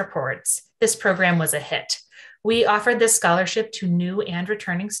progress reports, this program was a hit. We offered this scholarship to new and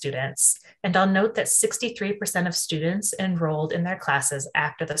returning students, and I'll note that 63% of students enrolled in their classes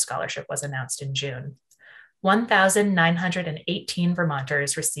after the scholarship was announced in June. 1,918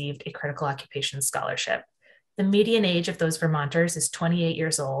 Vermonters received a critical occupation scholarship. The median age of those Vermonters is 28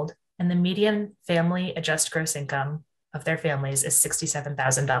 years old, and the median family adjusted gross income of their families is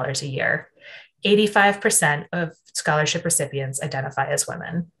 $67,000 a year. 85% of scholarship recipients identify as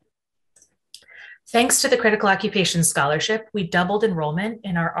women. Thanks to the Critical Occupation Scholarship, we doubled enrollment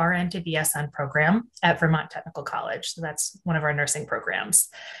in our RN to BSN program at Vermont Technical College. So that's one of our nursing programs.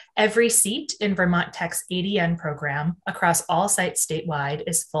 Every seat in Vermont Tech's ADN program across all sites statewide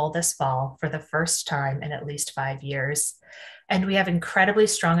is full this fall for the first time in at least 5 years. And we have incredibly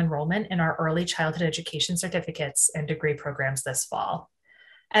strong enrollment in our early childhood education certificates and degree programs this fall.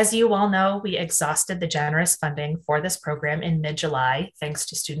 As you all know, we exhausted the generous funding for this program in mid-July, thanks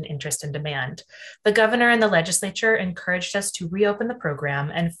to student interest and demand. The governor and the legislature encouraged us to reopen the program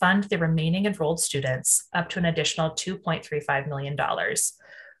and fund the remaining enrolled students up to an additional $2.35 million.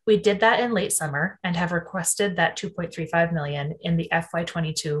 We did that in late summer and have requested that $2.35 million in the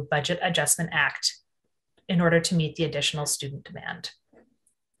FY22 Budget Adjustment Act in order to meet the additional student demand.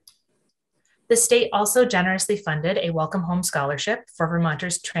 The state also generously funded a Welcome Home Scholarship for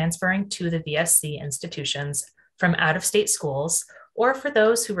Vermonters transferring to the VSC institutions from out-of-state schools or for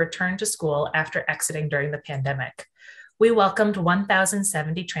those who returned to school after exiting during the pandemic. We welcomed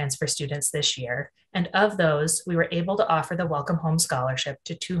 1,070 transfer students this year, and of those, we were able to offer the Welcome Home Scholarship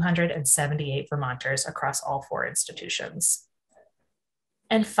to 278 Vermonters across all 4 institutions.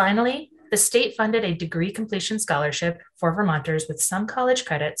 And finally, the state funded a degree completion scholarship for Vermonters with some college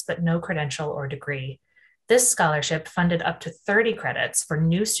credits, but no credential or degree. This scholarship funded up to 30 credits for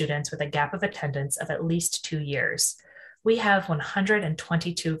new students with a gap of attendance of at least 2 years. We have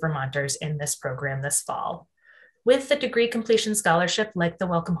 122 Vermonters in this program this fall. With the degree completion scholarship, like the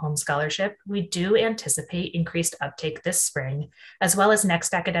Welcome Home Scholarship, we do anticipate increased uptake this spring, as well as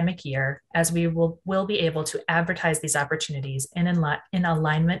next academic year, as we will be able to advertise these opportunities in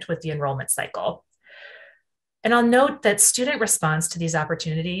alignment with the enrollment cycle. And I'll note that student response to these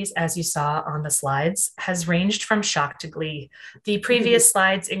opportunities, as you saw on the slides, has ranged from shock to glee. The previous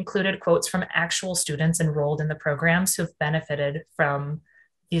slides included quotes from actual students enrolled in the programs who've benefited from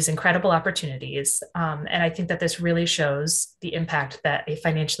these incredible opportunities. And I think that this really shows the impact that a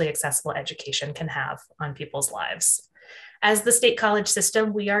financially accessible education can have on people's lives. As the state college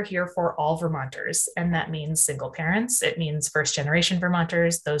system, we are here for all Vermonters, and that means single parents, it means first-generation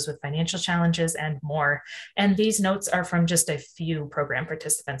Vermonters, those with financial challenges, and more. And these notes are from just a few program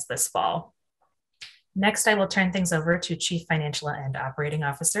participants this fall. Next, I will turn things over to Chief Financial and Operating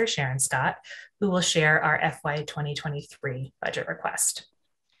Officer Sharon Scott, who will share our FY 2023 budget request.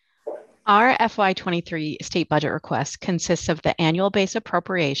 Our FY23 state budget request consists of the annual base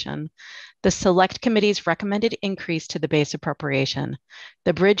appropriation, the select committee's recommended increase to the base appropriation,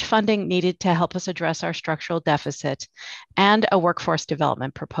 the bridge funding needed to help us address our structural deficit, and a workforce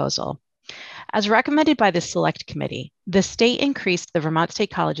development proposal. As recommended by the Select Committee, the state increased the Vermont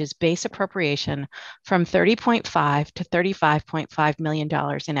State College's base appropriation from $30.5 to $35.5 million in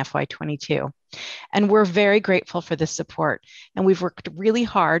FY22. And we're very grateful for this support, and we've worked really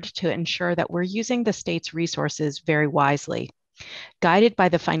hard to ensure that we're using the state's resources very wisely. Guided by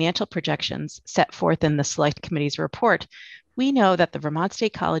the financial projections set forth in the Select Committee's report, we know that the Vermont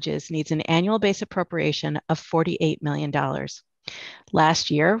State Colleges needs an annual base appropriation of $48 million. Last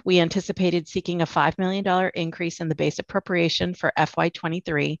year, we anticipated seeking a $5 million increase in the base appropriation for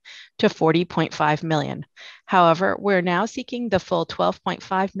FY23 to $40.5 million. However, we're now seeking the full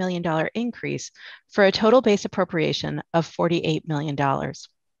 $12.5 million increase for a total base appropriation of $48 million.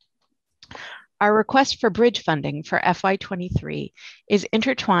 Our request for bridge funding for FY23 is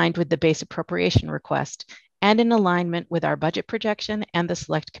intertwined with the base appropriation request and in alignment with our budget projection and the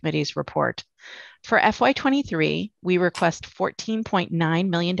Select Committee's report. For FY23, we request $14.9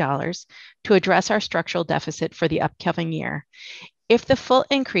 million to address our structural deficit for the upcoming year. If the full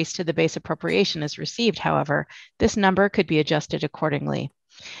increase to the base appropriation is received, however, this number could be adjusted accordingly.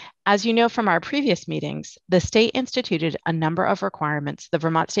 As you know from our previous meetings, the state instituted a number of requirements the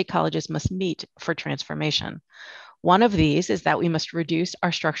Vermont State Colleges must meet for transformation. One of these is that we must reduce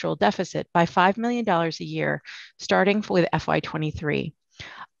our structural deficit by $5 million a year, starting with FY23.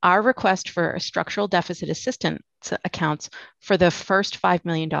 Our request for a structural deficit assistance accounts for the first $5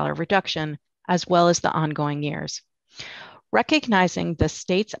 million reduction, as well as the ongoing years. Recognizing the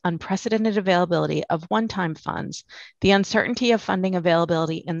state's unprecedented availability of one-time funds, the uncertainty of funding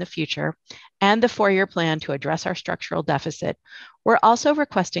availability in the future, and the four-year plan to address our structural deficit, we're also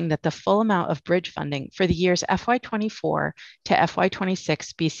requesting that the full amount of bridge funding for the years FY24 to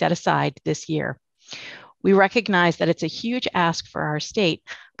FY26 be set aside this year. We recognize that it's a huge ask for our state,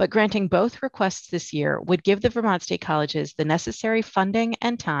 but granting both requests this year would give the Vermont State Colleges the necessary funding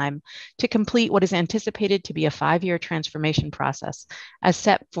and time to complete what is anticipated to be a 5-year transformation process, as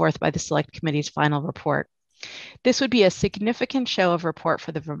set forth by the Select Committee's final report. This would be a significant show of support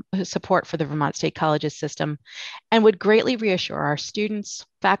for the Vermont State Colleges system and would greatly reassure our students,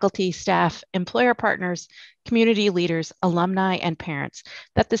 faculty, staff, employer partners, community leaders, alumni, and parents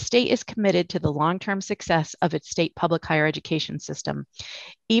that the state is committed to the long-term success of its state public higher education system,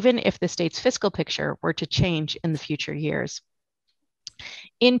 even if the state's fiscal picture were to change in the future years.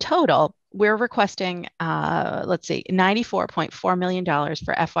 In total, we're requesting, $94.4 million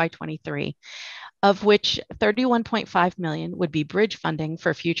for FY23. Of which $31.5 million would be bridge funding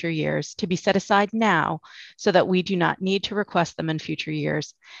for future years to be set aside now so that we do not need to request them in future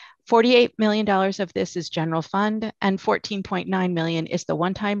years. $48 million of this is general fund and $14.9 million is the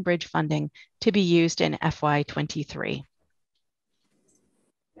one-time bridge funding to be used in FY23.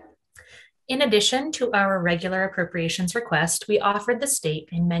 In addition to our regular appropriations request, we offered the state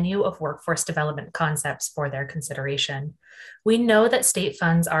a menu of workforce development concepts for their consideration. We know that state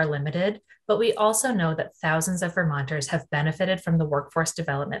funds are limited, but we also know that thousands of Vermonters have benefited from the workforce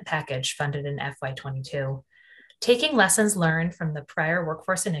development package funded in FY22. Taking lessons learned from the prior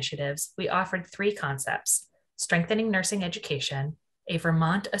workforce initiatives, we offered 3 concepts: strengthening nursing education, a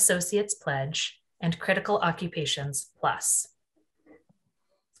Vermont Associates Pledge, and critical occupations plus.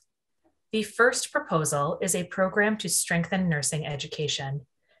 The first proposal is a program to strengthen nursing education.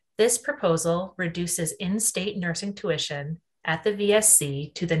 This proposal reduces in-state nursing tuition at the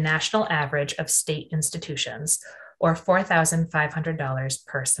VSC to the national average of state institutions, or $4,500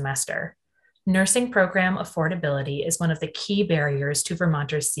 per semester. Nursing program affordability is one of the key barriers to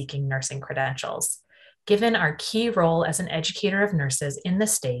Vermonters seeking nursing credentials. Given our key role as an educator of nurses in the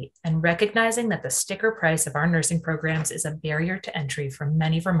state and recognizing that the sticker price of our nursing programs is a barrier to entry for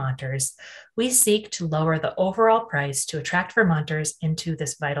many Vermonters, we seek to lower the overall price to attract Vermonters into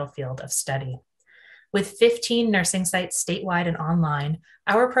this vital field of study. With 15 nursing sites statewide and online,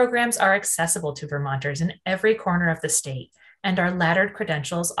 our programs are accessible to Vermonters in every corner of the state, and our laddered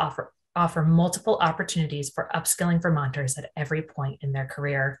credentials offer multiple opportunities for upskilling Vermonters at every point in their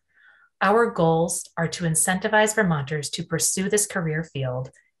career. Our goals are to incentivize Vermonters to pursue this career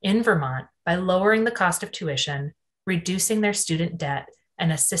field in Vermont by lowering the cost of tuition, reducing their student debt,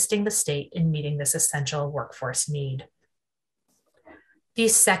 and assisting the state in meeting this essential workforce need. The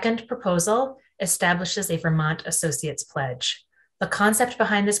second proposal establishes a Vermont Associates Pledge. The concept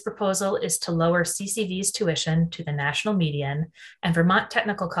behind this proposal is to lower CCV's tuition to the national median and Vermont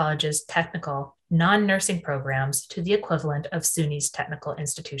Technical College's technical non-nursing programs to the equivalent of SUNY's technical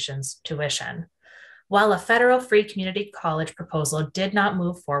institutions' tuition. While a federal free community college proposal did not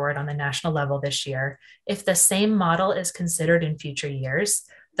move forward on the national level this year, if the same model is considered in future years,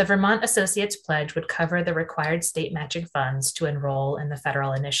 the Vermont Associates Pledge would cover the required state matching funds to enroll in the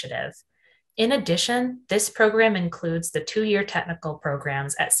federal initiative. In addition, this program includes the 2-year technical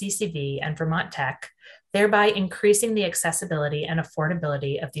programs at CCV and Vermont Tech, thereby increasing the accessibility and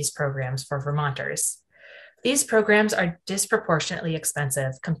affordability of these programs for Vermonters. These programs are disproportionately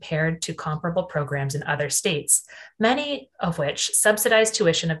expensive compared to comparable programs in other states, many of which subsidize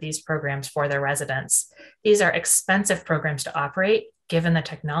tuition of these programs for their residents. These are expensive programs to operate, given the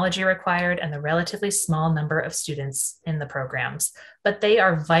technology required and the relatively small number of students in the programs, but they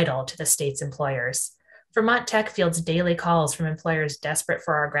are vital to the state's employers. Vermont Tech fields daily calls from employers desperate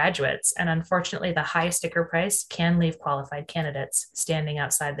for our graduates, and unfortunately, the high sticker price can leave qualified candidates standing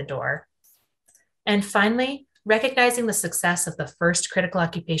outside the door. And finally, recognizing the success of the first critical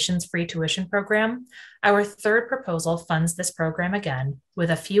occupations free tuition program, our third proposal funds this program again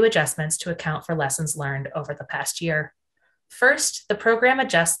with a few adjustments to account for lessons learned over the past year. First, the program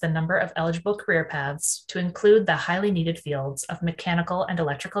adjusts the number of eligible career paths to include the highly needed fields of mechanical and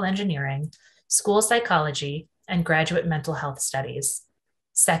electrical engineering, school psychology, and graduate mental health studies.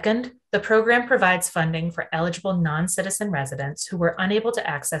 Second, the program provides funding for eligible non-citizen residents who were unable to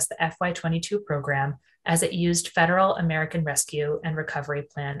access the FY22 program as it used Federal American Rescue and Recovery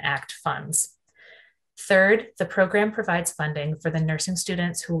Plan Act funds. Third, the program provides funding for the nursing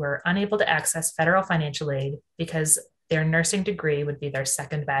students who were unable to access federal financial aid because their nursing degree would be their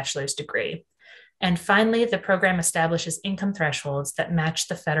second bachelor's degree. And finally, the program establishes income thresholds that match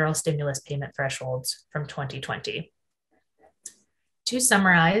the federal stimulus payment thresholds from 2020. To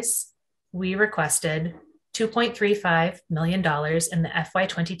summarize, we requested $2.35 million in the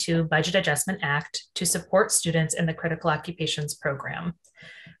FY22 Budget Adjustment Act to support students in the Critical Occupations Program.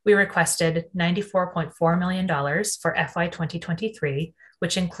 We requested $94.4 million for FY 2023,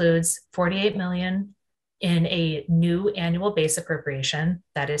 which includes $48 million in a new annual base appropriation,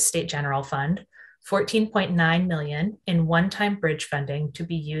 that is State General Fund, $14.9 million in one-time bridge funding to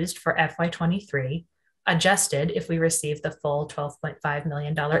be used for FY 23, adjusted if we receive the full $12.5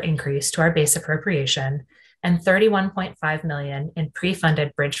 million increase to our base appropriation, and $31.5 million in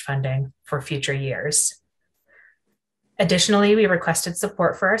pre-funded bridge funding for future years. Additionally, we requested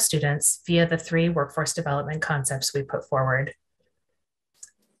support for our students via the 3 workforce development concepts we put forward.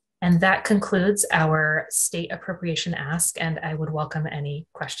 And that concludes our state appropriation ask, and I would welcome any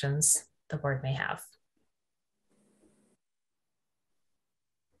questions the board may have.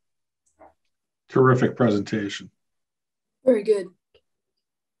 Terrific presentation. Very good.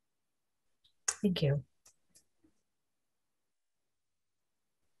 Thank you.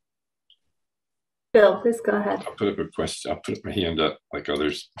 Bill, please go ahead. I'll put up a question. I'll put my hand up like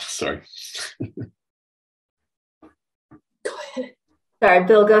others. Sorry. Go ahead. Sorry,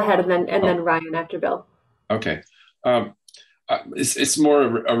 Bill, go ahead, and then Ryan after Bill. Okay. It's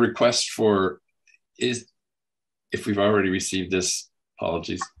more a request for, if we've already received this,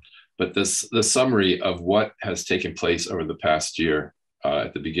 apologies, but the summary of what has taken place over the past year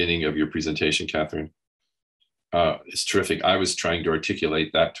at the beginning of your presentation, Catherine, is terrific. I was trying to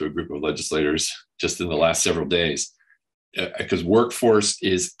articulate that to a group of legislators just in the last several days, because workforce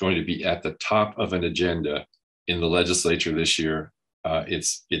is going to be at the top of an agenda in the legislature this year.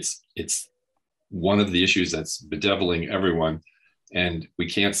 It's one of the issues that's bedeviling everyone, and we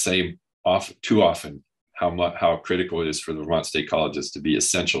can't say too often how critical it is for the Vermont State Colleges to be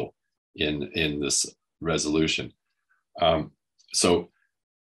essential in this resolution. So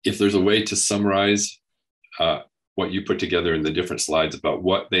if there's a way to summarize what you put together in the different slides about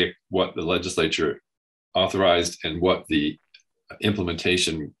what the legislature authorized and what the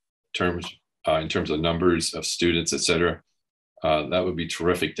implementation terms in terms of numbers of students, et cetera, that would be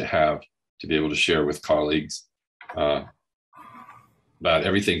terrific to have, to be able to share with colleagues about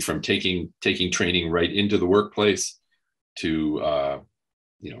everything from taking training right into the workplace to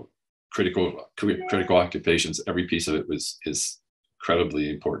critical occupations. Every piece of it is incredibly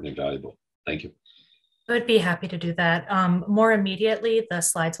important and valuable. Thank you. I would be happy to do that. More immediately, the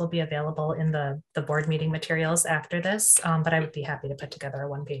slides will be available in the board meeting materials after this, but I would be happy to put together a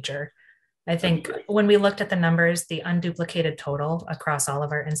one-pager. I think when we looked at the numbers, the unduplicated total across all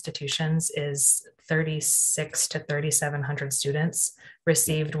of our institutions is 3,600 to 3,700 students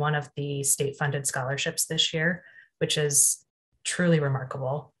received one of the state-funded scholarships this year, which is truly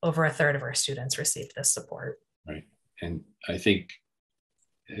remarkable. Over a third of our students received this support. Right, and I think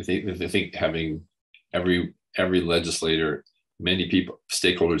having every legislator, many people,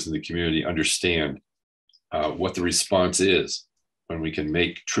 stakeholders in the community understand what the response is when we can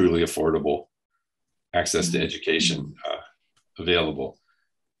make truly affordable access to education available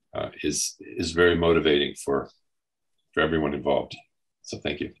is very motivating for everyone involved. So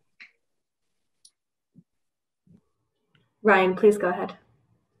thank you. Ryan, please go ahead.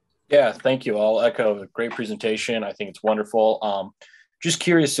 Yeah, thank you. I'll echo a great presentation. I think it's wonderful. Just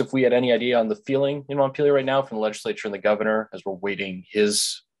curious if we had any idea on the feeling in Montpelier right now from the legislature and the governor as we're waiting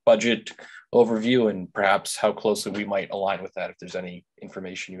his budget overview, and perhaps how closely we might align with that, if there's any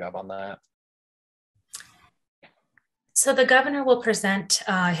information you have on that. So the governor will present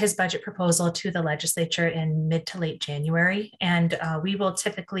his budget proposal to the legislature in mid to late January, and we will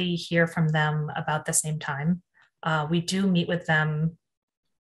typically hear from them about the same time. We do meet with them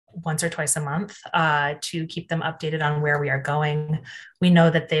once or twice a month to keep them updated on where we are going. We know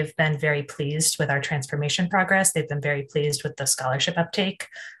that they've been very pleased with our transformation progress. They've been very pleased with the scholarship uptake,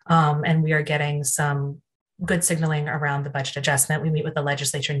 and we are getting some good signaling around the budget adjustment. We meet with the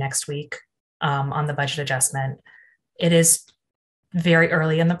legislature next week on the budget adjustment. It is very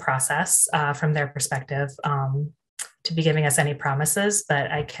early in the process from their perspective to be giving us any promises, but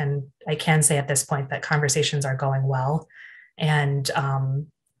I can say at this point that conversations are going well, and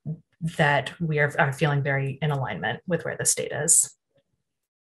that we are feeling very in alignment with where the state is.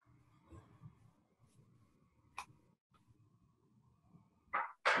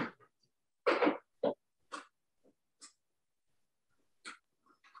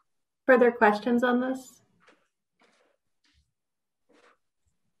 Further questions on this?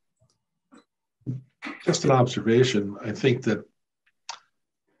 Just an observation. I think that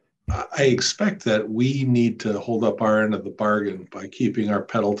I expect that we need to hold up our end of the bargain by keeping our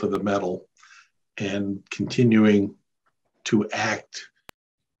pedal to the metal and continuing to act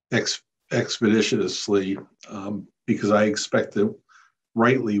expeditiously, because I expect that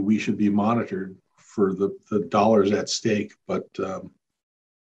rightly we should be monitored for the dollars at stake, but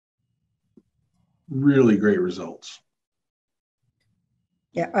really great results.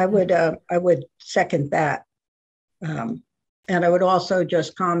 Yeah, I would second that. And I would also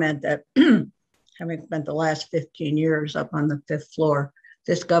just comment that having spent the last 15 years up on the 5th floor,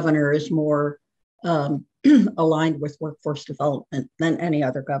 this governor is more aligned with workforce development than any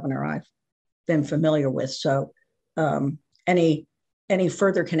other governor I've been familiar with. So any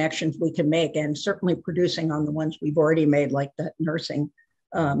further connections we can make, and certainly producing on the ones we've already made, like that nursing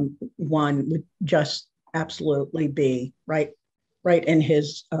one, would just absolutely be right in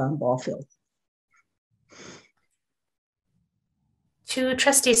his ball field. To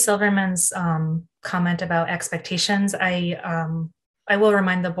Trustee Silverman's comment about expectations, I will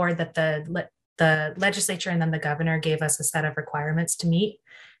remind the board that the legislature and then the governor gave us a set of requirements to meet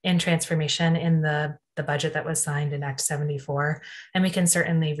in transformation in the budget that was signed in Act 74. And we can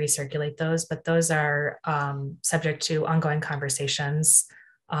certainly recirculate those, but those are subject to ongoing conversations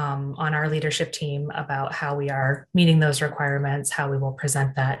on our leadership team about how we are meeting those requirements, how we will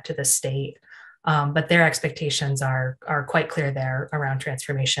present that to the state. But their expectations are quite clear there around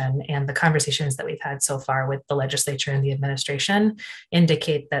transformation, and the conversations that we've had so far with the legislature and the administration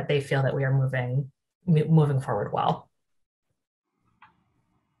indicate that they feel that we are moving forward well.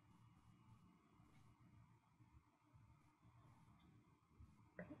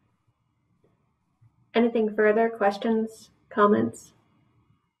 Anything further? Questions, comments?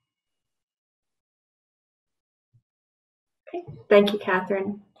 Okay, thank you,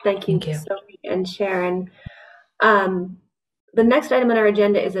 Catherine. Thank you, Sophie and Sharon. The next item on our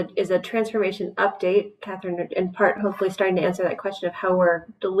agenda is a transformation update. Catherine, in part, hopefully starting to answer that question of how we're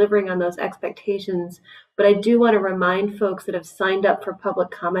delivering on those expectations. But I do want to remind folks that have signed up for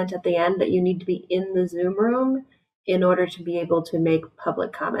public comment at the end that you need to be in the Zoom room in order to be able to make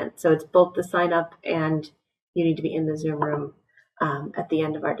public comment. So it's both the sign up and you need to be in the Zoom room at the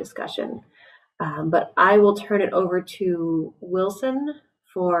end of our discussion. But I will turn it over to Wilson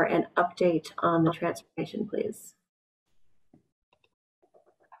for an update on the transformation, please.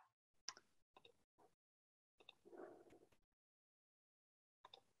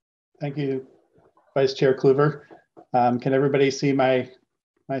 Thank you, Vice Chair Kluver. Can everybody see my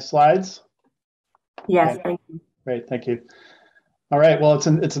slides? Yes, thank you. Great, thank you. All right, well, it's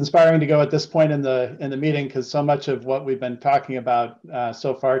inspiring to go at this point in the meeting because so much of what we've been talking about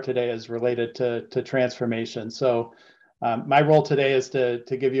so far today is related to transformation. So my role today is to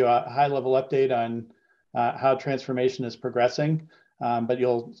give you a high-level update on how transformation is progressing. But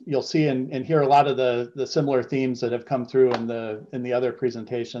you'll see and hear a lot of the similar themes that have come through in the other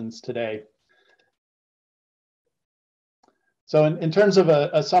presentations today. So in terms of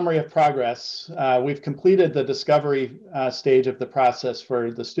a summary of progress, we've completed the discovery stage of the process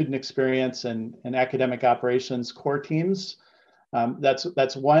for the student experience and academic operations core teams.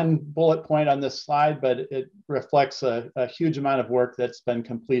 That's one bullet point on this slide, but it reflects a huge amount of work that's been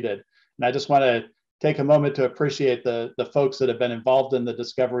completed. And I just want to take a moment to appreciate the folks that have been involved in the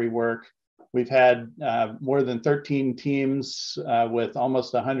discovery work. We've had more than 13 teams with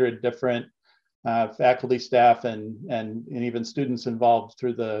almost 100 different faculty, staff, and even students involved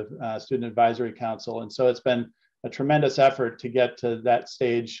through the Student Advisory Council. And so it's been a tremendous effort to get to that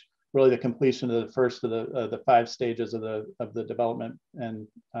stage, really the completion of the first of the 5 stages of the development and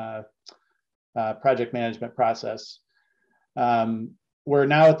project management process. We're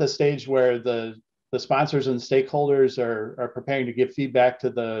now at the stage where the sponsors and stakeholders are preparing to give feedback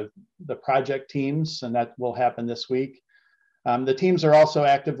to the project teams, and that will happen this week. The teams are also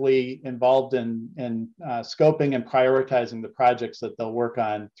actively involved in scoping and prioritizing the projects that they'll work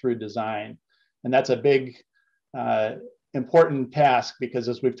on through design. And that's a big, important task because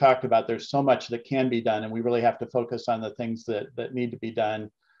as we've talked about, there's so much that can be done and we really have to focus on the things that need to be done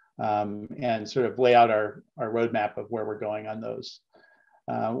and sort of lay out our roadmap of where we're going on those.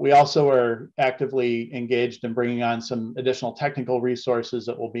 We also are actively engaged in bringing on some additional technical resources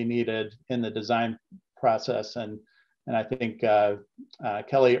that will be needed in the design process. And I think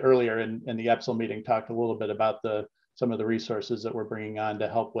Kelly earlier in the EPSL meeting talked a little bit about some of the resources that we're bringing on to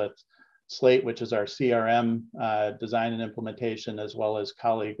help with Slate, which is our CRM design and implementation, as well as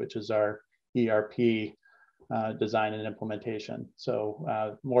Colleague, which is our ERP design and implementation.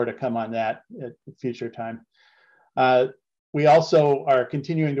 So more to come on that at a future time. We also are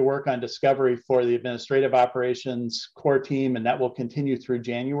continuing to work on discovery for the administrative operations core team, and that will continue through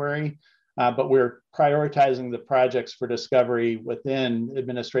January. but we're prioritizing the projects for discovery within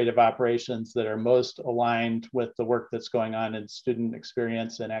administrative operations that are most aligned with the work that's going on in student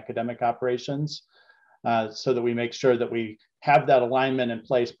experience and academic operations, so that we make sure that we have that alignment in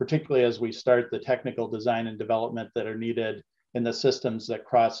place, particularly as we start the technical design and development that are needed in the systems that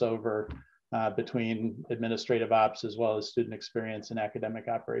cross over between administrative ops as well as student experience and academic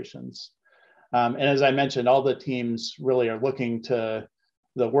operations. And as I mentioned, all the teams really are looking to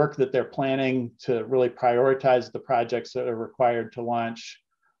the work that they're planning to really prioritize the projects that are required to launch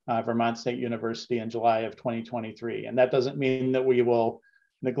Vermont State University in July of 2023. And that doesn't mean that we will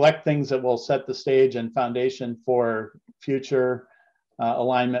neglect things that will set the stage and foundation for future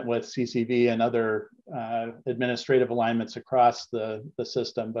alignment with CCV and other administrative alignments across the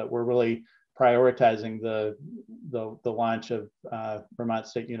system, but we're really prioritizing the launch of Vermont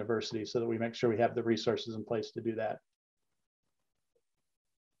State University so that we make sure we have the resources in place to do that.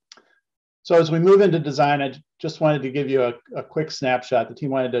 So as we move into design, I just wanted to give you a quick snapshot. The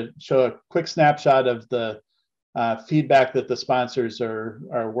team wanted to show a quick snapshot of the feedback that the sponsors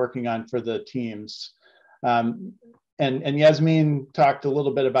are working on for the teams. And Yasmin talked a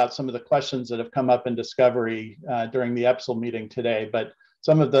little bit about some of the questions that have come up in discovery during the EPSL meeting today, but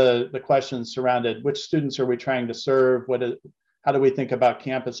some of the questions surrounded which students are we trying to serve, how do we think about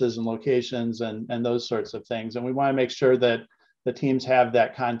campuses and locations and those sorts of things. And we want to make sure that the teams have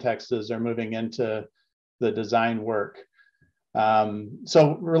that context as they're moving into the design work.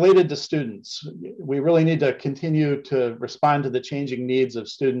 So related to students, we really need to continue to respond to the changing needs of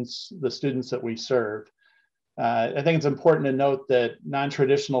students, the students that we serve. I think it's important to note that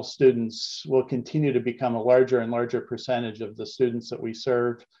non-traditional students will continue to become a larger and larger percentage of the students that we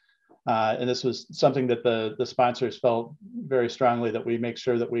serve. And this was something that the sponsors felt very strongly that we make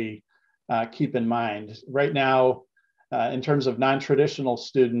sure that we keep in mind. Right now, in terms of non-traditional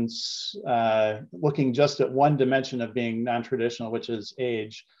students, looking just at one dimension of being non-traditional, which is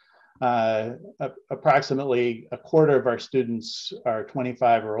age, approximately a quarter of our students are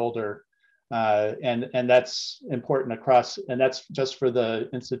 25 or older. And that's important across, and that's just for the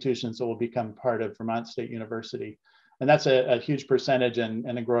institutions that will become part of Vermont State University. And that's a huge percentage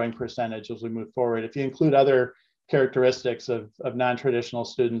and a growing percentage as we move forward. If you include other characteristics of non-traditional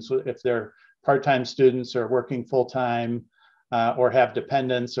students, if they're part-time students or working full-time or have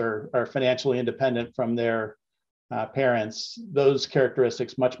dependents or are financially independent from their parents, those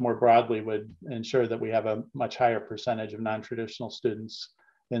characteristics much more broadly would ensure that we have a much higher percentage of non-traditional students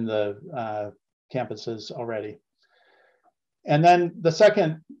in the campuses already. And then the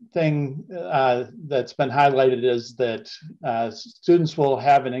second thing that's been highlighted is that students will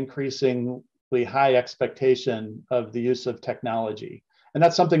have an increasingly high expectation of the use of technology. And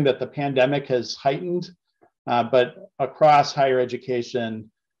that's something that the pandemic has heightened, but across higher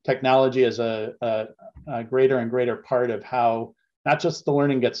education, technology is a greater and greater part of how not just the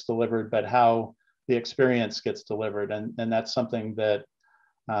learning gets delivered, but how the experience gets delivered. And that's something that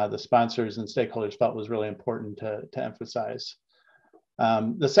the sponsors and stakeholders felt was really important to emphasize.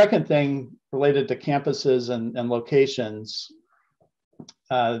 The second thing related to campuses and locations,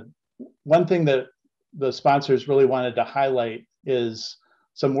 one thing that the sponsors really wanted to highlight is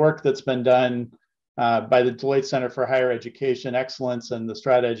some work that's been done by the Deloitte Center for Higher Education Excellence and the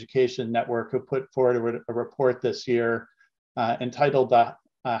Strata Education Network, who put forward a report this year entitled a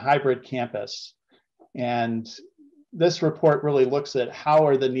Hybrid Campus. And this report really looks at how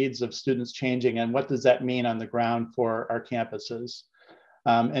are the needs of students changing and what does that mean on the ground for our campuses.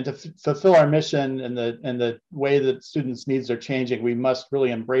 And to fulfill our mission and the way that students' needs are changing, we must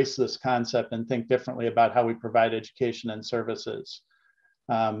really embrace this concept and think differently about how we provide education and services.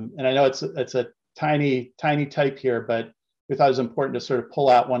 And I know it's a tiny type here, but we thought it was important to sort of pull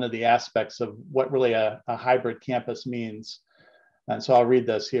out one of the aspects of what really a hybrid campus means. And so I'll read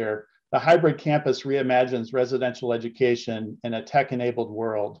this here. The hybrid campus reimagines residential education in a tech-enabled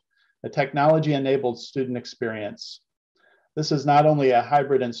world, a technology-enabled student experience. This is not only a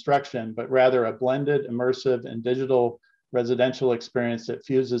hybrid instruction, but rather a blended, immersive, and digital residential experience that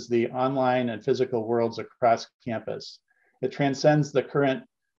fuses the online and physical worlds across campus. It transcends the current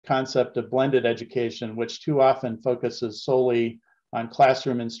concept of blended education, which too often focuses solely on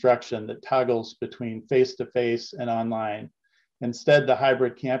classroom instruction that toggles between face-to-face and online. Instead, the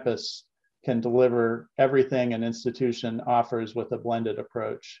hybrid campus can deliver everything an institution offers with a blended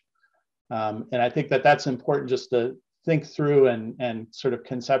approach. And I think that that's important just to think through and sort of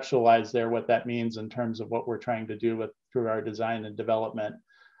conceptualize there what that means in terms of what we're trying to do through our design and development.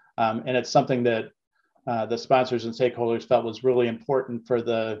 And it's something that the sponsors and stakeholders felt was really important for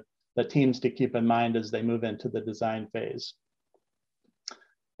the teams to keep in mind as they move into the design phase.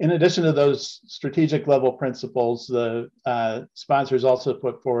 In addition to those strategic level principles, the sponsors also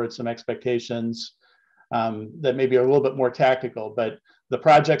put forward some expectations that maybe are a little bit more tactical, but the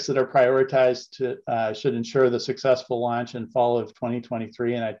projects that are prioritized should ensure the successful launch in fall of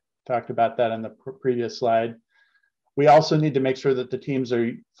 2023, and I talked about that on the previous slide. We also need to make sure that the teams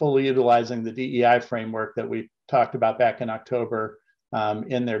are fully utilizing the DEI framework that we talked about back in October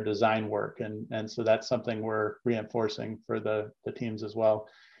in their design work, and so that's something we're reinforcing for the teams as well.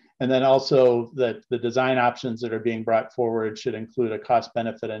 And then also that the design options that are being brought forward should include a cost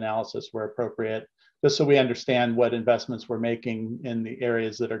benefit analysis where appropriate, just so we understand what investments we're making in the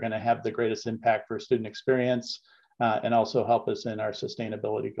areas that are going to have the greatest impact for student experience and also help us in our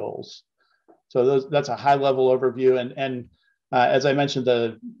sustainability goals. So that's a high level overview. And as I mentioned,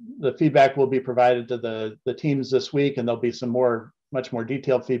 the feedback will be provided to the teams this week, and there'll be some much more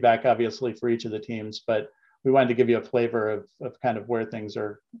detailed feedback, obviously, for each of the teams, but we wanted to give you a flavor of kind of where things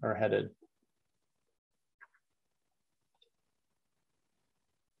are headed.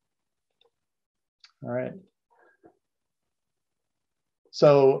 All right.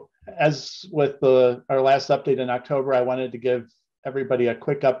 So as with our last update in October, I wanted to give everybody a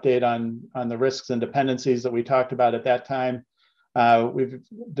quick update on the risks and dependencies that we talked about at that time. We've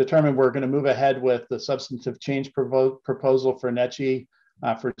determined we're going to move ahead with the substantive change proposal for NECHI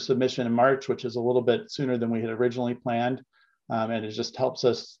for submission in March, which is a little bit sooner than we had originally planned. And it just helps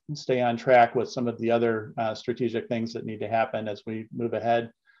us stay on track with some of the other strategic things that need to happen as we move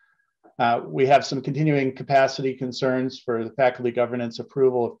ahead. We have some continuing capacity concerns for the faculty governance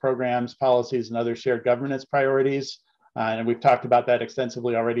approval of programs, policies, and other shared governance priorities. And we've talked about that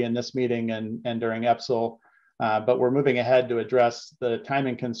extensively already in this meeting and during EPSL, but we're moving ahead to address the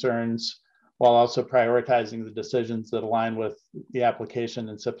timing concerns while also prioritizing the decisions that align with the application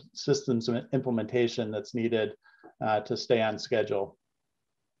and systems implementation that's needed to stay on schedule.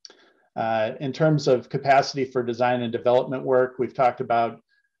 In terms of capacity for design and development work, we've talked about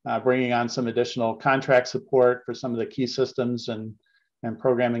bringing on some additional contract support for some of the key systems and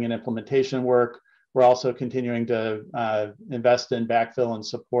programming and implementation work. We're also continuing to invest in backfill and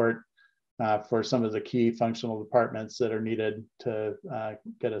support for some of the key functional departments that are needed to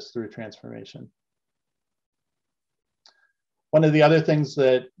get us through transformation. One of the other things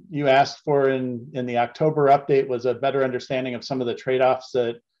that you asked for in the October update was a better understanding of some of the trade-offs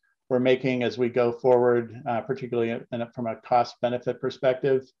that we're making as we go forward, particularly from a cost benefit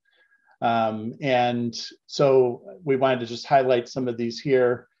perspective. And so we wanted to just highlight some of these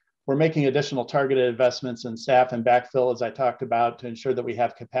here. We're making additional targeted investments in staff and backfill, as I talked about, to ensure that we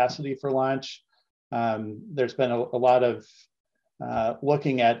have capacity for launch. There's been a lot of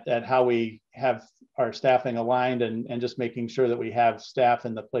looking at how we have our staffing aligned and just making sure that we have staff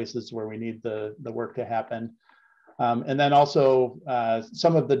in the places where we need the work to happen. And then also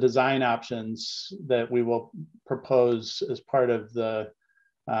some of the design options that we will propose as part of the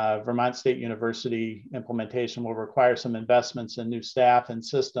Vermont State University implementation will require some investments in new staff and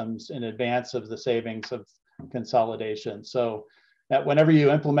systems in advance of the savings of consolidation. So that whenever you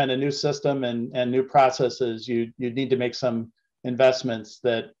implement a new system and new processes, you need to make some investments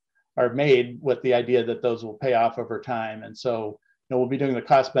that are made with the idea that those will pay off over time. And so we'll be doing the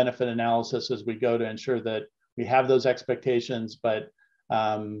cost benefit analysis as we go to ensure that we have those expectations, but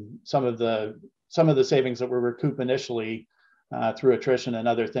some of the savings that we recoup initially through attrition and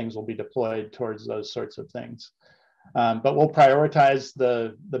other things will be deployed towards those sorts of things. But we'll prioritize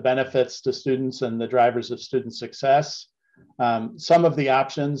the benefits to students and the drivers of student success. Some of the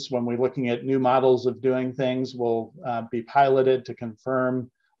options when we're looking at new models of doing things will be piloted to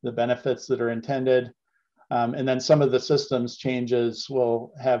confirm the benefits that are intended. And then some of the systems changes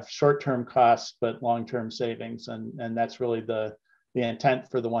will have short-term costs, but long-term savings. And that's really the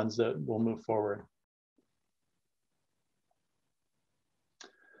intent for the ones that will move forward.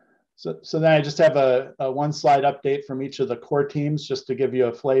 So then I just have a one slide update from each of the core teams, just to give you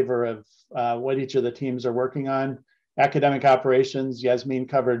a flavor of what each of the teams are working on. Academic operations, Yasmin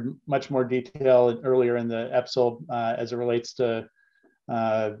covered much more detail earlier in the EPSL as it relates to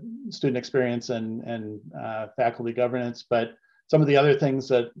student experience and faculty governance. But some of the other things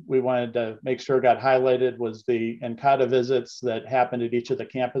that we wanted to make sure got highlighted was the NCADA visits that happened at each of the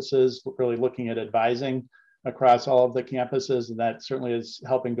campuses, really looking at advising across all of the campuses, and that certainly is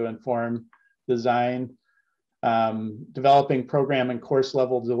helping to inform design. Developing program and course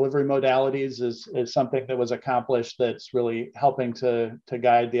level delivery modalities is something that was accomplished that's really helping to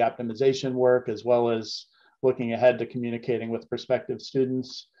guide the optimization work, as well as looking ahead to communicating with prospective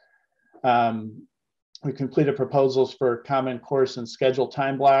students. We completed proposals for common course and schedule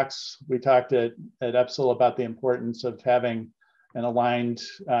time blocks. We talked at EPSL about the importance of having an aligned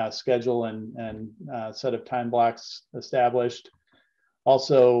schedule and set of time blocks established.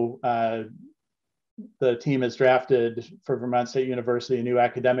 Also, the team has drafted for Vermont State University a new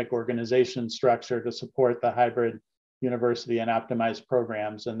academic organization structure to support the hybrid university and optimized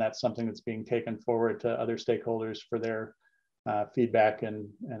programs. And that's something that's being taken forward to other stakeholders for their feedback and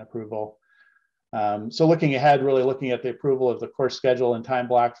approval. So looking ahead, really looking at the approval of the course schedule and time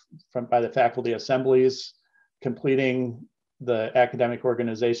block by the faculty assemblies, completing the academic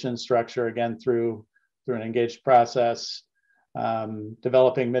organization structure again through an engaged process,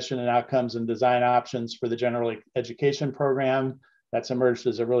 developing mission and outcomes and design options for the general education program. That's emerged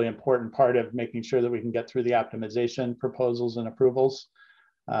as a really important part of making sure that we can get through the optimization proposals and approvals.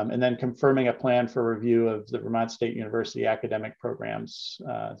 And then confirming a plan for review of the Vermont State University academic programs.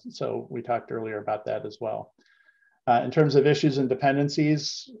 So we talked earlier about that as well. In terms of issues and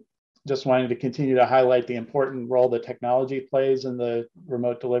dependencies, just wanted to continue to highlight the important role that technology plays in the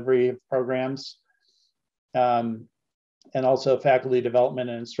remote delivery of programs. And also faculty development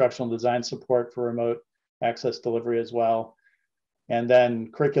and instructional design support for remote access delivery as well. And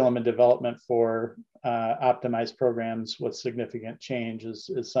then curriculum and development for optimized programs with significant change is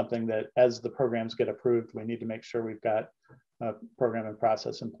something that as the programs get approved, we need to make sure we've got a program and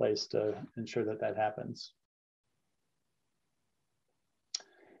process in place to ensure that that happens.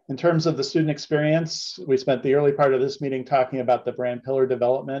 In terms of the student experience, we spent the early part of this meeting talking about the brand pillar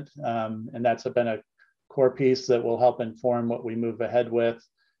development, and that's been a core piece that will help inform what we move ahead with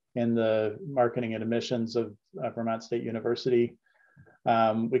in the marketing and admissions of Vermont State University.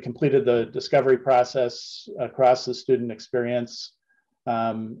 We completed the discovery process across the student experience,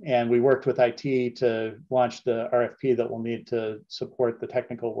 and we worked with IT to launch the RFP that we'll need to support the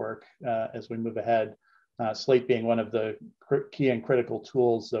technical work as we move ahead. Slate being one of the key and critical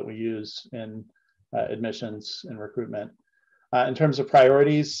tools that we use in admissions and recruitment. In terms of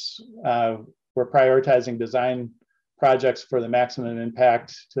priorities, we're prioritizing design projects for the maximum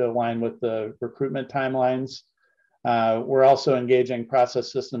impact to align with the recruitment timelines. We're also engaging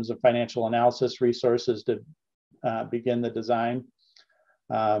process systems and financial analysis resources to begin the design.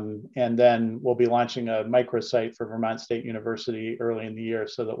 And then we'll be launching a microsite for Vermont State University early in the year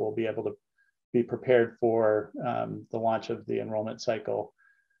so that we'll be able to be prepared for the launch of the enrollment cycle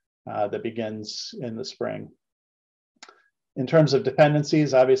that begins in the spring. In terms of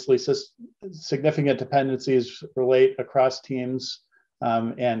dependencies, obviously significant dependencies relate across teams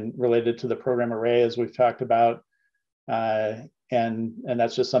and related to the program array, as we've talked about. And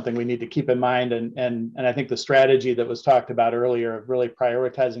that's just something we need to keep in mind. And I think the strategy that was talked about earlier of really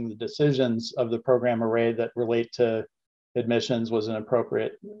prioritizing the decisions of the program array that relate to admissions was an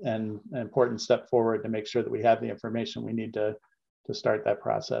appropriate and important step forward to make sure that we have the information we need to start that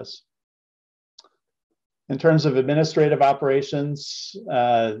process. In terms of administrative operations,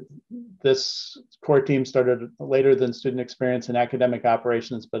 this core team started later than student experience and academic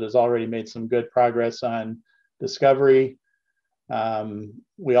operations, but has already made some good progress on discovery.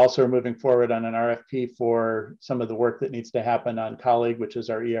 We also are moving forward on an RFP for some of the work that needs to happen on Colleague, which is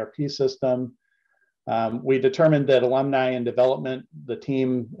our ERP system. We determined that alumni and development, the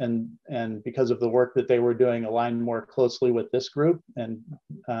team, and because of the work that they were doing, aligned more closely with this group and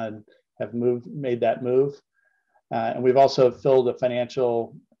have made that move. And we've also filled a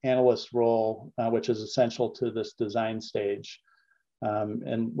financial analyst role, which is essential to this design stage.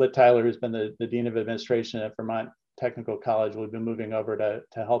 And Whit Tyler, who's been the Dean of Administration at Vermont Technical College, will be moving over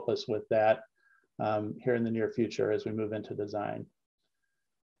to help us with that here in the near future as we move into design.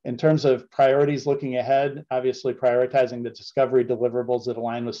 In terms of priorities looking ahead, obviously prioritizing the discovery deliverables that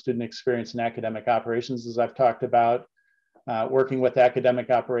align with student experience and academic operations, as I've talked about, working with academic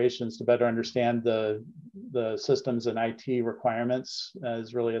operations to better understand the systems and IT requirements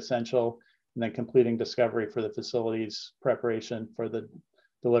is really essential, and then completing discovery for the facilities preparation for the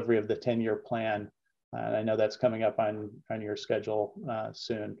delivery of the 10-year plan. And I know that's coming up on your schedule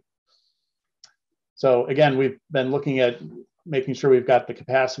soon. So again, we've been looking at making sure we've got the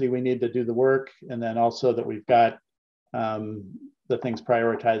capacity we need to do the work, and then also that we've got the things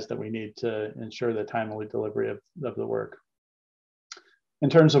prioritized that we need to ensure the timely delivery of the work. In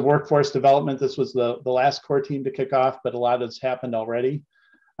terms of workforce development, this was the last core team to kick off, but a lot has happened already.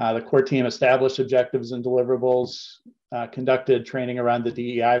 The core team established objectives and deliverables, conducted training around the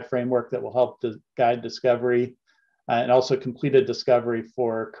DEI framework that will help to guide discovery, and also completed discovery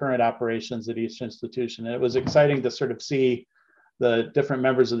for current operations at each institution. And it was exciting to sort of see the different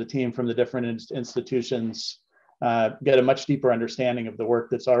members of the team from the different institutions get a much deeper understanding of the work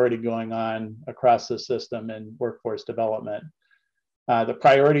that's already going on across the system in workforce development. The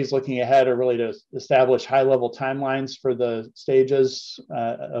priorities looking ahead are really to establish high-level timelines for the stages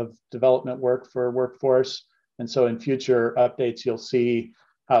of development work for workforce. And so in future updates, you'll see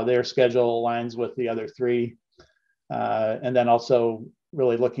how their schedule aligns with the other three. And then also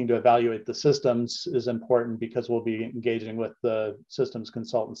really looking to evaluate the systems is important because we'll be engaging with the systems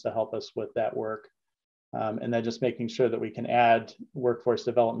consultants to help us with that work. And then just making sure that we can add workforce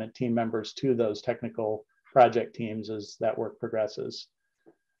development team members to those technical project teams as that work progresses.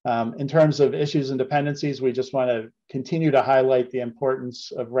 In terms of issues and dependencies, we just want to continue to highlight the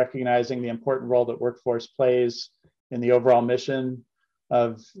importance of recognizing the important role that workforce plays in the overall mission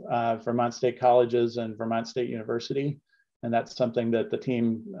of Vermont State Colleges and Vermont State University. And that's something that the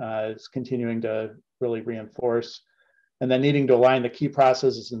team is continuing to really reinforce. And then needing to align the key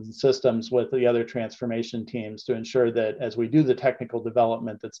processes and systems with the other transformation teams to ensure that as we do the technical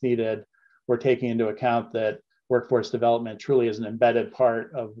development that's needed, we're taking into account that workforce development truly is an embedded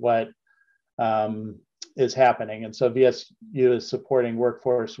part of what is happening. And so VSU is supporting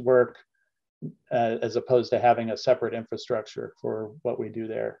workforce work as opposed to having a separate infrastructure for what we do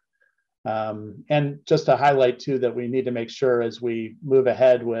there. And just to highlight too, that we need to make sure as we move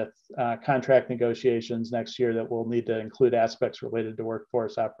ahead with contract negotiations next year that we'll need to include aspects related to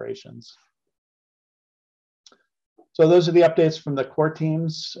workforce operations. So those are the updates from the core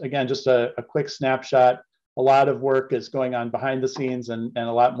teams. Again, just a quick snapshot. A lot of work is going on behind the scenes and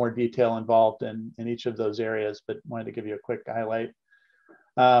a lot more detail involved in each of those areas, but wanted to give you a quick highlight.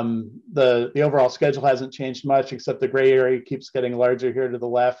 The overall schedule hasn't changed much, except the gray area keeps getting larger here to the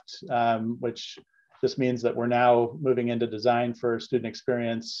left, which just means that we're now moving into design for student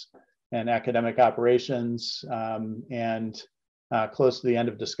experience and academic operations, and close to the end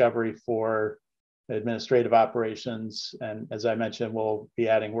of discovery for administrative operations. And as I mentioned, we'll be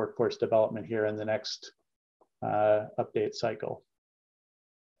adding workforce development here in the next update cycle.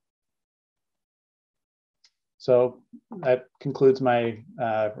 So that concludes my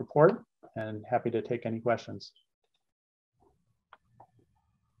report, and happy to take any questions.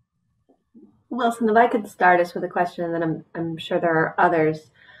 Wilson, if I could start us with a question, and then I'm sure there are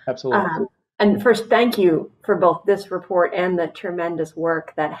others. Absolutely. And first, thank you for both this report and the tremendous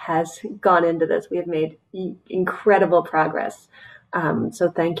work that has gone into this. We have made incredible progress.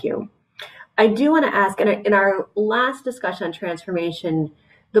 So thank you. I do want to ask, in our last discussion on transformation,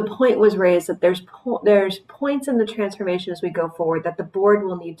 the point was raised that there's points in the transformation as we go forward that the board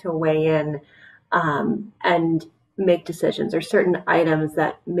will need to weigh in and make decisions, or certain items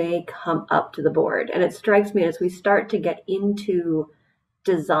that may come up to the board. And it strikes me as we start to get into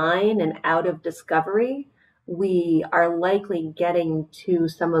design and out of discovery, we are likely getting to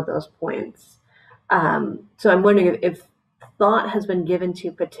some of those points. So I'm wondering if thought has been given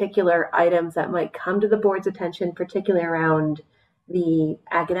to particular items that might come to the board's attention, particularly around the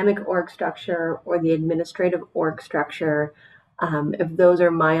academic org structure or the administrative org structure, if those are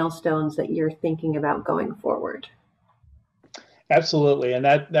milestones that you're thinking about going forward. Absolutely, and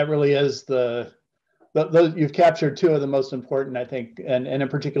that really is you've captured two of the most important, I think, and in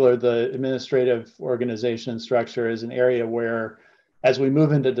particular, the administrative organization structure is an area where, as we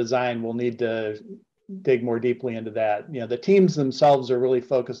move into design, we'll need to dig more deeply into that. You know, the teams themselves are really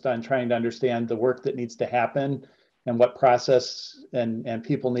focused on trying to understand the work that needs to happen and what process and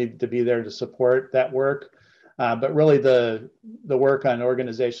people need to be there to support that work. But really the work on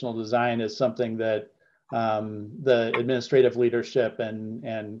organizational design is something that the administrative leadership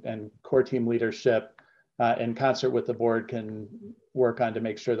and core team leadership in concert with the board can work on to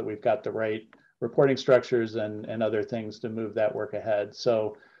make sure that we've got the right reporting structures and other things to move that work ahead.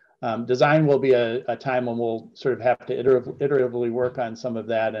 So design will be a time when we'll sort of have to iteratively work on some of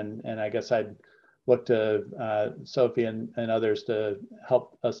that. And I guess I'd look to Sophie and others to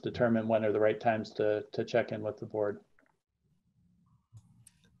help us determine when are the right times to check in with the board.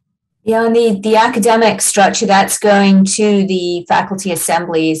 Yeah, and the academic structure, that's going to the faculty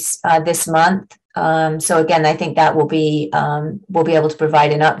assemblies this month. So again, I think that will be we'll be able to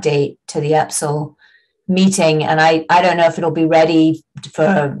provide an update to the EPSL meeting, and I don't know if it'll be ready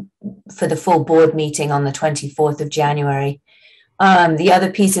for the full board meeting on the 24th of January. The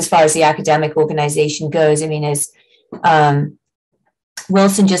other piece, as far as the academic organization goes, I mean, as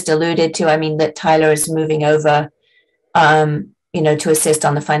Wilson just alluded to, I mean, that Tyler is moving over, you know, to assist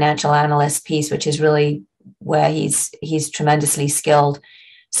on the financial analyst piece, which is really where he's tremendously skilled.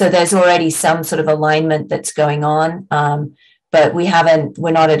 So there's already some sort of alignment that's going on, but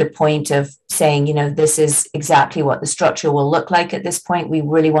we're not at a point of saying, you know, this is exactly what the structure will look like at this point. We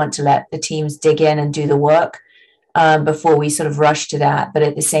really want to let the teams dig in and do the work before we sort of rush to that. But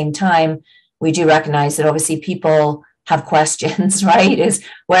at the same time, we do recognize that obviously people have questions, right? Is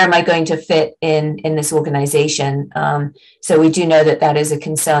where am I going to fit in this organization? So we do know that is a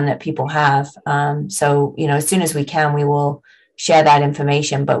concern that people have. So, as soon as we can, we will share that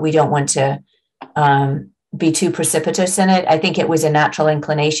information, but we don't want to be too precipitous in it. I think it was a natural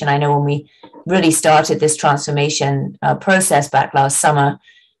inclination. I know when we really started this transformation process back last summer,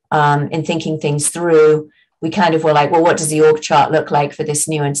 in thinking things through, we kind of were like, well, what does the org chart look like for this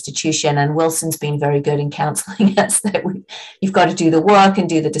new institution? And Wilson's been very good in counseling us that you've got to do the work and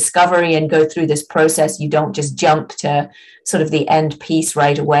do the discovery and go through this process. You don't just jump to sort of the end piece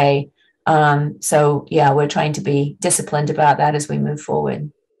right away. So yeah, we're trying to be disciplined about that as we move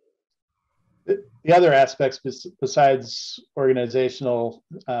forward. The other aspects besides organizational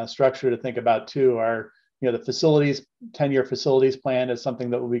structure to think about too are, the facilities, 10-year facilities plan is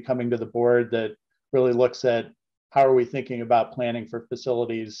something that will be coming to the board that really looks at how are we thinking about planning for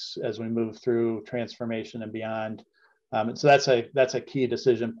facilities as we move through transformation and beyond. And so that's a key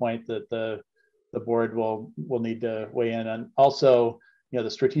decision point that the board will need to weigh in on. Also, the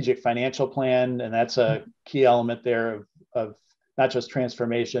strategic financial plan, and that's a key element there of not just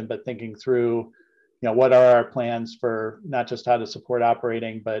transformation, but thinking through, what are our plans for not just how to support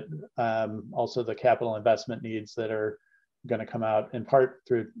operating, but also the capital investment needs that are going to come out in part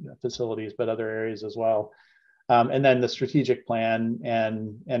through facilities, but other areas as well. And then the strategic plan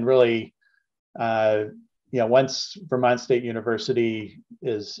and really, once Vermont State University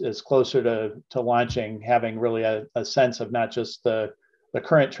is closer to launching, having really a sense of not just the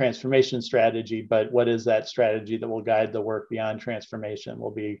current transformation strategy, but what is that strategy that will guide the work beyond transformation will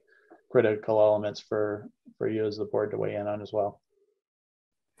be critical elements for you as the board to weigh in on as well.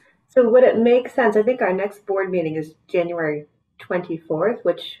 So would it make sense? I think our next board meeting is January 24th,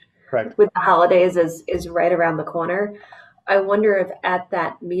 which correct with the holidays is right around the corner. I wonder if at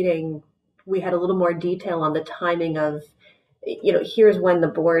that meeting we had a little more detail on the timing of, here's when the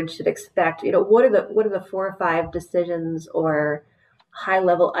board should expect, what are the 4 or 5 decisions or high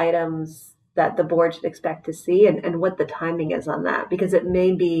level items that the board should expect to see and what the timing is on that, because it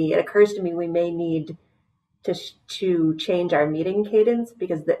occurs to me we may need to change our meeting cadence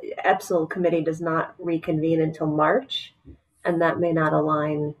because the EPSL committee does not reconvene until March, and that may not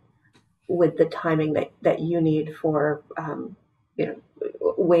align with the timing that you need for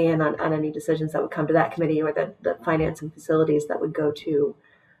weigh in on any decisions that would come to that committee or the finance and facilities that would go to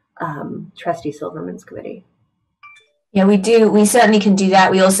Trustee Silverman's committee. Yeah, we do. We certainly can do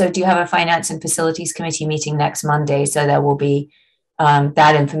that. We also do have a finance and facilities committee meeting next Monday. So there will be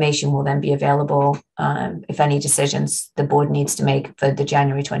that information will then be available if any decisions the board needs to make for the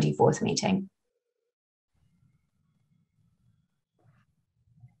January 24th meeting.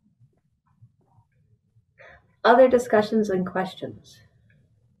 Other discussions and questions?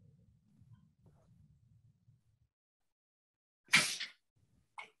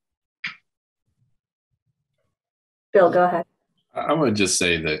 Bill, go ahead. I want to just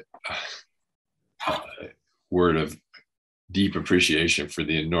say that word of deep appreciation for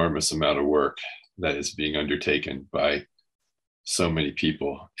the enormous amount of work that is being undertaken by so many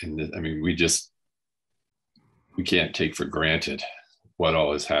people. And I mean, we can't take for granted what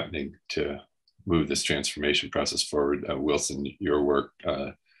all is happening to move this transformation process forward. Wilson, your work,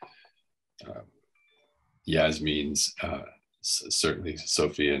 Yasmin's, certainly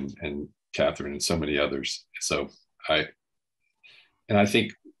Sophie and Catherine and so many others. So I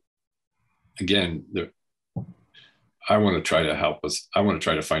think, again, I want to try to help us. I want to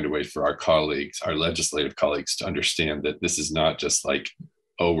try to find a way for our colleagues, our legislative colleagues, to understand that this is not just like,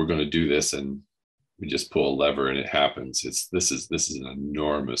 oh, we're going to do this and we just pull a lever and it happens. This is an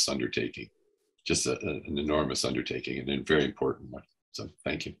enormous undertaking, just an enormous undertaking and a very important one. So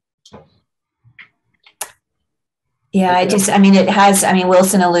thank you. Yeah,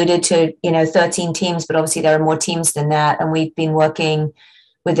 Wilson alluded to, 13 teams, but obviously there are more teams than that. And we've been working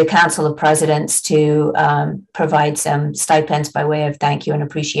with the Council of Presidents to provide some stipends by way of thank you and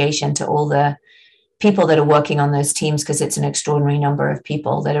appreciation to all the people that are working on those teams, because it's an extraordinary number of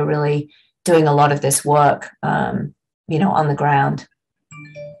people that are really doing a lot of this work, on the ground.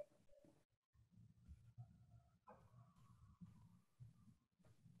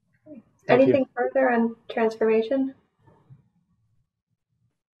 Anything further on transformation?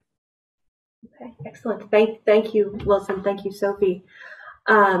 Okay, excellent. Thank you, Wilson. Thank you, Sophie.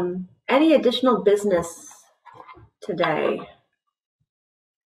 Any additional business today?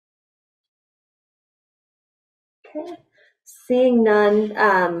 Okay. Seeing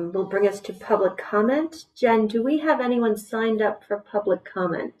none, will bring us to public comment. Jen, do we have anyone signed up for public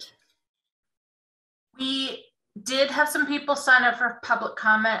comment? We did have some people sign up for public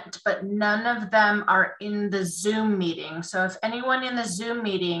comment, but none of them are in the Zoom meeting. So if anyone in the Zoom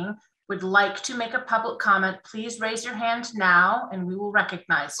meeting would like to make a public comment, please raise your hand now and we will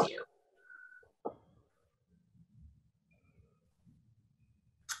recognize you.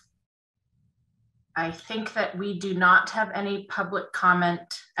 I think that we do not have any public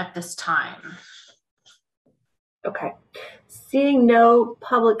comment at this time. Okay. Seeing no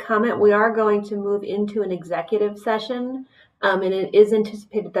public comment, we are going to move into an executive session, and it is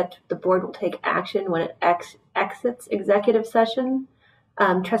anticipated that the board will take action when it exits executive session.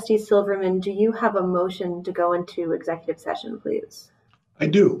 Trustee Silverman, do you have a motion to go into executive session, please? I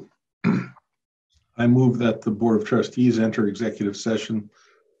do. I move that the Board of Trustees enter executive session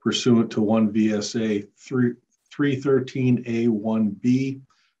pursuant to 1 VSA 313A1B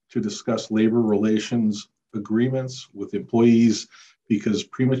to discuss labor relations agreements with employees because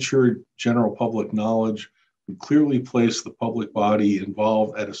premature general public knowledge would clearly place the public body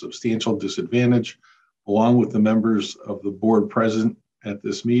involved at a substantial disadvantage, along with the members of the board present at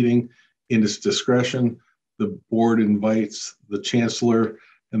this meeting. In its discretion, the board invites the chancellor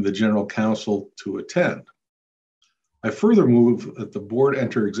and the general counsel to attend. I further move that the board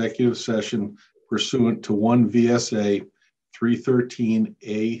enter executive session pursuant to 1 VSA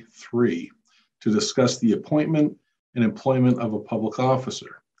 313A3 to discuss the appointment and employment of a public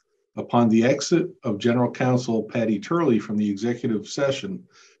officer. Upon the exit of General Counsel Patty Turley from the executive session,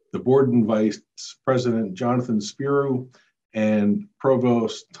 the board invites President Jonathan Spiro and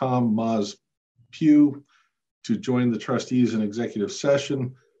Provost Tom Maz Pugh to join the trustees in executive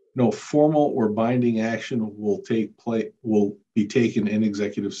session. No formal or binding action will be taken in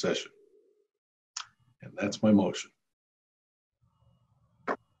executive session. And that's my motion.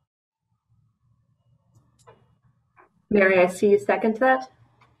 Mary, I see you second that.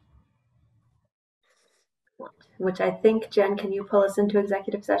 Which I think, Jen, can you pull us into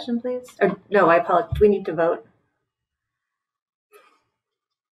executive session, please? Or no, I apologize. Do we need to vote?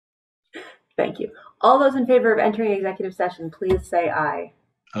 Thank you. All those in favor of entering executive session, please say aye.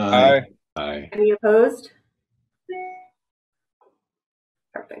 Aye. Aye. Any opposed?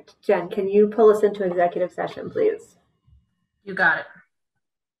 Perfect. Jen, can you pull us into executive session, please? You got it.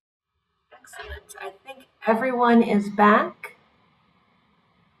 Excellent. I think everyone is back.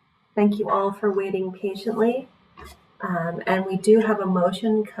 Thank you all for waiting patiently. And we do have a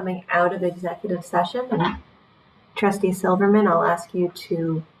motion coming out of executive session. And Trustee Silverman, I'll ask you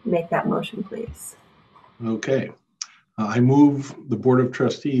to make that motion, please. Okay. I move the Board of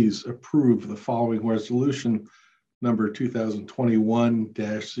Trustees approve the following resolution number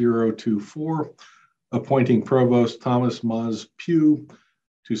 2021-024, appointing Provost Thomas Maz Pugh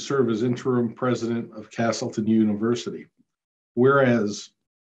to serve as interim president of Castleton University. Whereas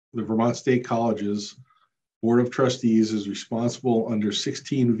the Vermont State College's Board of Trustees is responsible under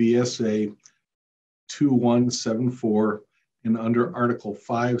 16 VSA 2174 and under Article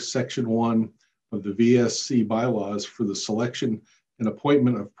 5, Section 1 of the VSC bylaws for the selection and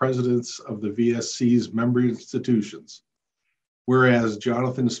appointment of presidents of the VSC's member institutions. Whereas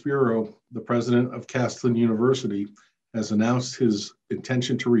Jonathan Spiro, the president of Castleton University, has announced his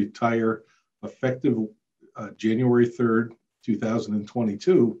intention to retire effective January 3rd,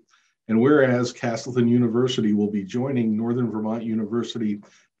 2022. And whereas Castleton University will be joining Northern Vermont University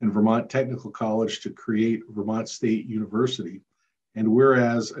and Vermont Technical College to create Vermont State University. And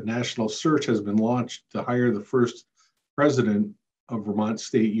whereas a national search has been launched to hire the first president of Vermont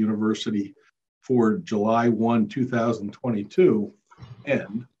State University for July 1, 2022.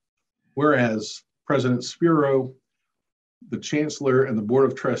 And whereas President Spiro, the Chancellor, and the Board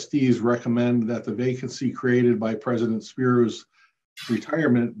of Trustees recommend that the vacancy created by President Spiro's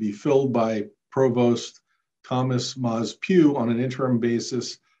retirement be filled by Provost Thomas Maz Pugh on an interim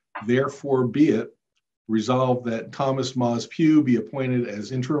basis, therefore be it resolved that Thomas Maz Pugh be appointed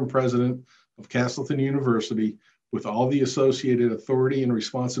as interim president of Castleton University with all the associated authority and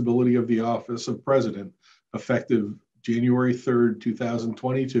responsibility of the office of president effective January 3rd,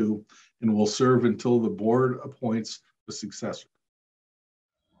 2022, and will serve until the board appoints a successor.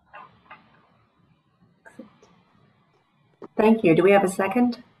 Thank you. Do we have a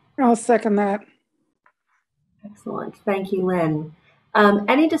second? I'll second that. Excellent. Thank you, Lynn.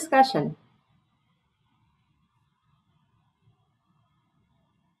 Any discussion?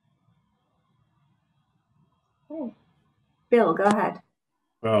 Okay. Bill, go ahead.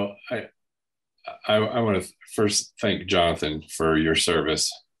 Well, I want to first thank Jonathan for your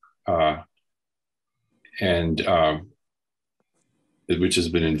service, and which has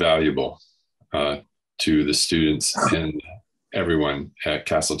been invaluable to the students and everyone at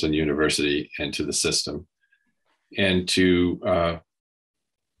Castleton University and to the system. and to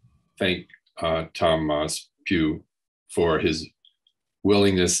thank Tom Pugh for his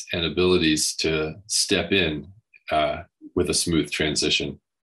willingness and abilities to step in with a smooth transition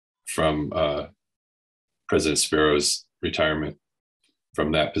from President Sparrow's retirement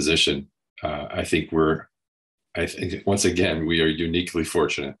from that position. I think once again, we are uniquely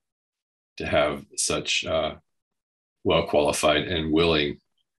fortunate to have such well-qualified and willing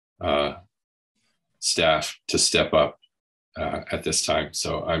staff to step up at this time.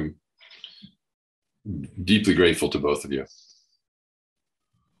 So I'm deeply grateful to both of you.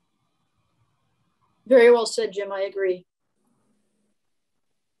 Very well said, Jim. I agree.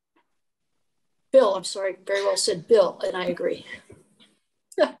 Bill, I'm sorry. Very well said, Bill, and I agree.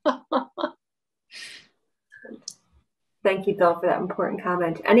 Thank you, Bill, for that important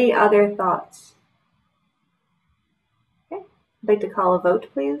comment. Any other thoughts? Okay. I'd like to call a vote,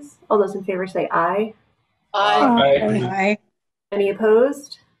 please. All those in favor say aye. Aye. Aye. Any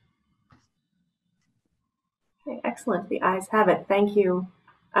opposed? Okay, excellent. The ayes have it. Thank you.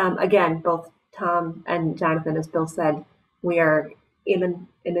 Again, both Tom and Jonathan, as Bill said, we are in an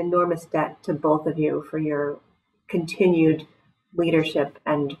enormous debt to both of you for your continued leadership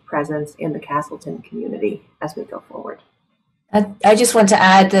and presence in the Castleton community as we go forward. I just want to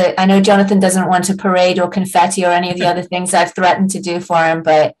add that I know Jonathan doesn't want to parade or confetti or any of the other things I've threatened to do for him,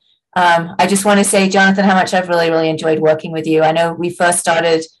 but I just want to say, Jonathan, how much I've really enjoyed working with you. I know we first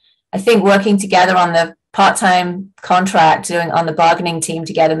started, I think, working together on the part-time contract, doing on the bargaining team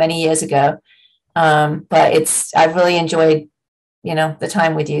together many years ago. But I've really enjoyed, the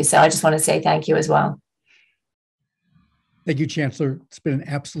time with you. So I just want to say thank you as well. Thank you, Chancellor. It's been an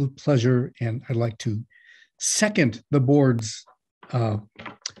absolute pleasure, and I'd like to second the board's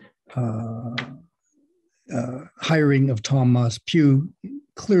hiring of Tom Pugh,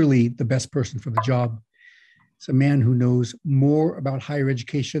 clearly the best person for the job. He's a man who knows more about higher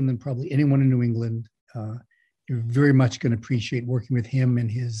education than probably anyone in New England. You're very much going to appreciate working with him and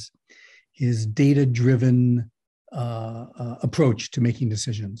his data-driven approach to making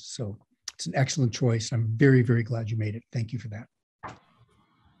decisions. So it's an excellent choice. I'm very glad you made it. Thank you for that.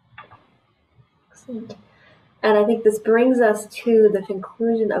 Excellent. And I think this brings us to the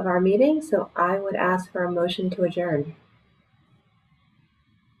conclusion of our meeting. So I would ask for a motion to adjourn.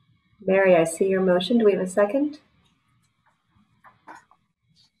 Mary, I see your motion. Do we have a second?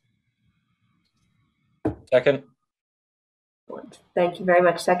 Second. Thank you very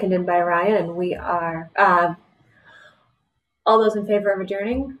much. Seconded by Ryan. And we are all those in favor of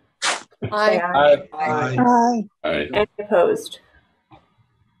adjourning? Aye. Aye. Aye. Aye. Any opposed?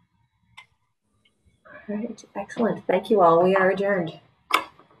 All right. Excellent. Thank you all. We are adjourned.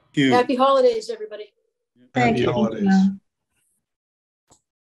 Happy holidays, everybody. Happy holidays.